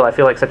even I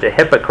feel like such a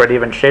hypocrite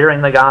even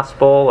sharing the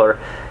gospel, or,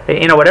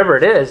 whatever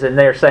it is, and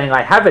they're saying,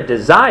 I have a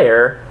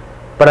desire,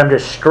 but I'm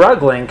just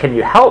struggling, can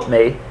you help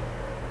me?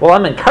 Well,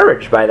 I'm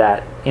encouraged by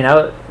that.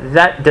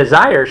 That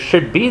desire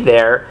should be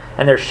there,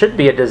 and there should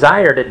be a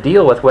desire to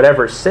deal with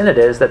whatever sin it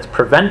is that's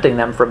preventing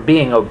them from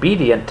being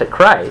obedient to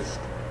Christ.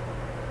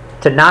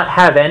 To not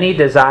have any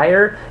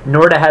desire,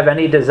 nor to have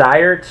any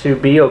desire to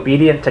be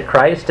obedient to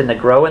Christ and to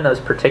grow in those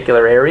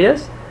particular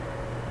areas,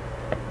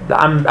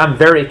 I'm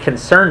very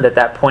concerned at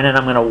that point, and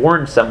I'm going to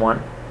warn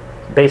someone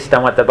based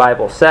on what the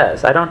Bible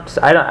says.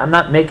 I'm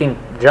not making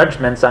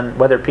judgments on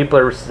whether people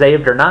are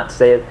saved or not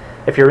saved.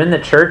 If you're in the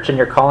church and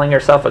you're calling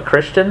yourself a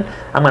Christian,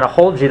 I'm going to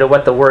hold you to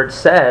what the Word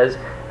says,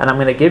 and I'm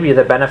going to give you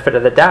the benefit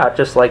of the doubt,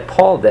 just like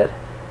Paul did.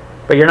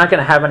 But you're not going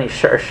to have any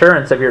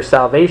assurance of your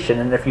salvation,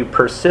 and if you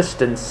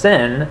persist in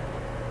sin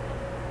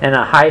in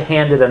a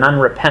high-handed and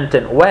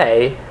unrepentant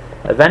way,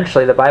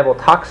 eventually the Bible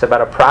talks about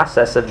a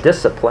process of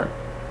discipline.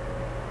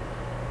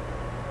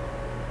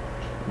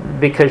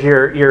 Because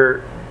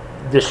you're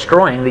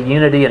destroying the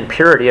unity and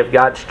purity of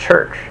God's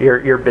church.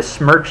 You're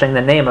besmirching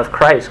the name of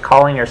Christ,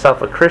 calling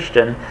yourself a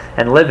Christian,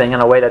 and living in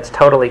a way that's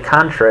totally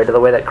contrary to the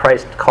way that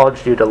Christ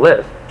called you to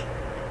live.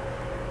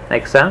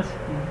 Make sense?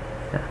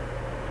 Yeah.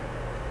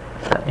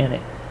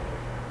 Annie?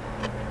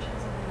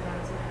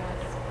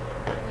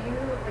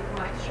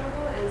 My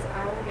struggle is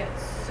I will get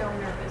so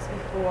nervous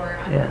before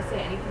I'm going to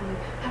say anything.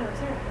 How do I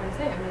say it? How do I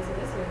say it? I'm going to say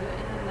this,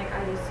 and then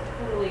I just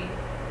totally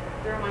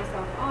throw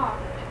myself off,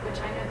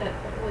 which I know that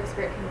the Holy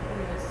Spirit can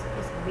just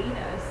lead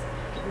us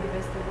and give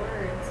us the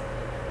words.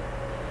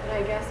 But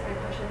I guess my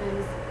question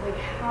is,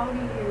 how do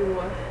you,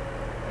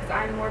 because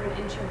I'm more of an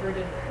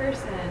introverted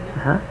person,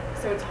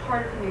 so it's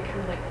harder for me to kind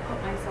of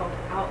put myself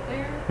out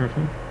there,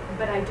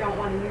 but I don't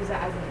want to use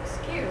that as an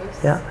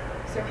excuse. Yeah.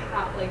 So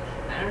how, I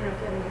don't know if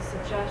you have any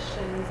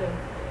suggestions of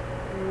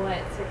what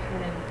to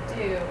kind of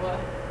do.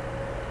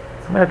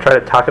 I'm going to try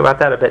to talk about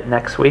that a bit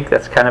next week.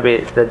 That's kind of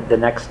be the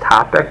next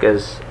topic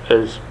is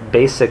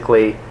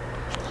basically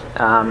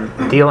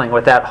dealing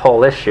with that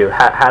whole issue.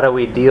 How do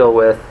we deal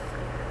with,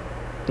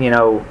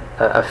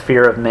 a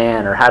fear of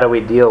man, or how do we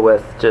deal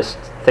with just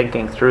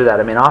thinking through that?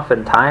 I mean,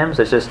 oftentimes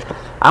it's just,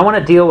 I want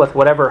to deal with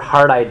whatever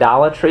heart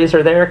idolatries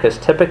are there, because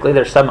typically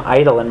there's some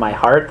idol in my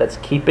heart that's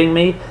keeping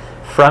me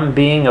from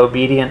being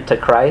obedient to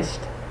Christ,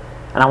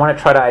 and I want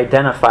to try to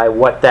identify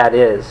what that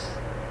is.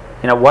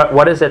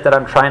 What is it that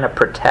I'm trying to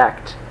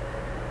protect?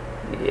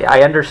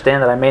 I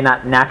understand that I may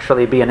not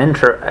naturally be an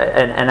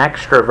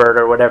extrovert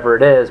or whatever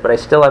it is, but I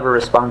still have a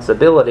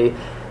responsibility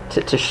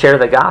to share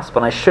the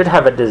gospel, and I should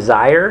have a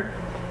desire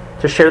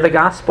to share the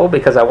gospel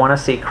because I want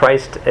to see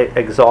Christ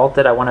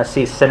exalted, I want to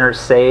see sinners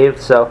saved.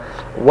 So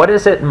what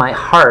is it in my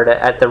heart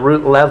at the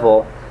root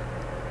level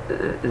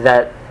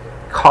that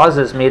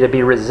causes me to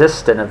be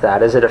resistant of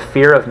that? Is it a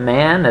fear of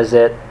man? Is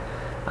it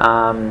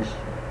an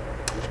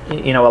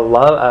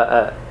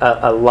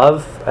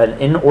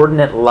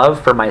inordinate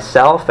love for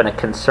myself and a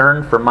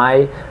concern for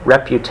my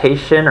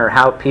reputation, or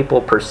how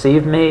people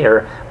perceive me,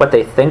 or what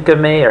they think of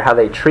me, or how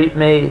they treat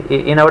me?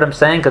 You know what I'm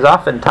saying? Because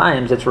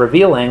oftentimes it's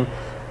revealing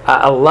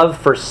a love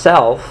for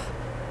self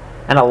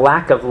and a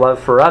lack of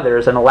love for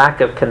others, and a lack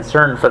of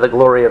concern for the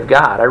glory of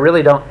God. I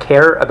really don't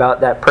care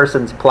about that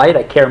person's plight.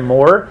 I care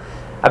more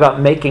about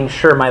making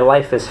sure my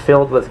life is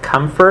filled with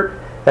comfort,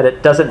 that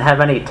it doesn't have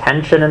any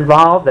tension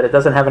involved, that it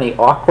doesn't have any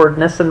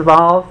awkwardness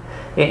involved.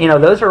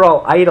 Those are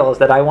all idols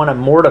that I want to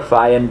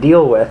mortify and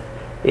deal with,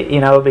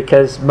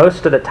 because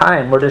most of the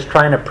time we're just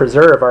trying to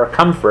preserve our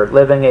comfort,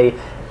 living a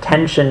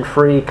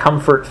tension-free,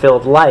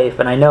 comfort-filled life.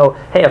 And I know,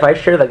 hey, if I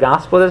share the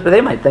gospel with this, but they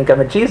might think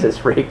I'm a Jesus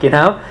freak,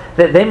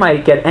 that they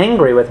might get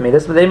angry with me.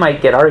 They might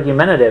get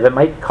argumentative. It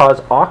might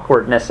cause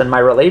awkwardness in my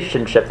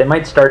relationship. They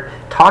might start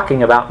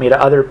talking about me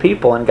to other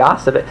people and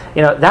gossip.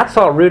 That's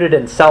all rooted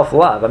in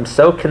self-love. I'm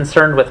so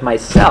concerned with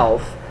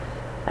myself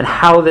and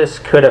how this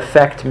could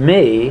affect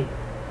me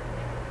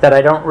that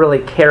I don't really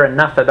care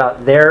enough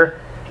about their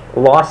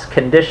lost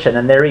condition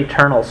and their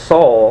eternal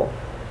soul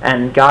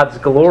and God's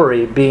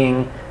glory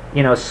being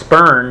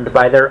spurned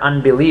by their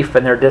unbelief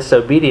and their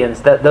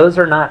disobedience. That those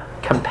are not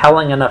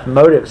compelling enough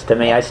motives to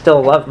me. I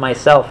still love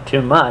myself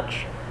too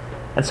much,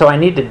 and so I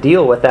need to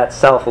deal with that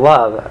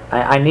self-love.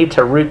 I need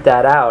to root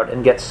that out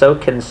and get so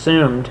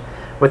consumed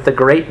with the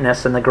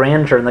greatness and the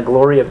grandeur and the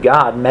glory of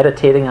God,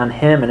 meditating on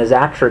Him and His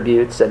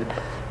attributes, and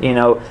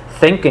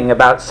thinking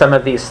about some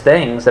of these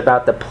things,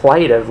 about the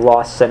plight of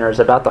lost sinners,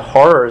 about the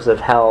horrors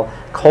of hell,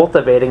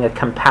 cultivating a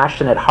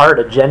compassionate heart,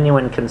 a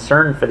genuine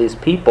concern for these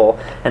people,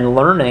 and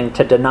learning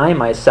to deny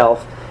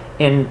myself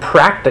in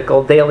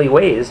practical daily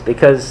ways,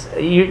 because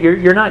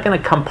you're not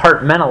going to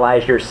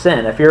compartmentalize your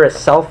sin. If you're a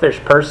selfish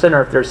person,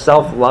 or if there's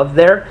self-love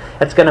there,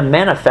 it's going to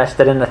manifest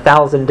it in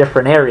 1,000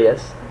 different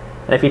areas.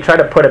 And if you try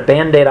to put a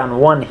Band-Aid on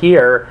one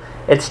here,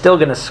 it's still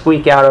going to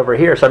squeak out over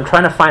here. So I'm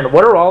trying to find,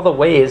 what are all the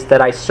ways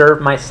that I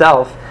serve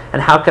myself,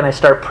 and how can I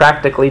start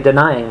practically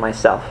denying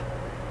myself?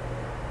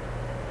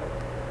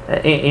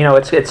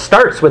 It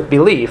starts with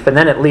belief, and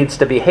then it leads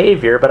to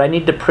behavior, but I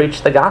need to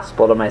preach the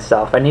gospel to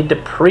myself. I need to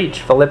preach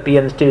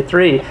Philippians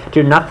 2:3,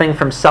 do nothing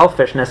from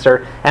selfishness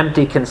or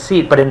empty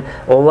conceit, but in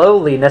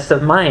lowliness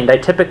of mind. I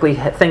typically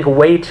think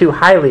way too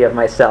highly of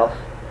myself.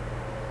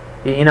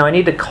 I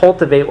need to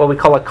cultivate what we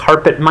call a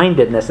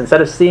carpet-mindedness.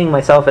 Instead of seeing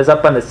myself as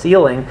up on the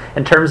ceiling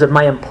in terms of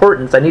my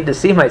importance, I need to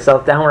see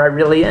myself down where I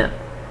really am.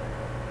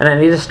 And I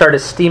need to start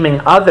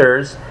esteeming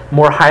others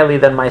more highly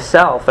than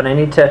myself. And I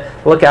need to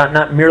look out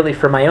not merely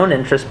for my own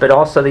interests, but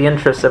also the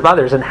interests of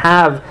others, and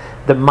have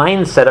the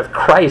mindset of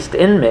Christ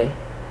in me,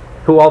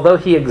 who, although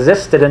he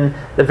existed in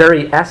the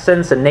very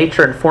essence and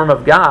nature and form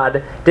of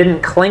God,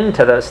 didn't cling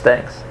to those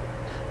things.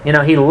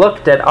 He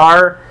looked at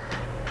our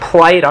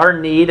plight, our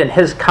need, and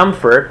his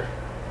comfort,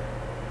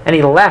 and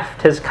he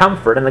left his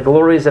comfort and the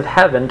glories of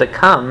heaven to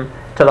come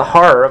to the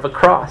horror of a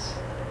cross.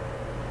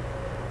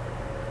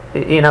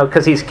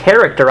 Because he's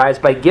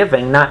characterized by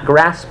giving, not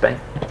grasping.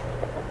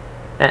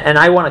 And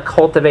I want to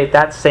cultivate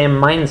that same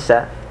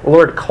mindset.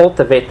 Lord,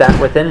 cultivate that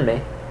within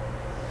me.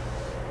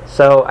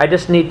 So I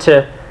just need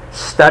to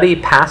study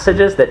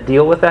passages that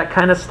deal with that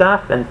kind of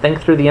stuff, and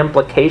think through the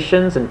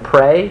implications, and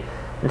pray,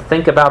 and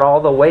think about all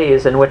the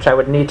ways in which I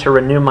would need to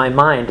renew my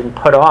mind and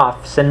put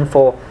off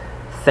sinful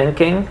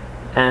thinking,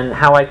 and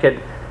how I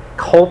could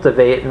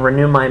cultivate and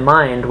renew my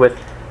mind with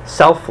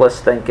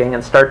selfless thinking,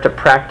 and start to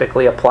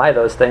practically apply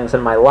those things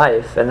in my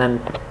life, and then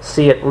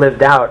see it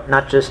lived out,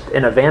 not just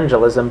in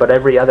evangelism, but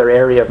every other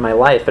area of my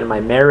life, in my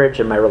marriage,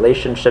 and my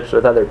relationships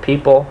with other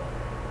people.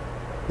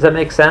 Does that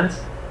make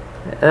sense?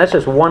 And that's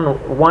just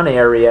one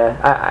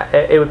area.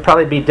 It would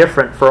probably be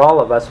different for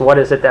all of us. What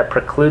is it that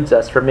precludes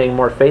us from being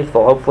more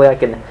faithful? Hopefully I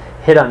can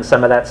hit on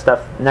some of that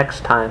stuff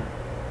next time.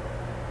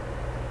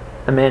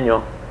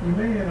 Emmanuel. You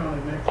may hit on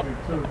it next week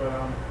too, but I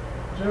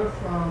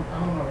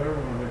don't know if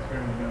everyone's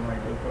experience has been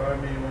like this, but I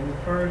mean, when you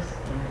first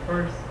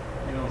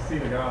see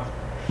the gospel,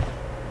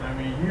 I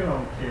mean, you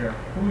don't care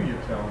who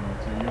you're telling it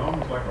to. You're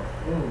almost like a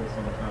fool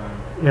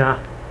sometimes. Yeah.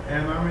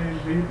 And I mean,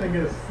 do you think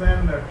it's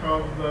sin that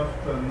causes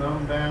us to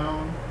numb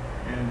down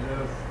and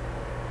just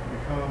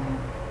become?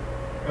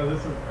 Because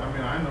this is,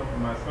 I know for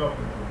myself,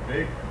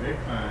 it's a big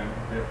time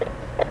difference.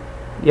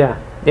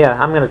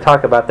 Yeah, I'm going to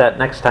talk about that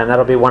next time.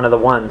 That'll be one of the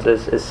ones,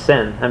 is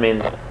sin. I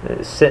mean,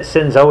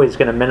 sin's always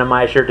going to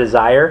minimize your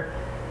desire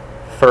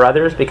for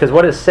others, because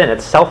what is sin?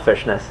 It's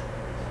selfishness.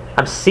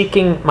 I'm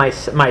seeking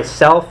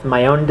myself,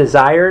 my own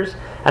desires,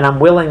 and I'm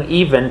willing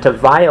even to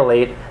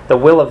violate the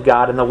will of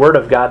God and the Word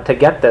of God to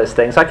get those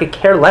things. I could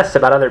care less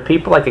about other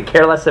people. I could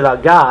care less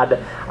about God.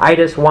 I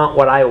just want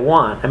what I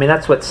want. I mean,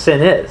 that's what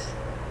sin is.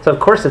 So of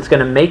course it's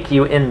going to make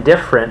you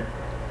indifferent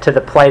to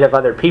the plight of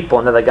other people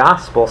and to the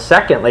gospel.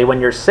 Secondly,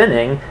 when you're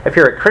sinning, if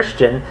you're a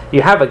Christian,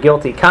 you have a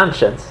guilty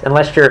conscience,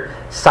 unless you're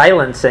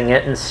silencing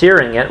it and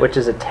searing it, which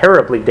is a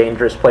terribly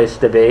dangerous place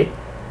to be.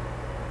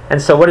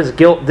 And so what does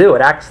guilt do?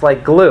 It acts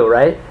like glue,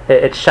 right?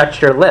 It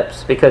shuts your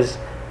lips, because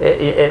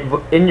it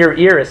in your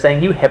ear is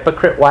saying, you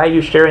hypocrite, why are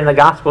you sharing the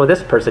gospel with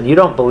this person? You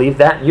don't believe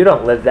that, and you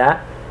don't live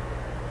that.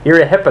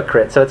 You're a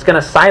hypocrite. So it's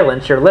going to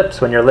silence your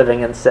lips when you're living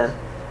in sin.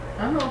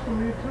 I know for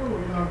me too,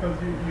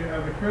 because you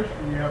as a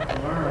Christian, you have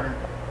to learn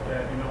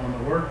that,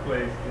 in the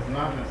workplace, it's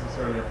not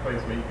necessarily a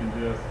place where you can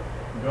just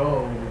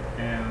go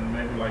and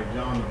maybe like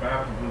John the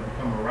Baptist will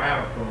become a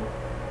radical.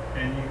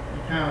 And you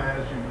kind of,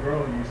 as you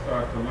grow, you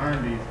start to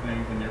learn these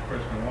things in your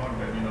Christian walk,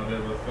 that,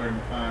 there's a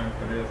certain time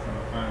for this and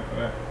a time for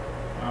that.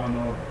 I don't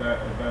know if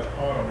that's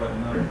part of what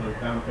numbs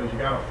us down, because you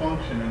got to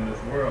function in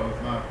this world.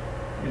 It's not,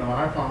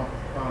 I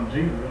found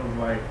Jesus, it was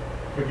like,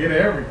 forget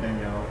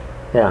everything else.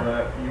 Yeah.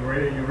 But you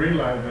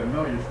realize that,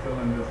 no, you're still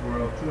in this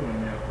world too, and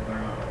you have to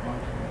learn how to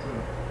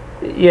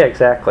function too. Yeah,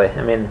 exactly.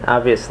 I mean,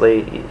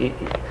 obviously,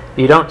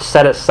 you don't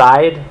set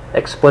aside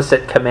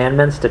explicit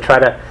commandments to try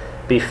to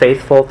be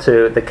faithful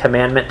to the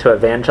commandment to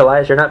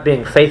evangelize. You're not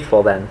being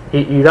faithful then.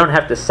 You don't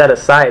have to set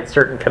aside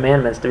certain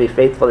commandments to be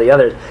faithful to the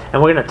others. And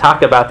we're going to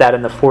talk about that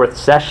in the 4th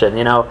session,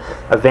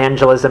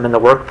 evangelism in the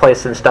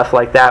workplace and stuff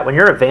like that. When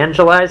you're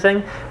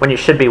evangelizing, when you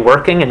should be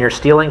working and you're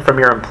stealing from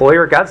your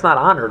employer, God's not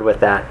honored with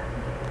that.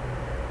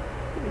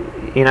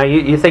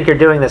 You think you're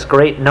doing this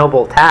great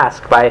noble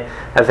task by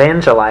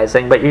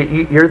evangelizing, but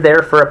you're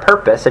there for a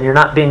purpose, and you're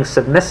not being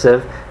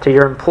submissive to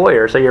your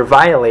employer. So you're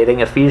violating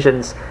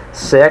Ephesians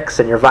 6,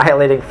 and you're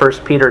violating 1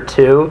 Peter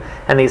 2,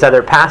 and these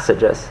other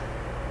passages.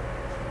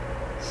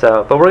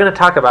 So, but we're going to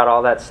talk about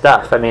all that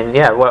stuff. I mean,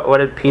 yeah, what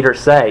did Peter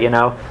say?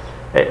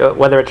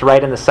 Whether it's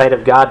right in the sight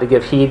of God to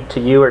give heed to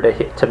you or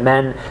to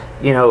men,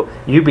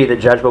 you be the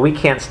judge, but we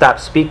can't stop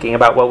speaking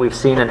about what we've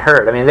seen and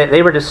heard. I mean,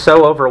 they were just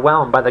so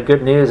overwhelmed by the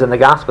good news and the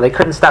gospel. They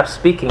couldn't stop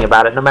speaking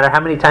about it. No matter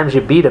how many times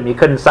you beat them, you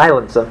couldn't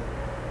silence them.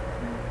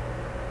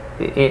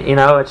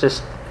 It's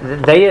just,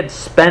 they had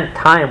spent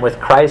time with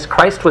Christ.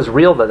 Christ was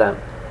real to them.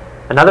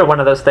 Another one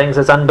of those things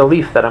is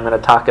unbelief that I'm going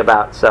to talk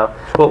about. So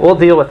we'll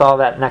deal with all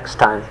that next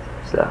time.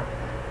 So,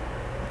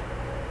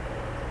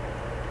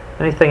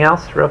 anything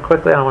else, real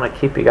quickly? I don't want to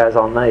keep you guys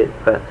all night,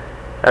 but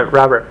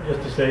Robert.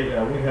 Just to say,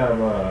 we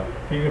have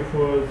finger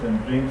foods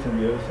and drinks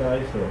on the other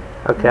side. So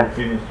okay.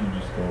 When you finish, you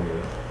just go with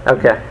it.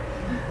 Okay.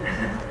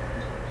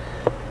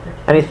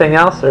 Anything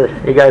else, or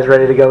are you guys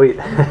ready to go eat?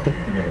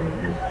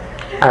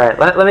 All right,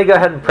 let me go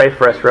ahead and pray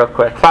for us real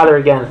quick. Father,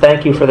 again,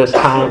 thank you for this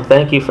time.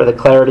 Thank you for the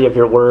clarity of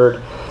your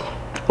word.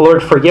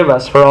 Lord, forgive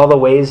us for all the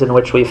ways in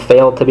which we've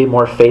failed to be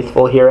more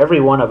faithful here. Every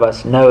one of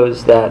us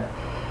knows that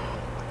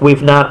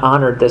we've not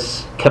honored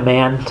this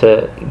command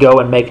to go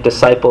and make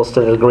disciples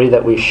to the degree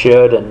that we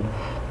should. And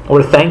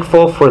we're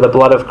thankful for the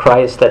blood of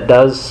Christ that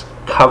does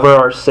cover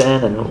our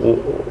sin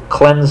and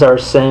cleanse our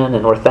sin.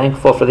 And we're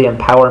thankful for the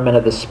empowerment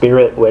of the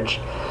Spirit, which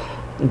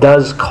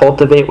does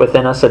cultivate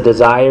within us a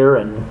desire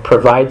and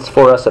provides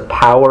for us a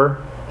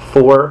power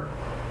for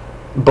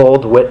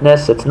bold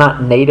witness. It's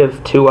not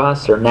native to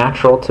us or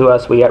natural to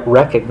us. We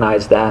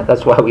recognize that.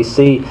 That's why we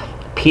see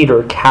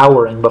Peter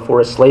cowering before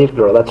a slave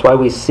girl. That's why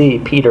we see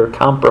Peter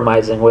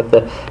compromising with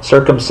the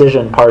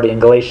circumcision party in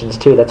Galatians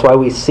 2. That's why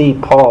we see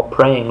Paul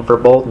praying for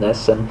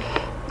boldness. And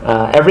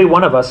every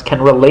one of us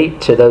can relate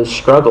to those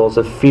struggles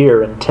of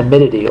fear and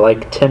timidity,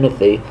 like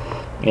Timothy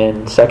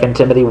in 2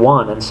 Timothy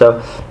 1. And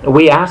so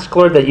we ask,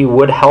 Lord, that you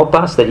would help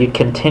us, that you'd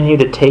continue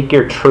to take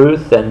your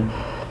truth and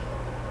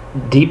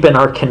deepen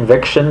our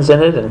convictions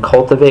in it and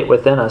cultivate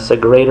within us a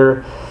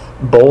greater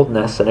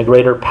boldness and a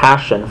greater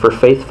passion for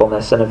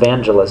faithfulness and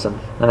evangelism,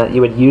 and that you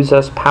would use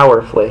us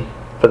powerfully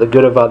for the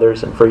good of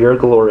others and for your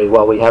glory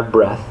while we have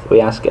breath. We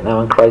ask it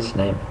now in Christ's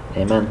name.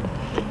 Amen.